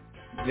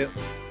 Yep.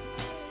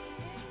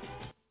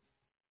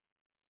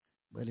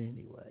 But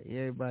anyway,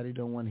 everybody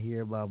don't want to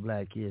hear about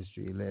black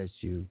history unless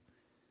you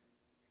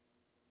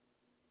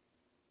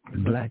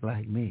black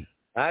like me.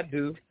 I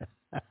do.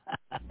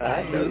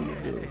 I know you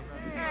do. Hey,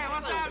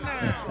 what's up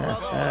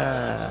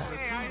now?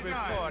 Hey, how you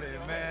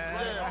doing?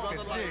 Man. I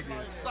can dig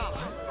it. Stop.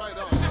 Right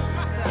on. Hey,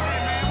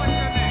 man,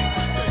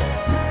 what's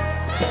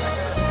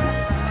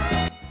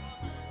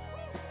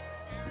your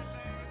name?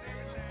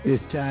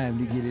 It's time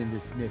to get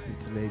into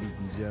snippets, ladies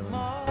and gentlemen.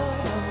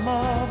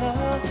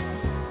 Mother,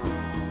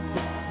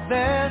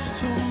 there's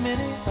too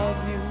many of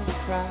you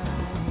crying.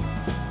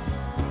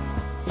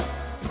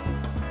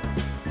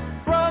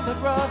 Brother,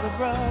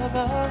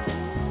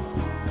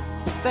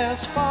 there's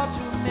far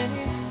too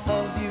many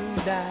of you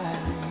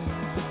dying.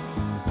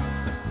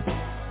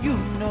 You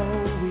know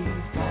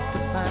we've got to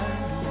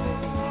find a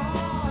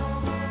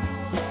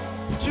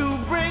way to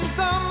bring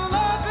some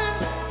loving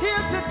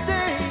here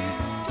today.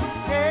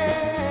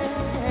 Yeah.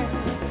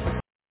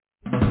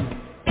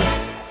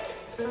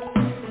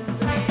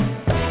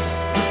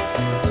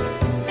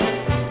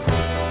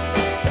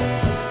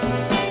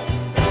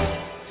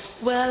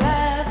 Well,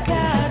 I've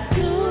got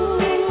two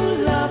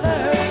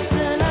lovers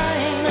and I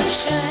ain't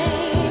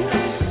ashamed.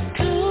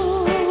 Two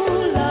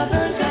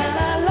lovers and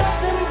I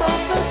love them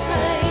both the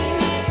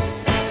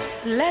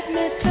same. Let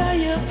me tell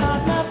you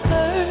about my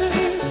first.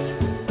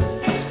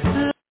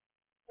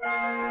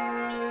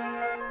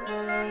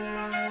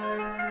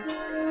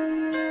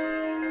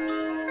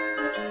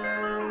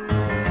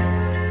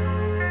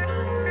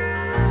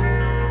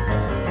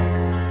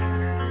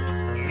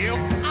 If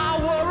I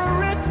were a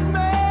rich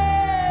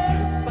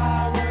man,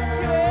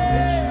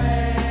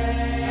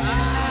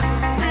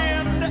 I'd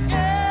spend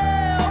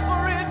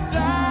every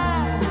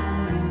dime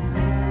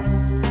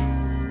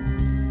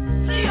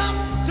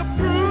just to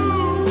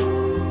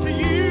prove to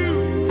you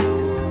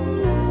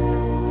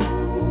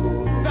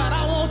that I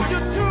want you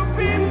to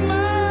be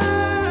mine.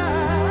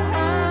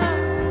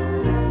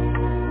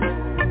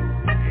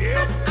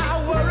 If I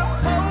were a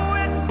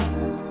poet,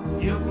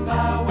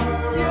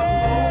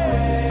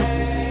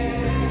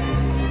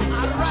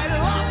 I'd write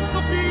lots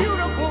of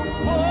beautiful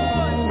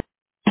poems.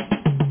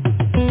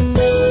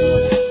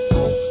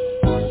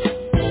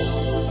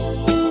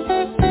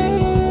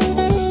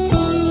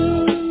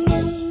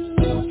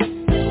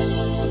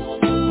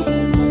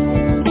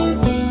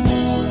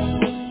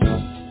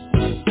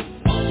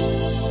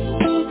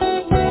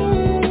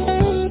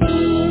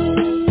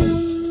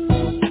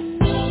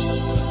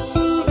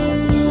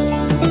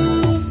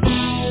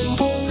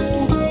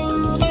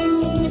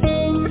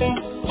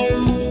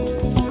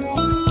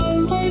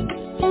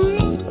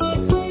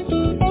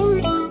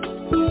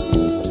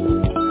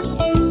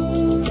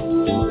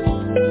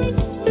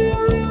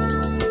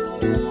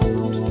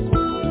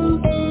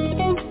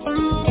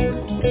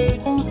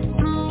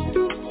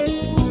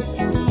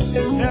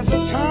 There's a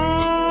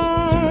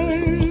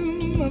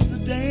time of the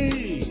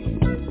day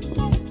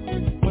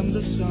when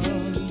the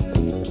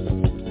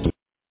sun.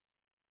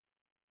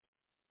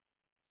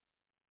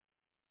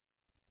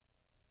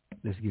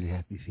 Let's get a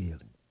happy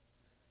feeling.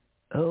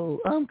 Oh,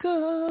 I'm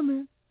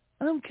coming.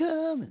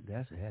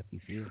 That's a happy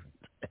feeling.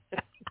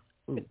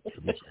 Ooh,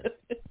 let me check.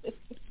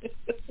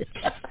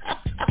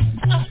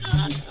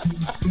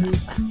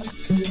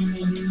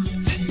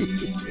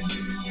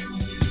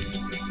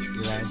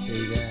 Did I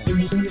say that?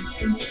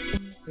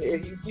 Yeah,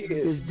 you did.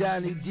 It's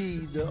Johnny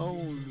D, the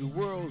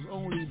world's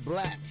only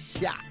black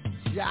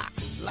jock,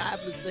 live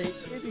to say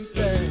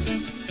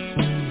anything.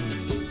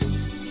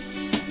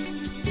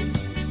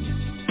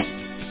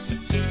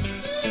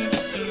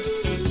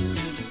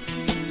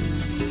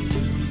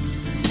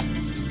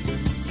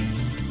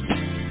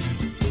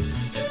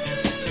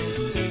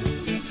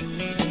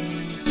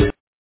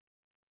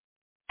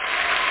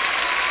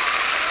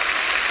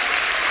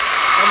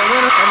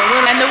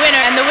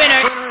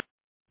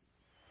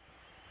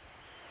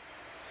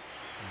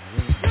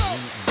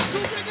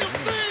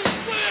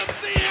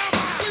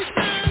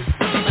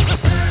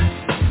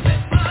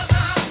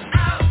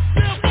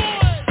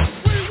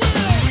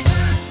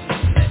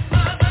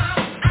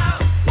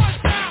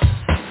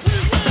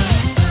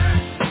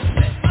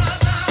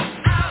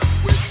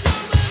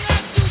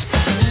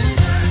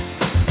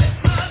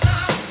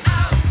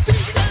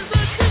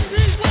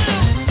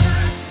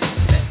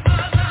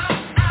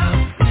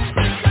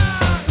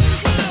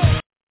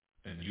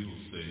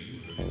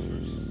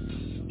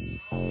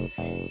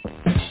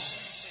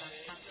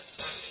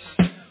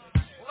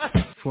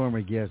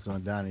 former guest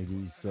on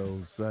Donnyds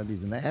Soul Sundays,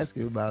 and I asked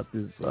him about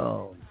this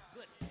song.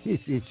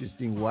 It's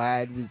interesting,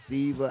 wide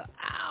receiver.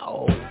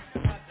 Ow!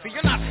 See,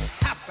 you're not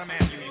half the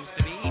man you used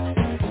to be.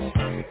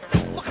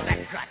 Look at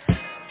that gut.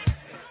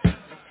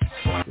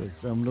 Because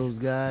some of those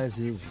guys,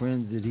 his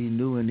friends that he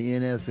knew in the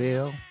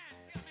NFL,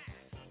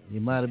 he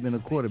might have been a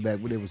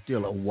quarterback, but they were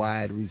still a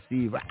wide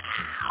receiver.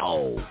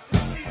 Ow!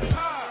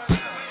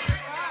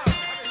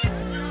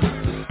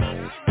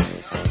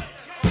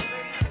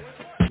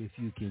 If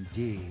you can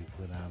dig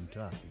what I'm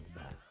talking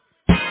about.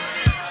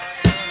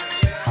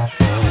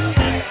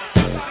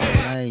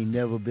 I ain't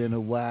never been a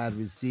wide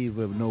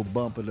receiver, no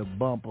bumper to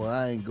bumper.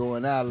 I ain't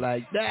going out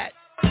like that.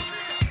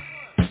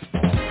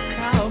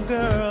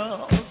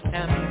 Cowgirls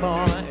and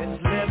boys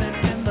living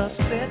in the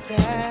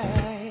city.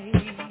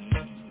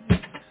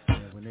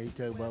 When they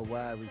talk about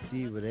wide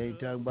receiver, they ain't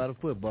talking about a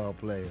football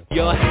player.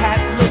 Your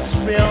hat looks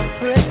real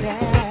pretty.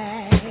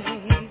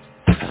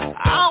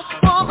 Out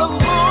for the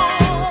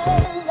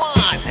long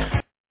one.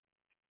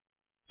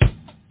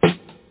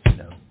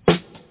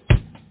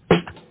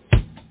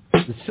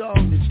 The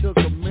song that took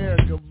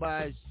America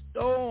by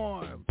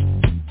storm.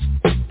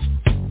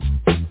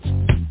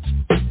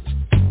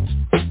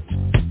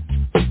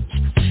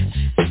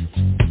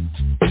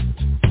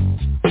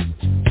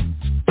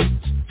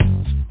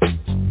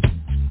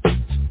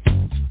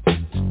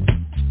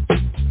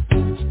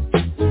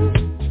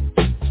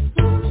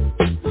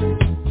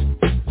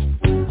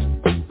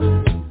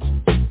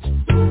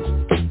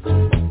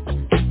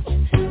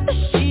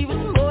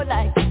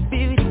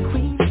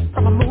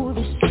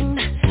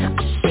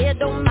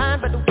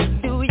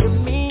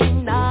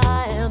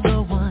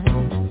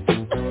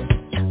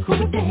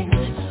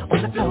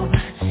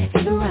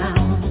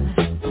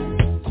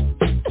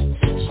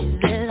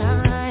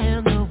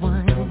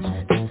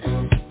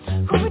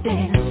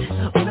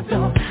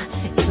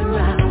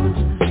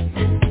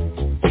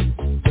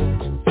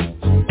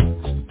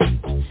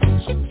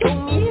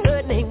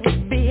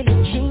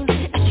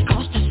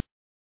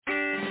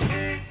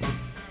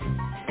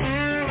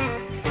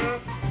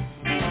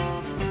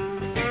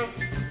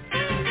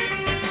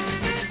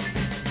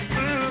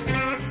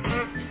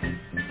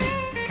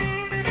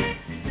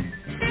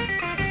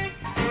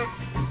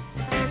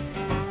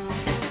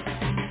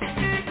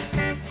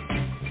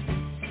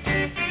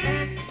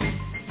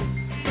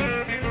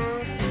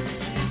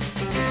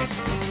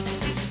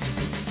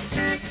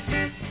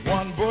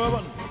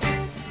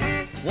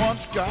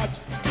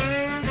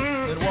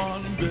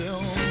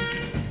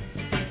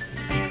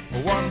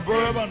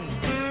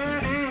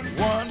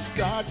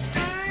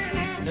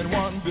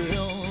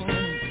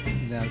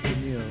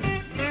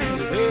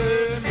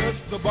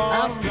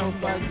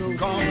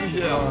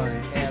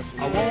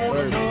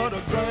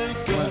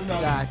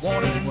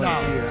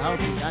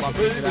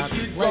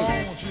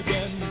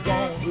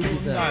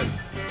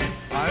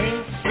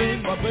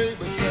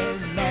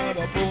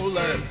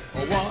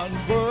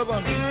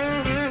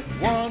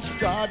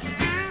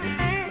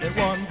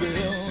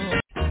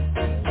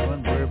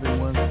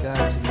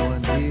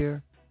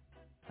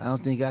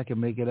 I can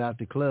make it out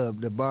the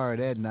club, the bar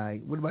that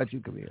night. What about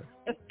you, Camille?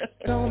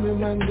 Tell me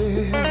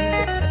Monday.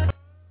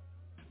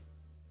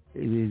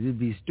 It'd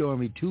be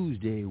stormy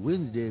Tuesday,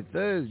 Wednesday,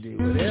 Thursday,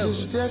 whatever.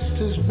 It's just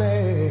as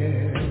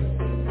bad.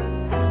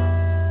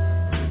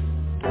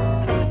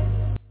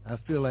 I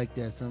feel like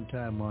that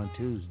sometime on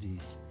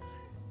Tuesdays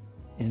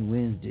and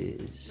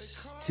Wednesdays.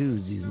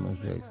 Tuesdays, most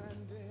likely.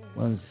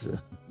 Once.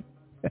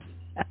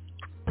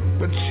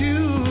 But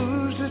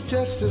Tuesday's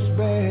just as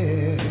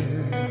bad.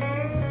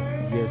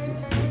 Yes,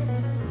 it's.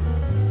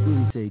 Who do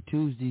you say?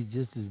 Tuesday's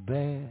just as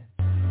bad.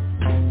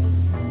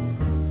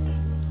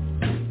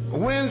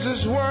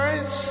 Wednesday's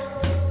words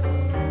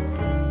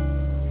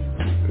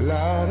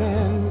loud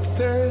and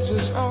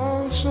Thursday's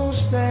also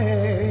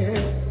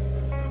sad.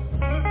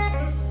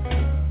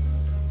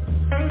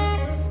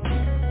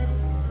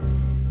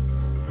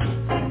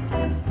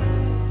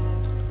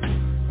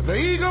 The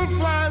eagle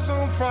flies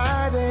on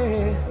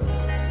Friday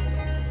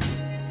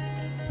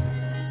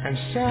and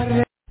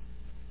Saturday.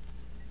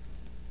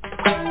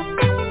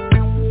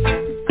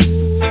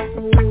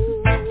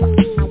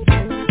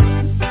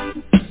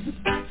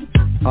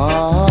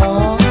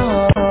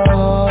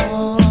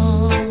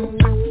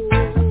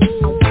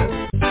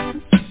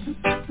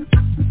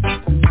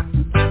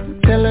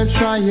 Tell her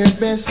try your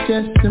best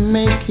just to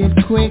make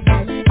it quick.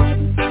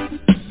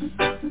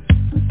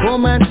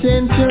 From my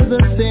 10 to the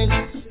 6.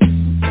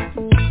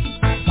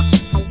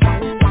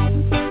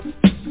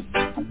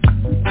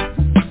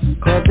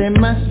 'Cause there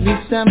must be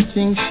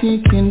something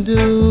she can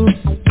do.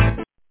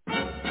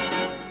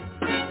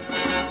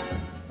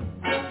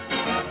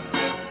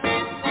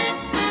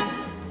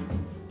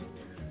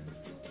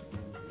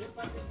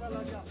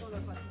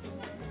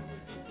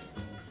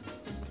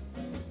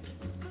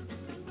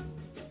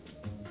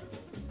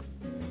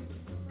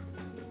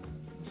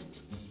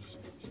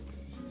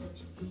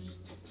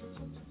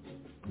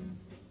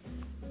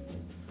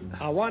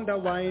 I wonder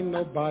why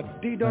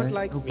nobody don't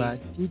like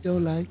me.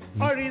 Don't like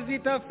me. Or is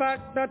it a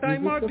fact that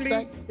I'm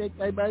ugly?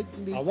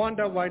 I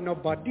wonder why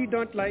nobody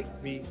don't like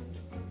me.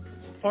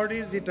 or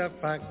is it a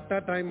fact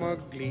that I'm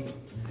ugly?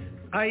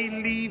 I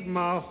leave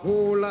my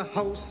whole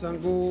house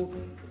and go.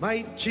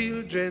 My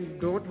children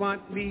don't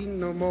want me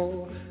no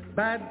more.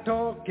 Bad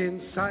talk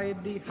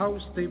inside the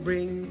house they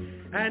bring,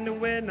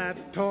 and when I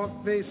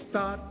talk they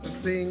start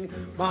to sing.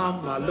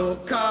 Mama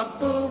look a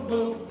boo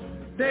boo,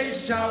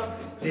 they shout.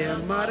 Their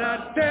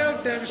mother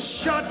tell them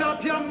shut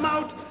up your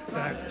mouth.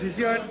 That is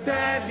your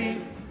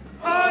daddy.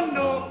 Oh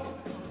no.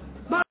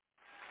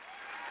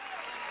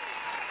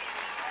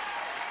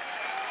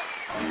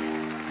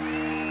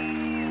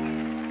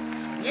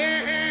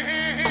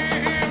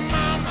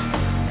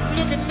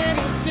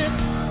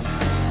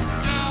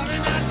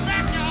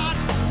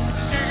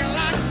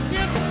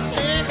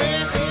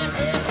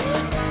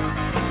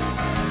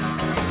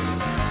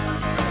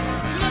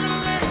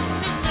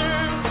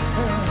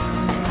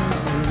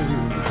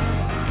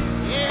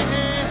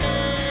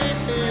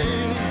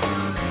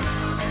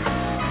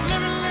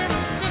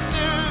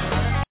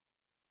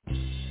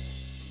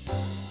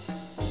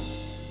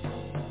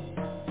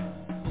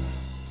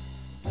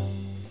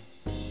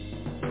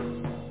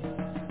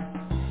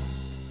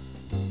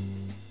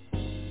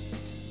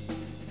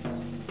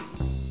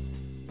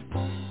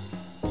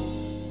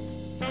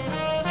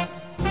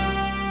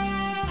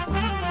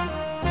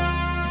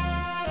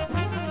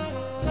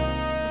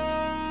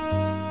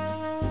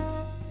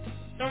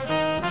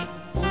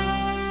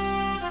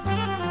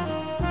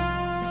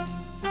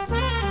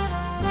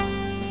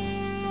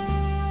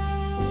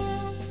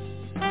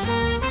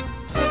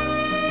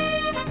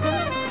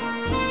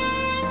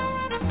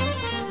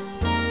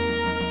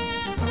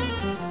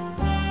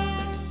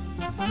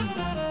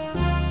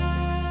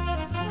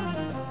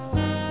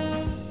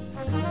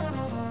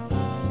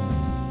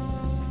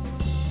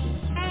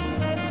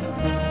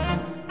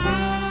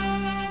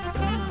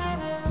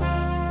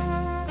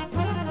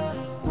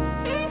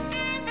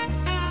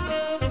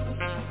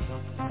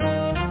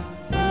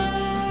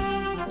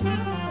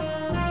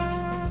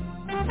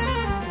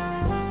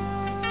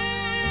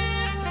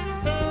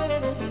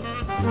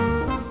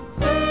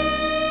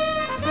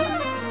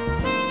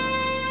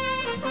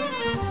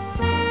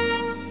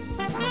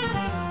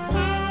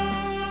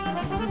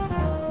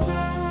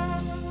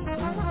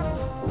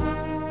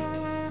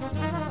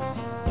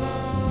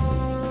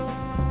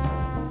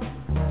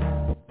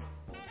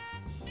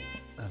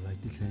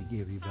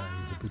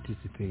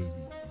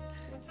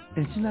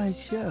 In tonight's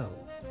show,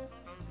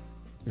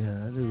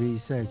 the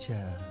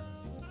researcher,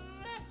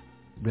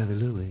 Brother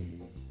Louis,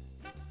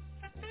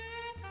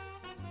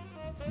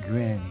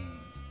 Granny,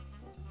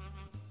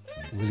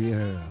 Willie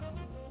Earl,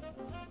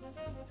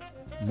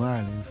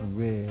 Marlon from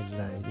Red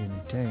Light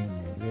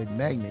Entertainment, Red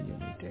Magnet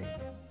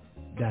Entertainment,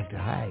 Dr.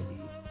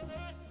 Heidi,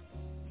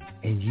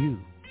 and you,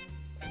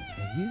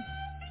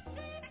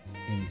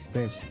 and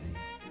especially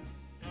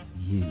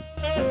you.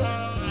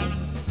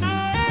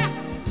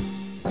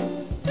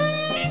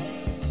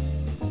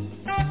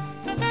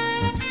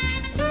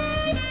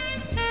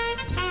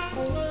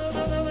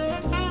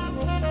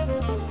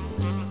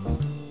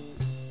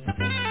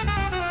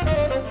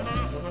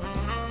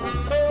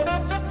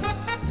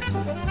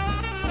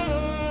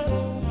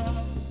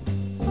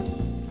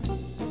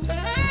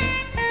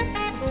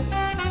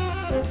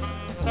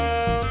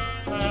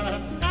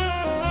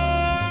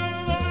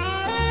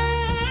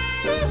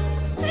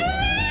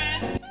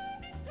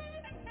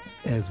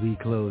 We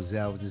close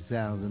out with the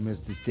sounds of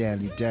Mr.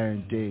 Stanley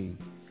Turntine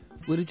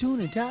with a tune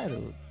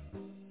entitled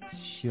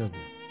Sugar.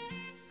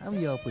 How many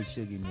of y'all put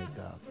sugar in your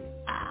coffee?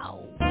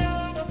 Ow.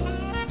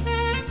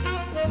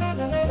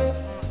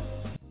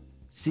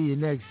 See you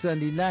next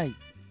Sunday night,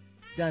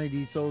 Johnny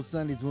D Soul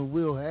Sundays, when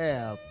we'll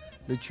have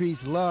Latrice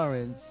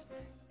Lawrence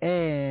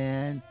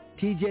and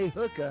TJ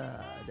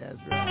Hooker. That's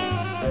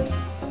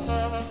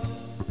right.